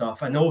with that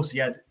stuff. And also,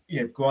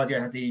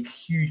 Guardiola had a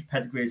huge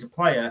pedigree as a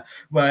player,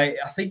 where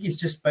I think it's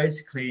just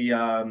basically,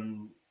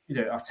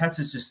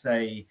 Arteta's just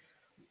a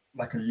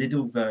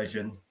little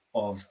version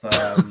of,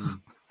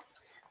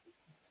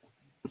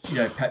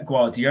 Pep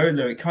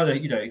Guardiola. It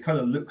kind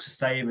of looks the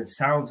same and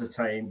sounds the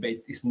same, but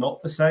it's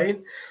not the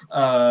same.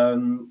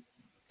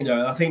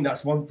 I think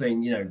that's one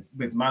thing,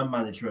 with man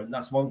management,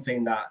 that's one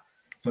thing that,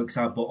 for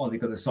example, Ole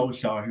Gunnar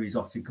Solskjaer, who is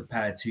often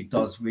compared to,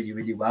 does really,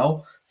 really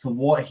well. For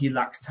what he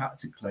lacks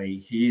tactically,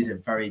 he is a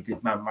very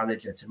good man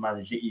manager to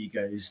manage the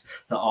egos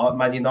that aren't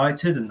Man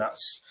United, and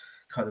that's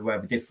kind of where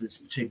the difference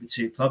between the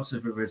two clubs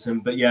have arisen.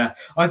 But yeah,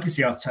 I can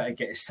see Arteta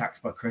get his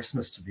sacked by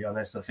Christmas, to be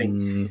honest. I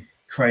think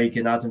Craig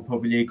and Adam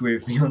probably agree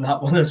with me on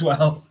that one as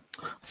well.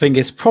 I think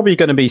it's probably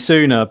going to be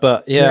sooner,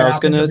 but I was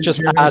going to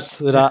just add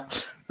to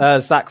that.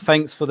 Zach,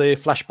 thanks for the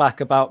flashback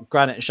about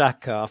Granit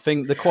Xhaka. I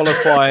think the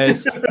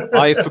qualifiers,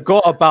 I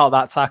forgot about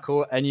that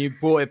tackle and you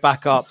brought it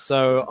back up.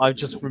 So I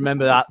just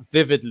remember that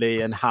vividly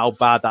and how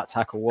bad that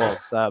tackle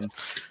was.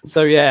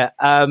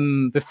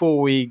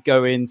 Before we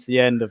go into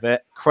the end of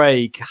it,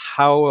 Craig,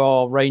 how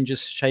are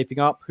Rangers shaping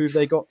up? Who have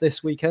they got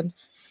this weekend?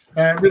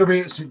 We're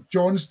away at St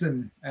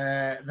Johnstone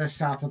this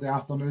Saturday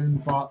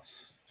afternoon, but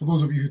for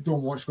those of you who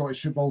don't watch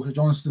Scottish football, St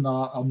Johnstone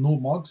are no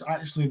mugs.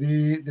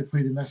 Actually, they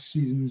played in this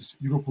season's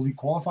Europa League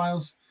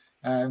qualifiers.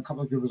 A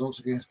couple of good results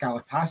against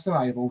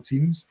Galatasaray of all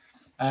teams.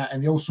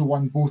 And they also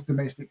won both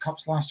domestic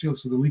cups last year,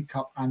 so the League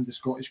Cup and the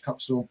Scottish Cup.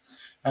 So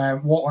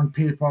what on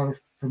paper,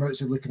 from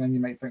outside looking in,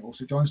 you might think,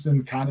 St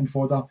Johnstone, cannon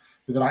fodder,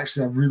 but they're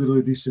actually a really,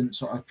 really decent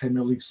sort of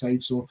Premier League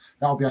side. So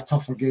that'll be a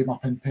tougher game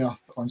up in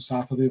Perth on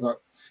Saturday. But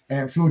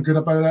feeling good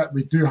about it.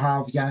 We do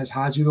have Yanis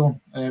Hadji,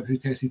 though, who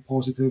tested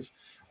positive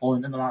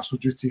on international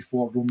duty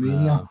for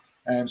Romania,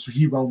 so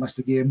he will miss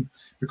the game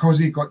because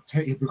he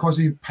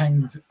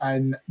pinged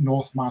in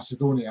North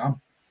Macedonia.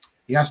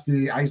 He has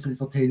to isolate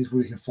for 10 days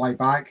before he can fly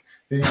back.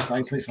 Then he has to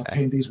isolate for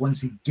 10 days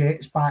once he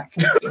gets back.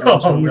 So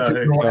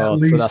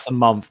that's a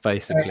month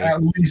basically.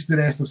 At least the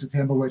rest of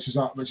September, which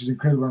is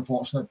incredibly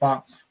unfortunate.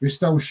 But we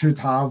still should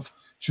have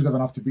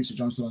enough to beat St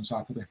Johnstone on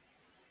Saturday.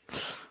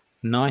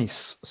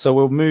 Nice. So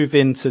we'll move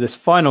into this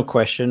final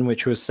question,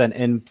 which was sent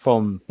in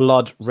from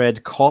Blood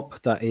Red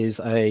Cop. That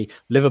is a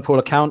Liverpool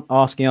account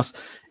asking us,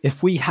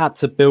 if we had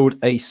to build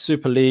a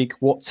Super League,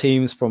 what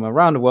teams from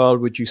around the world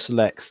would you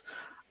select?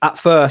 At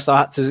first, I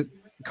had to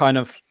kind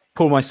of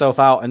pull myself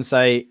out and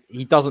say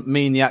he doesn't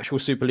mean the actual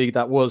Super League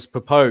that was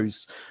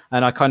proposed.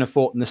 And I kind of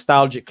thought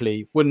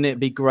nostalgically, wouldn't it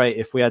be great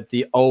if we had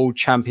the old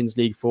Champions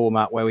League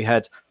format where we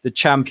had the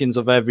champions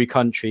of every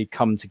country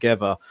come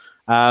together?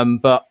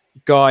 But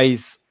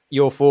guys,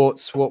 your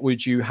thoughts, what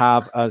would you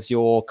have as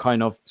your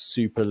kind of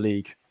Super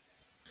League?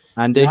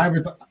 Andy?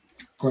 Go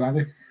on,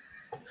 Andy.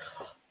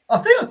 I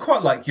think I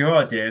quite like your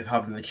idea of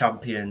having the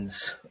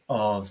champions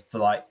of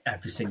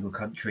every single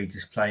country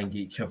just playing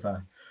each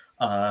other.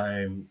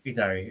 And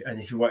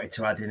if you wanted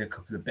to add in a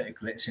couple of bit of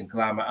glitz and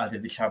glamour, add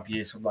in the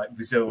champions from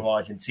Brazil or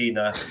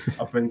Argentina,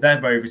 I'll bring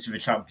them over to the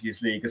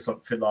Champions League or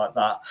something like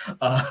that.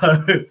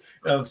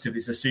 Obviously, if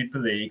it's a Super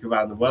League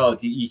around the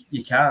world,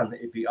 you can.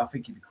 I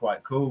think it'd be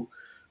quite cool.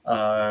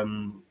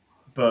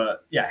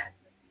 But yeah,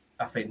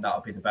 I think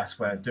that'll be the best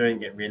way of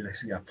doing it,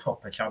 realistically, a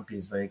proper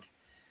Champions League.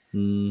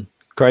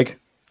 Craig?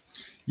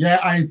 Yeah,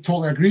 I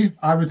totally agree.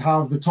 I would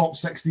have the top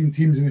 16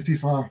 teams in the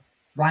FIFA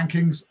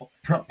rankings,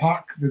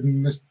 park the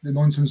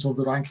nonsense of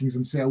the rankings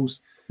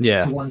themselves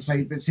to one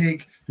side, but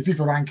take the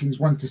FIFA rankings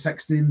 1 to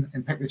 16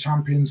 and pick the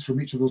champions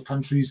from each of those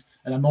countries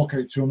in a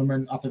knockout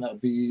tournament. I think that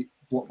would be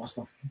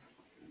blockbuster.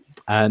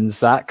 And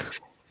Zach?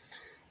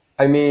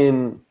 I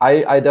mean,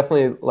 I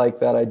definitely like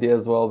that idea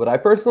as well, but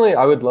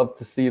I would love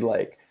to see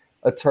like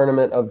a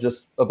tournament of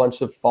just a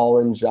bunch of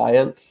fallen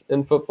giants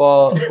in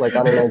football. Like,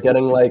 I don't know,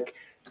 getting like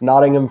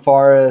Nottingham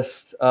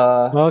Forest,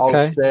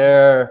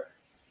 Ulster,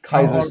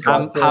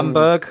 Kaiserslautern,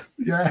 Hamburg,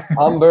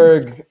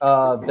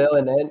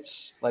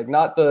 Belenenses, like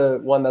not the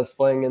one that's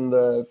playing in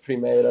the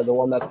Primeira, the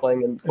one that's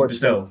playing in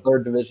Portugal's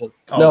third division.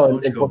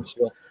 In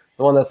Portugal.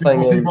 The one that's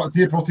playing in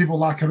Deportivo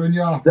La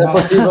Coruña.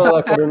 Deportivo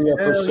La Coruña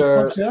for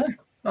sure.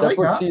 Like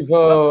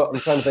Deportivo, I'm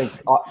trying to think.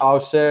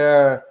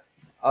 Auxerre,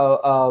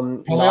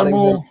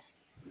 Palermo.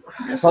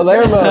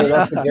 Palermo,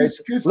 that's a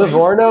great.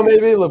 Livorno,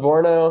 maybe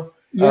Livorno.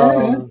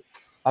 Yeah.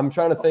 I'm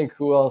trying to think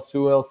who else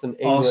in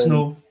England.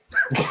 Arsenal.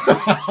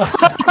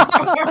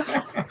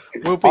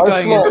 We'll be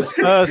going into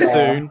Spurs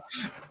soon.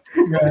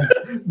 Yeah.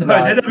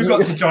 No, they never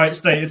got to giant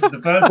status in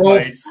the first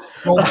place.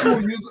 Well,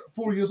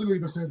 4 years ago,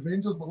 you'd have said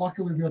Rangers, but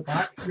luckily we're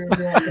back.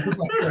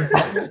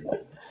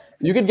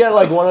 You could get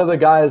like one of the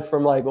guys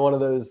from like one of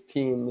those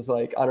teams,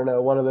 like, I don't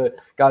know, one of the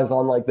guys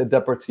on like the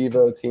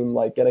Deportivo team,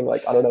 like getting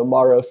like, I don't know,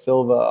 Mauro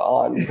Silva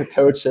on to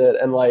coach it.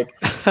 And like,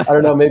 I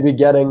don't know, maybe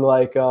getting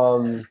like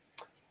I'm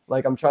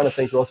trying to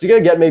think who else. You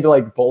gotta get maybe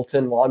like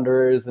Bolton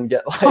Wanderers and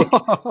get like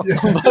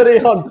somebody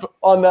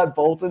on that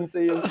Bolton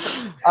team.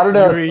 I don't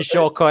know. Yuri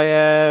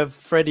Shokayev,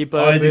 Freddie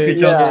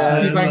Burbage.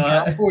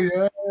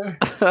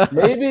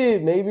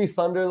 Maybe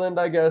Sunderland,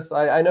 I guess.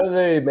 I know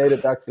they made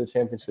it back to the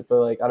championship, but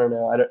like I don't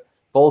know.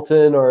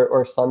 Bolton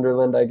or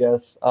Sunderland, I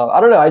guess.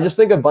 I don't know. I just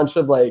think a bunch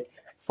of like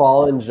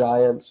fallen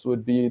giants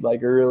would be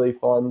like really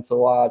fun to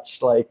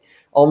watch. Like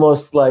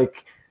almost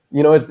like,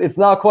 you know, it's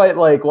not quite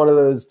like one of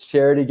those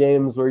charity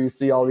games where you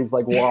see all these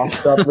like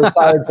washed up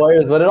retired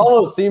players, but it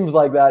almost seems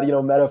like that, you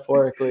know,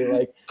 metaphorically,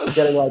 like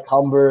getting like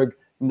Hamburg,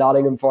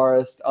 Nottingham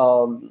Forest,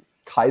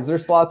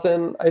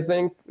 Kaiserslautern, I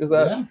think, is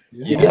that?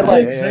 You get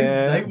like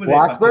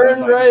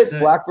Blackburn, right?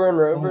 Blackburn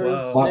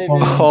Rovers, maybe.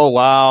 Oh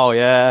wow,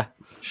 yeah.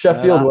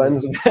 Sheffield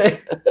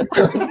Wednesday.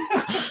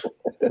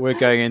 We're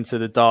going into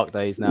the dark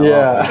days now.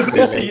 Yeah.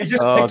 You're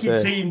just picking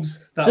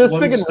teams that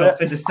won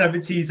stuff in the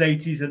 70s,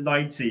 80s, and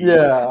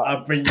 90s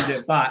and bringing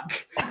it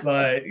back.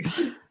 Like,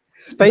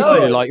 it's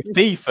basically like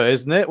FIFA,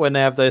 isn't it? When they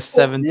have their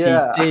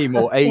 70s team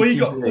or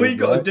 80s all you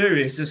got to do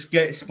is just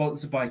get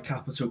sponsored by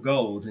Capital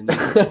Gold and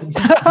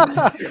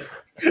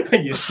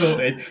and you're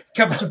sorted.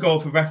 Capital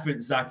Gold, for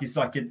reference, Zach, is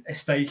like a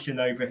station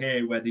over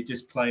here where they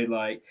just play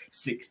like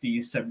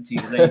 60s,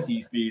 70s, and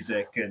 80s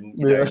music and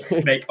you know,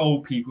 make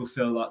old people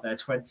feel like they're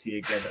 20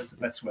 again. That's the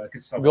best way I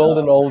could sum it up.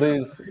 Golden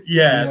oldies.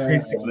 Yeah,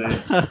 basically.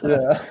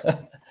 Yeah.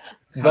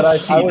 But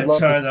I would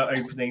Turner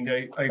opening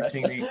the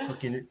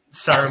fucking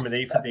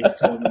ceremony for this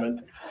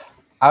tournament.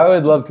 I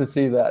would love to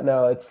see that.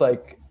 No, it's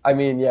like, I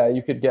mean, yeah,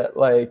 you could get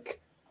like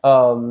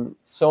so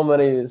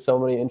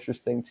many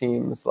interesting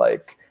teams.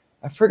 Like,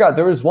 I forgot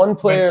there was one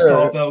player. Red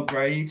Star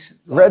Belgrade.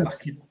 Red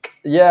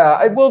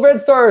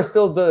Star is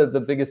still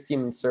the biggest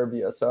team in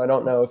Serbia, so I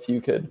don't know if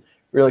you could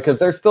really, because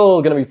they're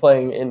still going to be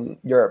playing in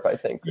Europe, I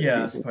think.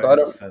 Yeah, so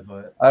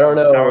I don't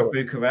know. Steaua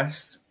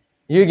Bucharest.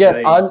 You get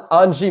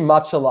Anji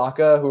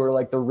Machalaka, who are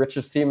like the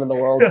richest team in the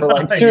world for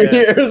like 2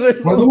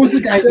 years. Well, those are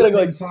the guys that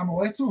like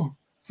Samueto.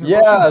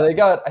 Yeah, they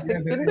got. I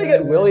think didn't they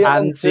get Willian?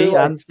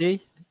 Anzi.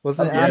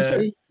 Wasn't it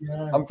Anzi?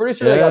 Yeah. I'm pretty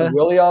sure they got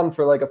Willian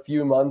for like a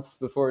few months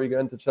before he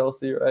got into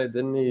Chelsea, right?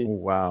 Didn't he? Oh,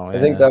 wow. I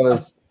think that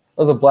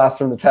was a blast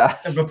from the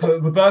past. And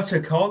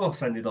Roberto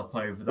Carlos ended up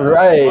over there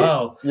right. as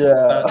well.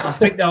 Yeah, I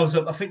think that was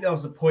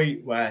the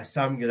point where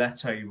Sam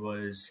Galetto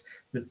was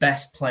the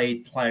best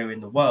played player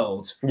in the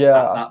world at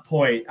that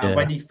point. And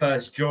when he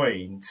first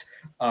joined,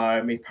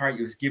 apparently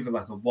he was given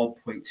like a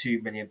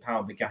 £1.2 million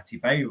Bugatti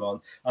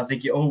Veyron. I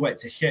think it all went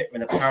to shit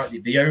when apparently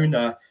the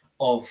owner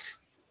of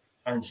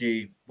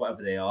Angie,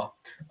 whatever they are,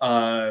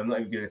 I'm not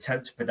even going to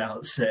attempt to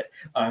pronounce it,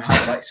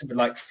 had like something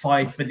like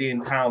 £5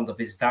 billion of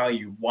his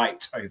value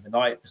wiped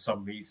overnight for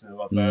some reason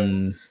or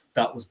other.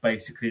 That was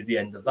basically the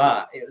end of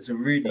that. It was a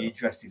really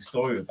interesting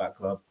story with that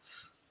club.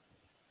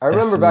 I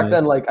remember back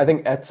then, like, I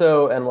think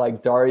Eto and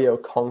like Dario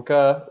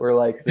Conca were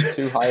like the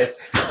two highest.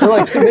 Or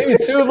like maybe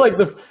two of like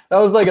that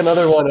was like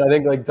another one. I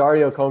think like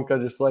Dario Conca,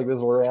 just like this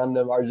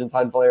random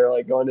Argentine player,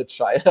 like going to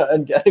China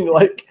and getting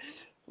like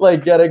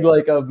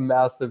a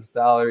massive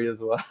salary as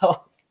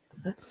well.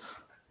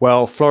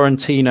 Well,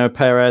 Florentino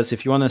Perez,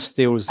 if you want to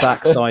steal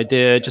Zach's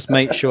idea, just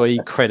make sure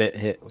you credit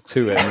it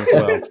to him as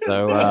well.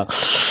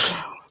 So,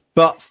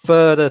 but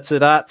further to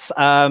that,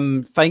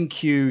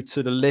 thank you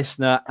to the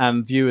listener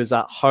and viewers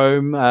at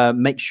home.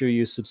 Make sure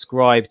you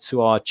subscribe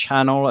to our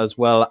channel as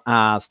well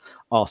as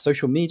our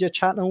social media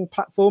channel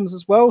platforms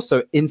as well.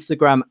 So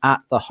Instagram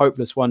at the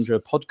Hopeless Wanderer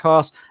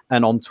Podcast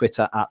and on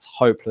Twitter at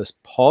Hopeless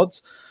Pod.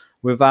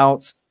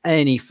 without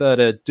any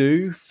further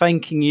ado,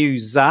 thanking you,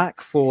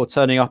 Zach, for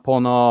turning up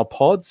on our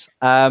pods.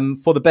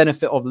 For the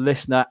benefit of the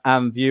listener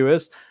and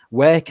viewers,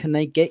 where can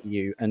they get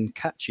you and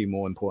catch you,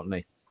 more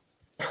importantly?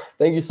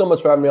 Thank you so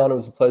much for having me on. It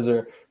was a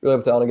pleasure. Really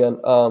have to on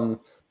again.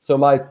 So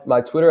my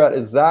Twitter @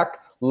 is Zach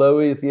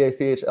Lowy,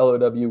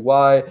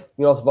 ZACHLOWY. You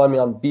can also find me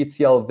on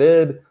BTL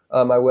Vid,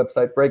 my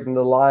website Breaking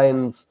the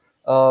Lines,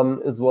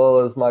 as well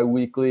as my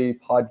weekly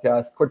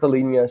podcast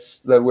Cortalinhas,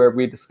 where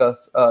we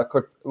discuss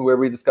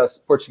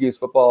Portuguese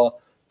football.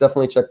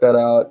 Definitely check that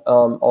out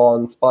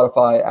on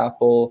Spotify,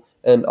 Apple,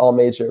 and all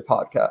major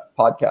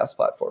podcast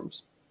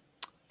platforms.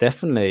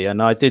 Definitely.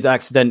 And I did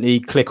accidentally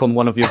click on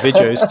one of your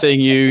videos seeing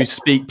you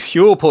speak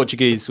pure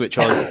Portuguese, which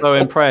I was so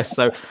impressed.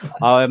 So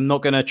I'm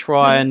not going to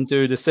try and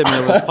do the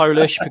similar with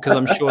Polish because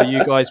I'm sure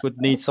you guys would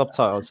need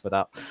subtitles for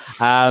that.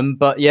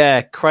 But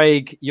yeah,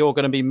 Craig, you're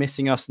going to be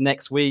missing us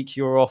next week.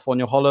 You're off on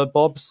your holiday,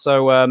 Bob.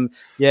 So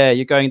yeah,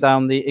 you're going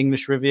down the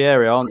English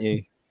Riviera, aren't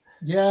you?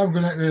 Yeah, I'm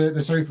going out to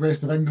the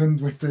southwest of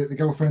England with the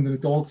girlfriend and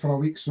the dog for a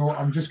week. So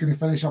I'm just going to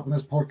finish up on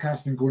this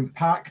podcast and go and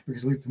pack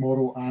because I leave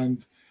tomorrow.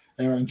 And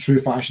in true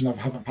fashion, I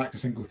haven't packed a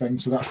single thing.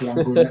 So that's where I'm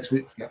going next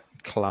week. Yeah.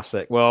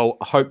 Classic. Well,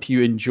 I hope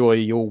you enjoy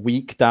your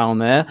week down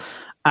there.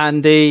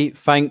 Andy,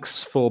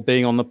 thanks for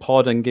being on the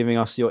pod and giving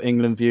us your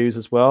England views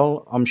as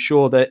well. I'm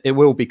sure that it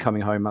will be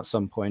coming home at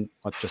some point.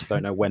 I just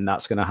don't know when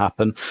that's going to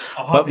happen.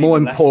 But more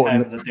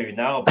important, to do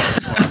now.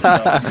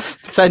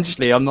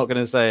 Potentially, I'm not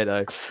going to say it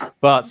though.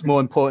 But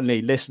more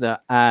importantly, listener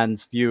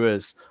and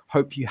viewers,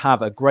 hope you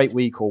have a great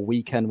week or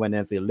weekend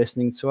whenever you're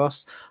listening to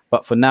us.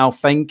 But for now,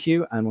 thank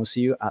you, and we'll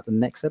see you at the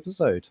next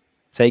episode.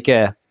 Take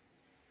care.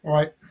 All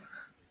right.